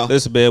nigga now.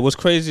 Listen, man, what's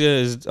crazy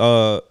is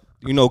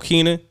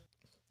Kenan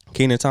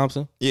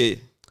Thompson. Yeah.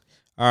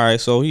 All right,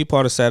 so he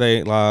part of Saturday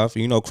Night Live.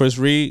 You know Chris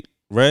Red.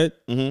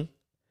 Mm-hmm.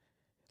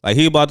 Like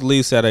he about to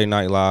leave Saturday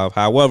Night Live.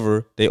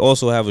 However, they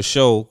also have a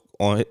show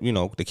on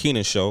the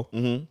Kenan show,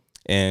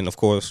 and of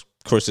course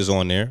Chris is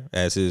on there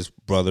as his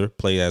brother,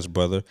 played as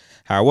brother.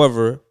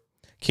 However,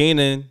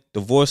 Kenan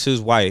divorced his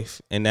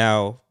wife, and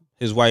now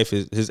his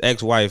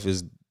ex-wife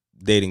is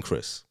dating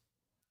Chris.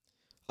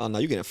 Oh no,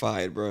 you getting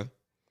fired, bro.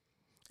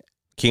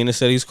 Kenan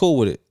said he's cool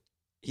with it.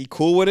 He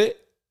cool with it?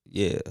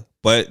 Yeah,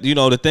 but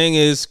the thing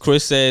is,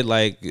 Chris said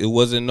like it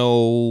wasn't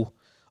no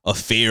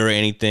affair or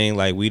anything.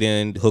 Like we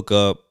didn't hook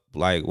up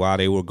like while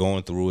they were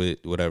going through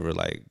it, whatever.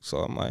 Like, so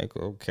I'm like,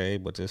 okay,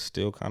 but it's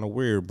still kind of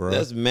weird, bro.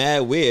 That's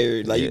mad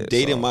weird. Like you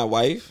dating my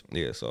wife?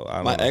 Yeah, so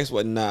my ex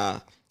was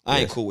I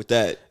ain't cool with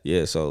that.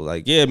 Yeah, so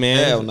like, yeah,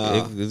 man. Hell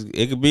nah.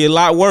 It could be a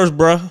lot worse,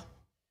 bro.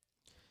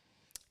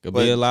 Could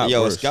be a lot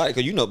worse.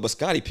 But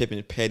Scottie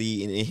Pippen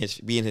petty and in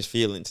his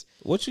feelings.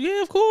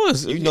 Yeah, of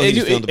course. You know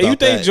you think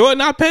that. Jordan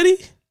not petty?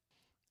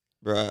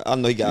 Bro, I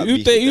know he got.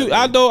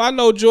 I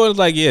know Jordan's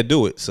like, yeah,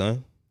 do it,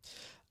 son.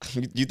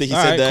 You think he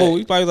all said right, that? Cool.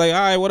 He's probably like, all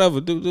right, whatever.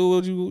 Do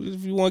what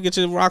if you want to get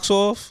your rocks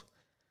off.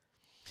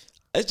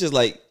 It's just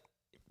like,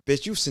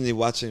 bitch, you sitting there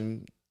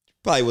watching.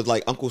 Probably was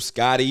like Uncle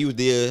Scotty. You was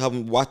there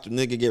helping watch the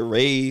nigga get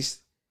raised.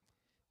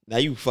 Now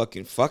you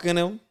fucking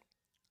him.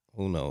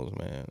 Who knows,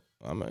 man?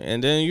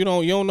 And then you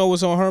don't know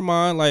what's on her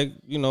mind. Like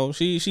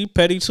she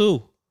petty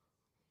too.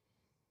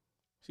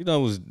 She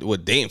done was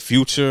dating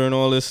Future and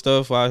all this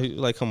stuff.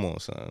 Like, come on,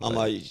 son. I'm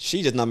like,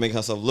 she just not making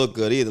herself look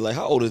good either. Like,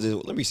 how old is this?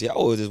 Let me see. How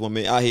old is this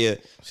woman out here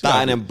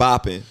dying and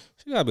bopping?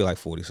 She gotta be like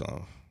 40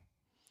 something.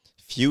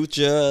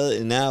 Future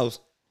and now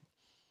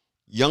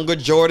younger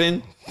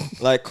Jordan.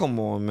 Like, come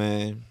on,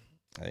 man.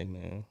 Hey,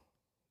 man,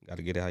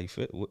 gotta get it how you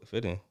fit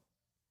in.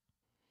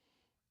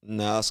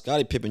 Nah,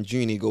 Scottie Pippen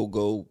Jr.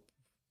 Go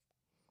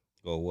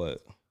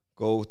what?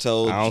 Go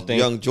tell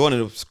young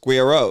Jordan to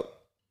square up.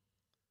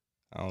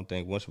 I don't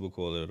think what you would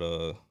call it.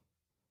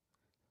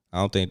 I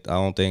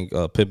don't think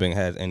Pippen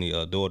has any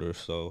daughters.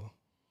 So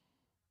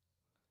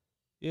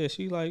yeah,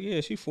 she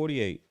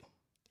 48.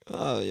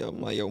 Oh, yo,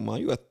 man,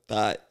 you a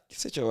thought.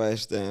 Sit your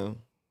ass down.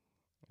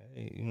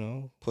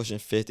 Hey, pushing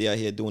 50 out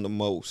here doing the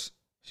most.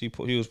 She's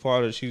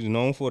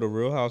known for the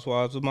Real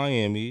Housewives of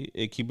Miami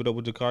and Keep It Up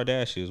with the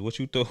Kardashians. What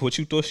you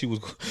thought she was?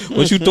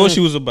 What you thought she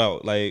was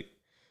about? Like,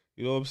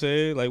 you know what I'm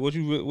saying? Like, what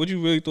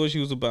you really thought she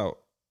was about?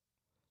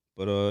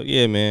 But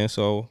yeah, man.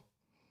 So.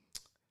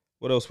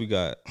 What else we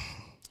got?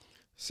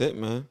 That's it,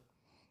 man.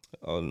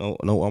 Oh no,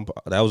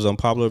 that was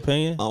unpopular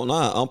opinion. Oh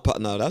no,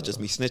 no, that was just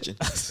me snitching.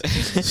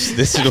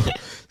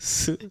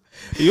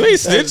 You ain't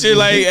snitching.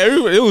 Like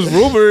it was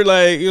rumored.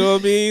 Like you know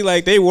what I mean.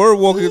 Like they were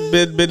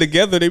been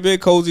together. They been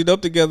cozied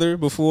up together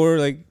before.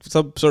 Like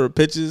some sort of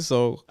pitches.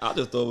 So I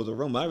just thought it was a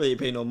rumor. I really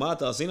paid no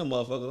mind. I seen them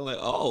motherfuckers. I'm like,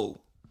 oh,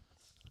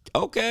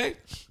 okay.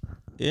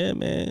 Yeah,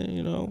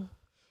 man.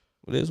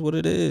 It is what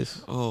it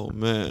is. Oh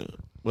man,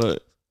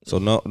 but. So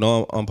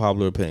no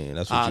unpopular opinion.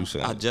 That's what you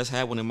said. I just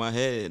had one in my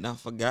head and I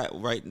forgot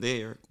right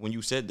there when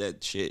you said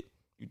that shit.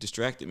 You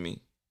distracted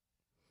me.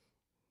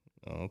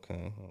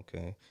 Okay.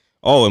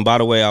 Oh, and by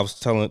the way, I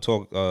was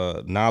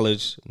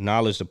Knowledge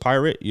the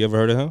Pirate. You ever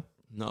heard of him?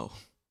 No.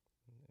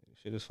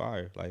 Shit is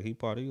fire. Like he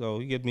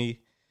give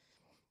me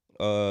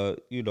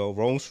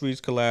Rome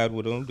Streets collabed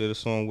with him, did a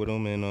song with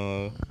him,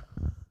 and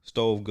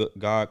Stove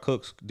God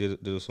Cooks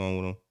did a song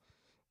with him.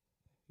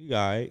 He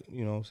alright,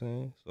 you know what I'm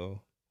saying?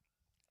 So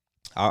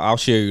I'll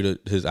share you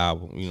his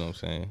album. You know what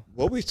I'm saying?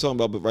 What we talking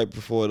about right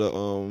before the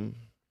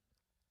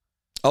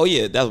Oh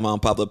yeah, that was my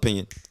unpopular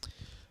opinion.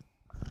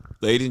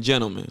 Ladies and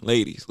gentlemen,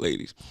 ladies.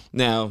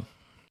 Now,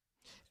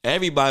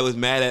 everybody was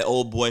mad at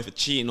old boy for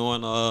cheating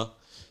on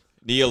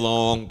Nia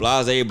Long,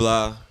 blase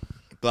blah.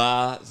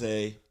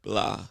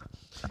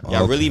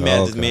 Y'all really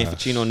mad at this man okay. for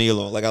cheating on Nia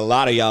Long. Like a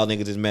lot of y'all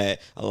niggas is mad.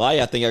 A lot of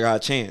y'all think I got a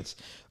chance.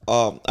 First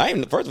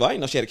of all, I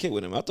didn't know she had a kid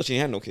with him. I thought she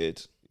didn't have no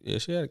kids. Yeah,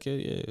 she had a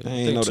kid. Yeah, I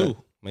didn't know two, that.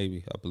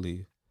 maybe I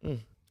believe.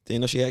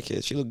 Didn't know she had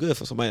kids. She looked good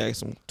for somebody that had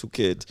some 2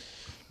 kids.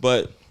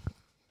 But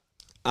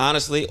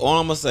honestly, all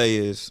I'm gonna say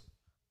is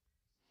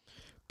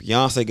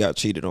Beyonce got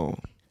cheated on.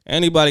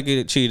 Anybody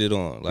get cheated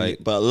on? Like,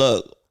 but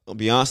look,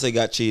 Beyonce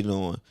got cheated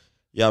on.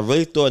 Y'all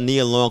really thought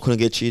Nia Long couldn't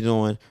get cheated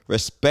on?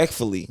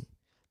 Respectfully,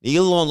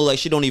 Nia Long look like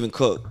she don't even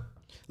cook.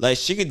 Like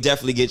she could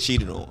definitely get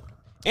cheated on.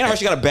 And I heard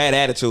she got a bad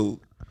attitude.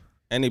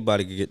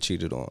 anybody could get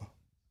cheated on.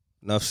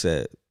 Enough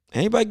said.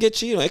 Anybody get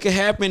cheated on? It could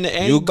happen to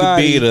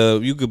anybody.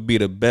 You could be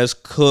the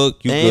best cook.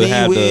 You could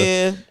have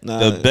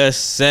the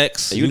best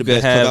sex. Are you the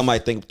best cook? I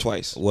might think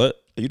twice.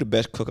 What? Are you the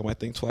best cook? I might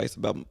think twice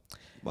about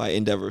my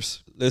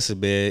endeavors. Listen,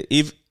 man.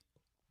 Even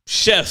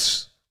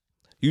chefs,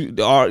 you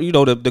are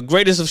the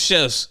greatest of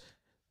chefs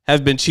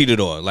have been cheated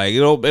on. Like it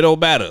don't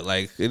matter.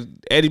 Like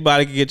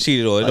anybody can get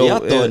cheated on. Y'all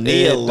thought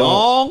Nia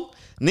Long?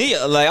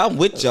 Nia, like I'm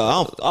with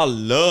y'all. I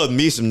love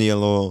me some Nia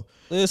Long.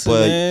 Listen,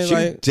 but man, she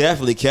like,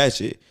 definitely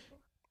catch it.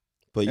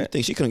 But you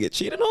think she couldn't get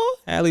cheated on?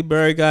 Halle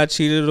Berry got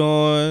cheated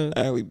on.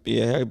 Halle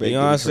Berry.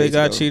 Beyonce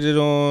got cheated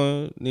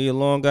on. Nia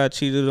Long got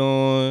cheated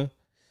on.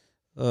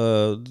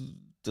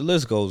 The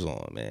list goes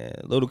on, man.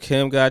 Little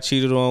Kim got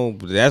cheated on.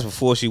 But that's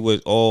before she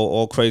was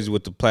all crazy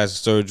with the plastic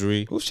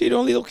surgery. Who cheated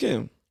on Lil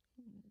Kim?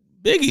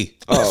 Biggie.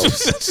 Oh,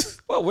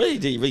 well, really?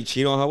 Did he really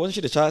cheat on her? Wasn't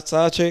she the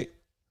side chick?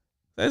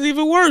 That's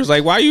even worse.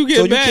 Like, why you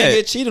getting mad? So you can't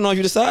get cheated on if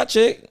you the side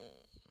chick?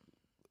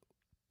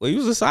 Well, you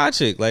was a side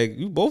chick. Like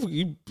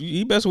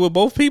you messing with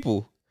both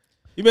people.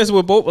 You messing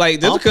with both.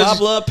 Like just because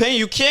popular opinion,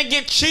 you can't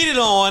get cheated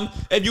on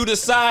if you the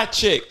side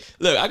chick.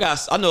 Look,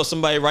 I know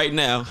somebody right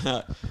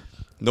now.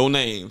 No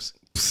names,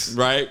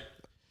 right?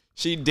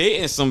 She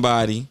dating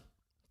somebody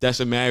that's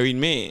a married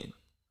man.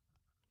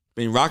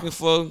 Been rocking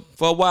for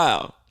a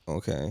while.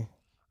 Okay.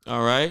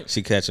 All right.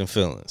 She catching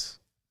feelings.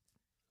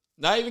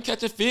 Not even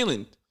catching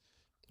feelings.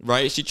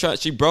 Right?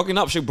 She broke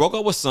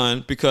up with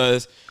son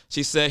because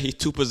she said he's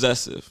too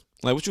possessive.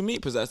 Like, what you mean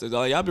possessive?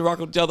 Like, y'all been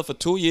rocking with each other for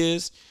 2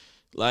 years,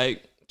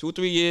 like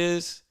 2-3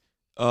 years.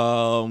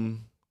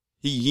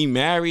 He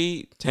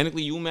married.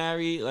 Technically, you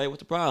married. Like,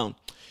 what's the problem?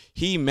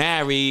 He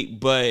married,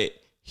 but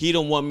he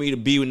don't want me to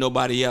be with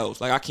nobody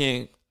else. Like, I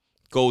can't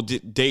go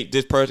date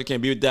this person,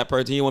 can't be with that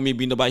person. He don't want me to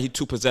be nobody. He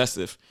too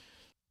possessive.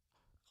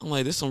 I'm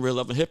like, this is some real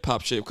love and hip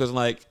hop shit. Because,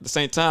 like, at the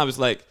same time, it's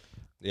like,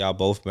 y'all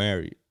both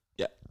married.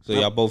 Yeah. So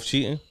y'all both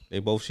cheating? They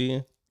both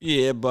cheating?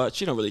 Yeah, but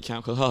she don't really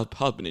count because her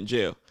husband in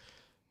jail.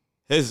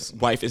 His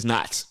wife is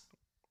not.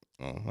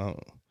 Oh.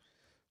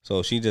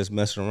 So she just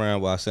messing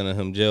around while sending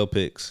him jail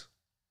pics.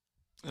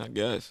 I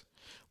guess.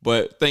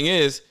 But thing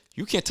is,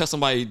 you can't tell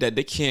somebody that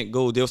they can't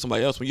go deal with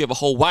somebody else when you have a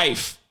whole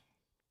wife.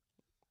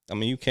 I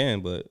mean, you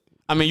can, but...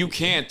 I mean, you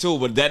can too,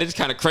 but that is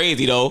kind of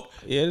crazy, though.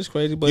 Yeah, it's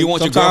crazy, but... You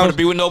want your girlfriend to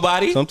be with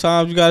nobody?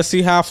 Sometimes you got to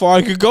see how far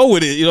you can go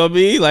with it, you know what I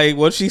mean? Like,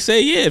 what if she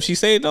say yeah? If she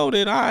say no,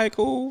 then all right,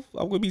 cool.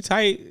 I'm going to be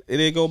tight. It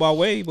didn't go my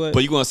way, but...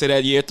 But you going to say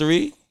that year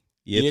 3?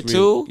 Year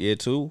 2? Year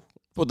 2.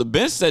 Well, the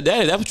bench said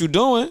that. That's what you're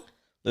doing.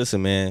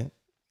 Listen, man.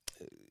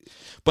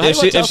 But how you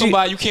gonna tell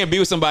somebody you can't be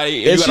with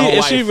somebody if you got a whole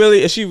wife?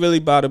 If she really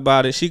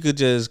about it, she could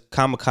just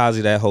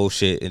kamikaze that whole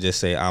shit and just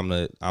say, I'm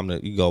the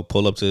you go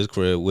pull up to his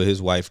crib with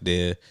his wife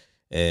there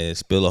and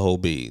spill the whole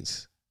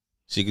beans.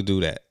 She could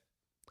do that.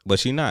 But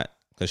she not,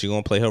 because she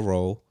gonna play her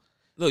role.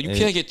 Look, you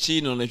can't get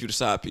cheated on if you the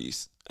side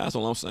piece. That's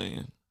what I'm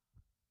saying.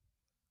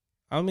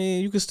 I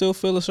mean, you can still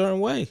feel a certain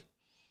way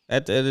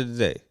at the end of the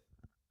day.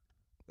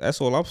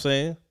 That's all I'm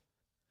saying.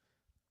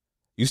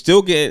 You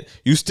still get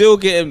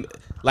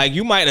like,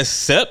 you might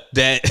accept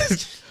that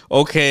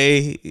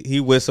okay, he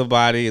with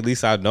somebody, at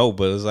least I know,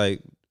 but it's like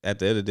at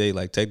the end of the day,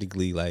 like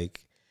technically,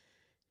 like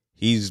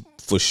he's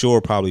for sure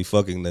probably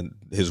fucking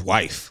his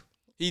wife.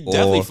 He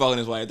definitely fucking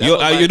his wife.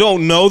 You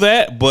don't know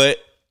that, but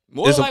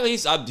more likely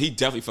he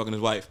definitely fucking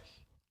his wife.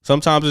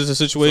 Sometimes it's a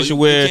situation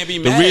where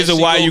the reason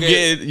why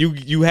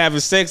you having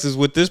sex is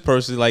with this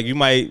person. Like, you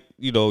might,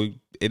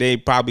 it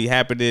ain't probably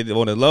happening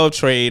on a love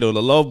trade or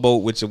the love boat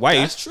with your wife.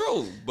 That's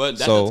true, but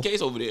that's not the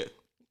case over there.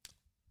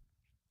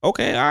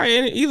 Okay, all right.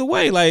 Either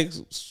way, like,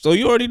 so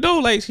you already know,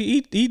 like,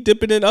 he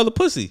dipping in other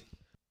pussy.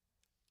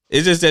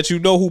 It's just that you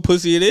know who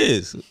pussy it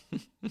is.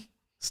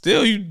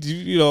 Still,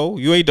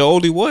 you ain't the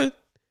only one.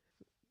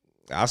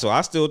 So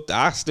I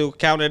still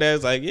count it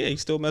as like, yeah,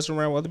 he's still messing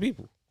around with other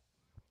people.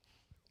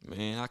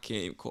 Man, I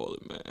can't even call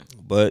it, man.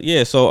 But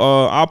yeah, so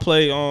I'll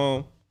play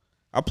your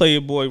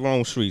boy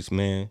Rome Streetz,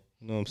 man.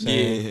 You know what I'm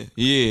saying?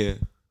 Yeah.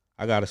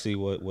 I gotta see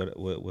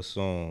what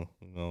song.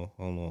 Hold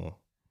on.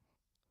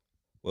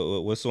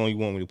 What song you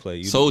want me to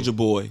play? Soulja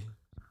Boy.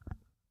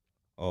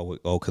 Oh,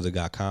 because it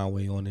got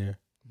Conway on there.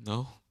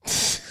 No.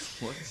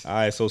 What? All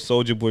right, so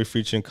Soulja Boy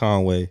featuring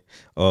Conway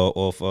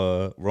off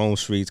Rome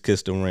Streetz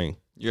Kiss the Ring.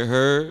 You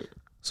heard?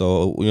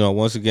 So,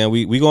 once again,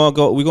 we're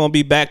gonna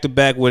be back to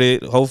back with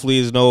it. Hopefully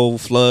there's no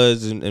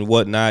floods and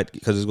whatnot,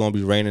 because it's gonna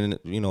be raining,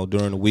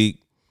 during the week.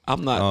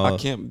 I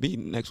can't be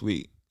next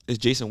week. It's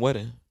Jason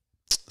wedding.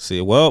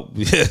 See, well,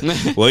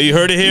 you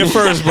heard it here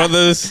first,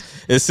 brothers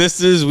and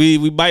sisters.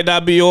 We might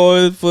not be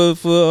on for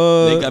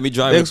they got me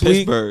driving next to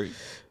Pittsburgh. Week.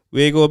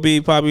 We ain't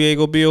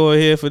gonna be on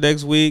here for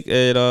next week,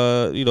 and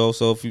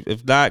so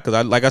if not,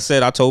 because like I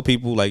said, I told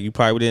people like you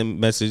probably didn't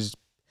message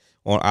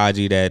on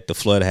IG that the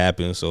flood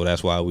happened, so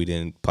that's why we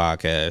didn't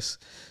podcast.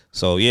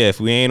 So yeah, if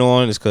we ain't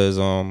on, it's because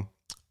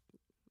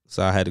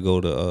so I had to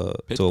go to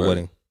a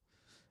wedding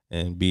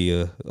and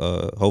be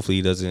hopefully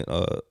he doesn't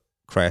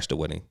crash the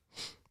wedding.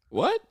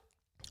 What?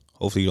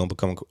 Hopefully you don't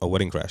become a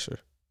wedding crasher.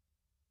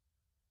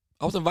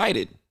 I was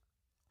invited.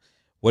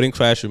 Wedding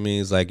crasher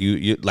means like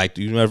you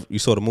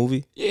saw the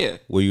movie? Yeah.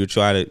 Where you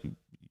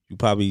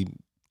probably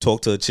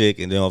talk to a chick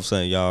and then all of a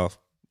sudden y'all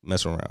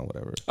mess around,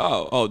 whatever.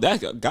 Oh,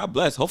 that God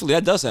bless. Hopefully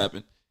that does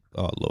happen.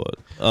 Oh Lord.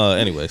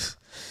 Anyways.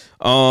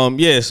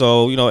 Yeah,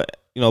 so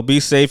be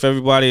safe,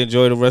 everybody.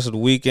 Enjoy the rest of the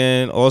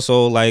weekend.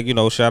 Also, like,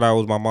 shout out, it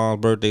was my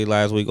mom's birthday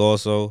last week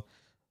also.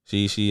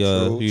 She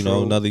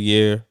true. Another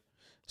year.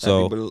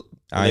 So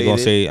I ain't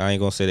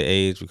gonna say the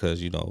age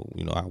because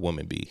how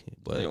women be.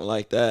 But they don't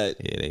like that.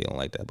 Yeah, they don't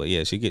like that. But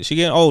yeah, she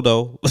getting old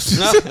though.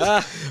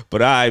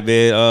 But all right,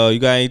 man. You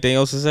got anything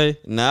else to say?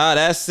 Nah,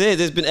 that's it.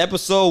 This has been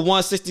episode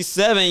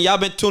 167. Y'all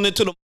been tuning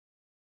into the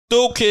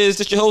Stoop Kids.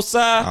 This your host,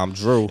 Sai. I'm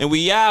Drew. And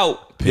we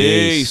out.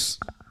 Peace.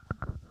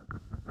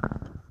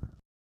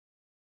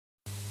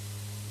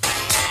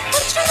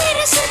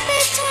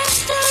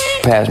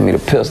 Pass me the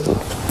pistol.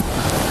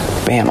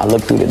 Bam, I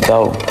look through the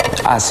door.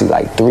 I see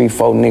like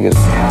 3-4 niggas.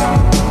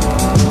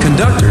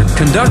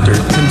 Conductor.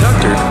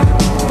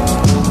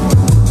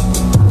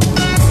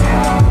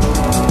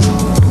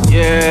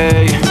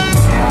 Yeah.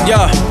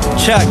 Yo,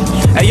 check.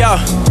 Hey, yo.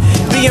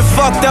 Being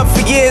fucked up for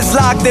years,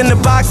 locked in the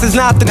box is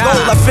not the goal.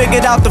 I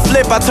figured out the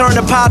flip, I turned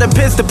the pot and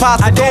pissed the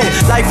pot to gold.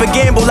 Life a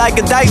gamble like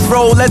a dice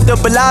roll, let the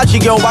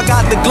Bellagio, I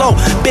got the glow.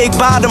 Big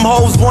bottom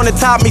hoes wanna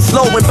top me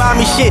slow and buy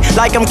me shit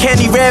like I'm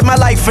Kenny Red, my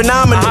life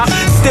phenomenal.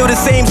 Still the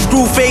same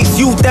screw face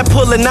youth that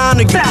pull a 9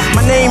 of you.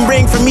 My name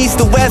ring from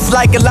east to west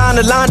like a line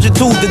of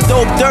longitude. The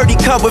dope dirty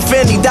cut with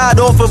Fendi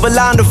died off of a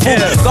line of food.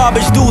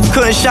 Garbage dudes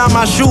couldn't shine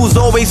my shoes,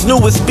 always knew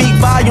it speak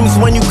volumes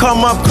when you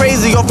come up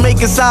crazy off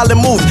making solid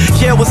moves.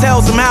 Jail was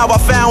hell somehow, I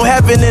found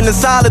heaven in the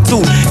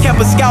solitude.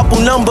 Kept a scalpel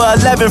number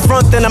 11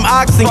 front, then I'm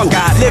oxing you.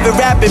 Living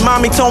rapid,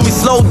 mommy told me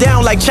slow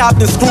down like chopped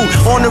and screwed.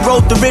 On the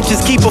road to riches,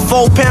 keep a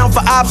 4 pound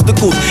for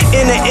obstacles.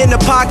 In the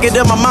pocket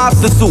of my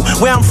mobster suit.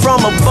 Where I'm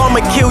from, a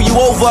bummer kill you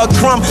over a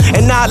crumb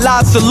and not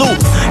lots of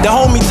loot. The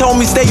homie told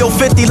me stay your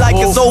 50 like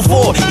it's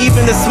 04.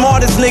 Even the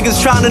smartest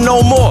niggas trying to know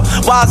more.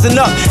 Wising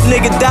up,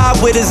 nigga died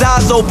with his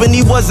eyes open,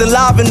 he wasn't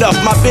live enough.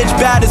 My bitch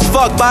bad as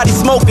fuck, body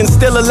smoking,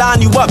 still a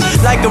line you up.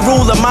 Like a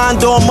ruler,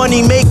 mind on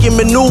money making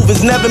maneuvers.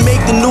 Never make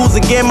the news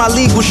again, my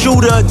legal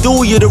shooter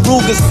do you. The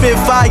Ruger spit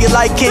fire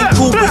like King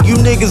Cooper, you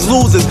niggas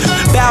losers.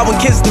 Bow and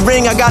kiss the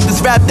ring, I got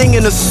this rap thing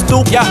in the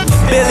stoop. Yeah,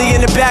 Billy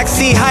in the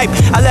backseat hype,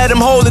 I let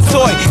him hold the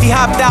toy. He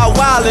hopped out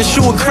wild and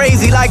shooting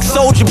crazy like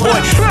Soulja Boy.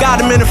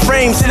 Got him in the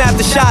frame, snap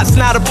the shots,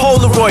 not a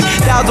Polaroid.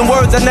 1,000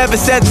 words I never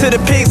said to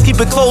the pigs,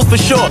 keep it close for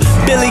sure.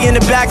 Billy in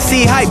the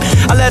backseat hype,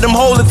 I let him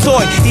hold the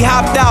toy. He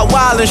hopped out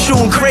wild and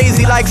shooting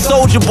crazy like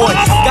Soulja Boy.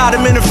 Got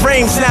him in the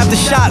frame, snap the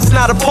shots,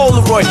 not a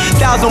Polaroid.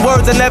 1,000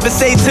 words I never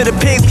say to the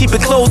pigs, keep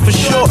it close for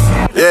sure.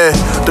 Yeah,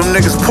 them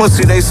niggas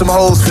pussy, they some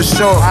hoes for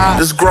sure.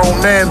 This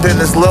grown man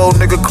business, little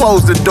nigga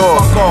close the door.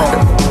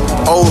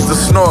 O's the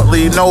snort,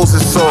 leave nose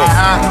is sore.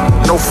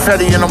 No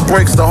Fetty in them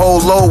bricks, the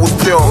whole load was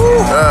pure.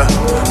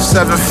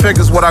 7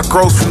 figures what I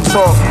gross from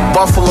talk.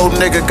 Buffalo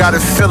nigga got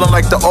it feeling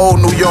like the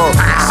old New York.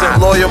 Sent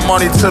lawyer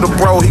money to the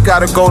bro, he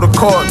gotta go to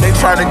court. They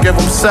trying to give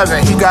him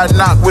 7, he got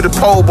knocked with a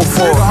pole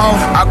before.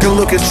 I can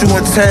look at you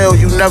and tell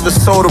you never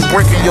sold a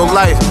brick in your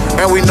life.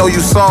 And we know you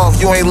soft,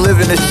 you ain't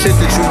living the shit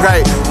that you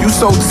write. You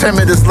so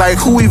timid, it's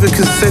like who even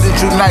considered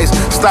you nice?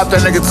 Stop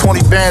that nigga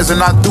 20 bands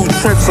and I do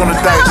trips on the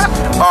dice.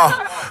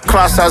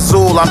 Class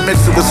Azul, I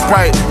mix it with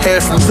Sprite.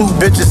 Hair from 2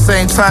 bitches,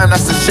 same time,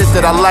 that's the shit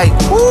that I like.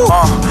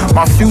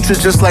 My future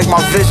just like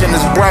my vision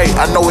is bright.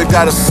 I know it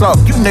gotta suck,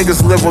 you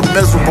niggas live a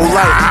miserable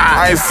life.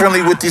 I ain't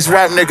friendly with these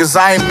rap niggas,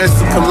 I ain't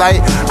Mr.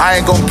 Polite. I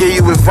ain't gon' give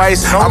you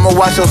advice, I'ma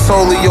watch your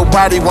soul in your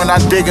body when I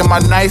dig in my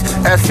knife.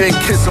 F.A.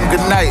 kiss him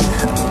goodnight.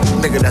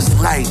 Nigga, that's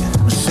light.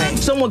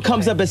 Someone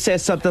comes up and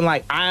says something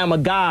like, I am a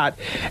god.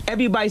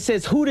 Everybody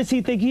says, who does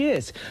he think he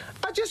is?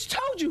 I just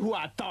told you who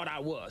I thought I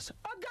was.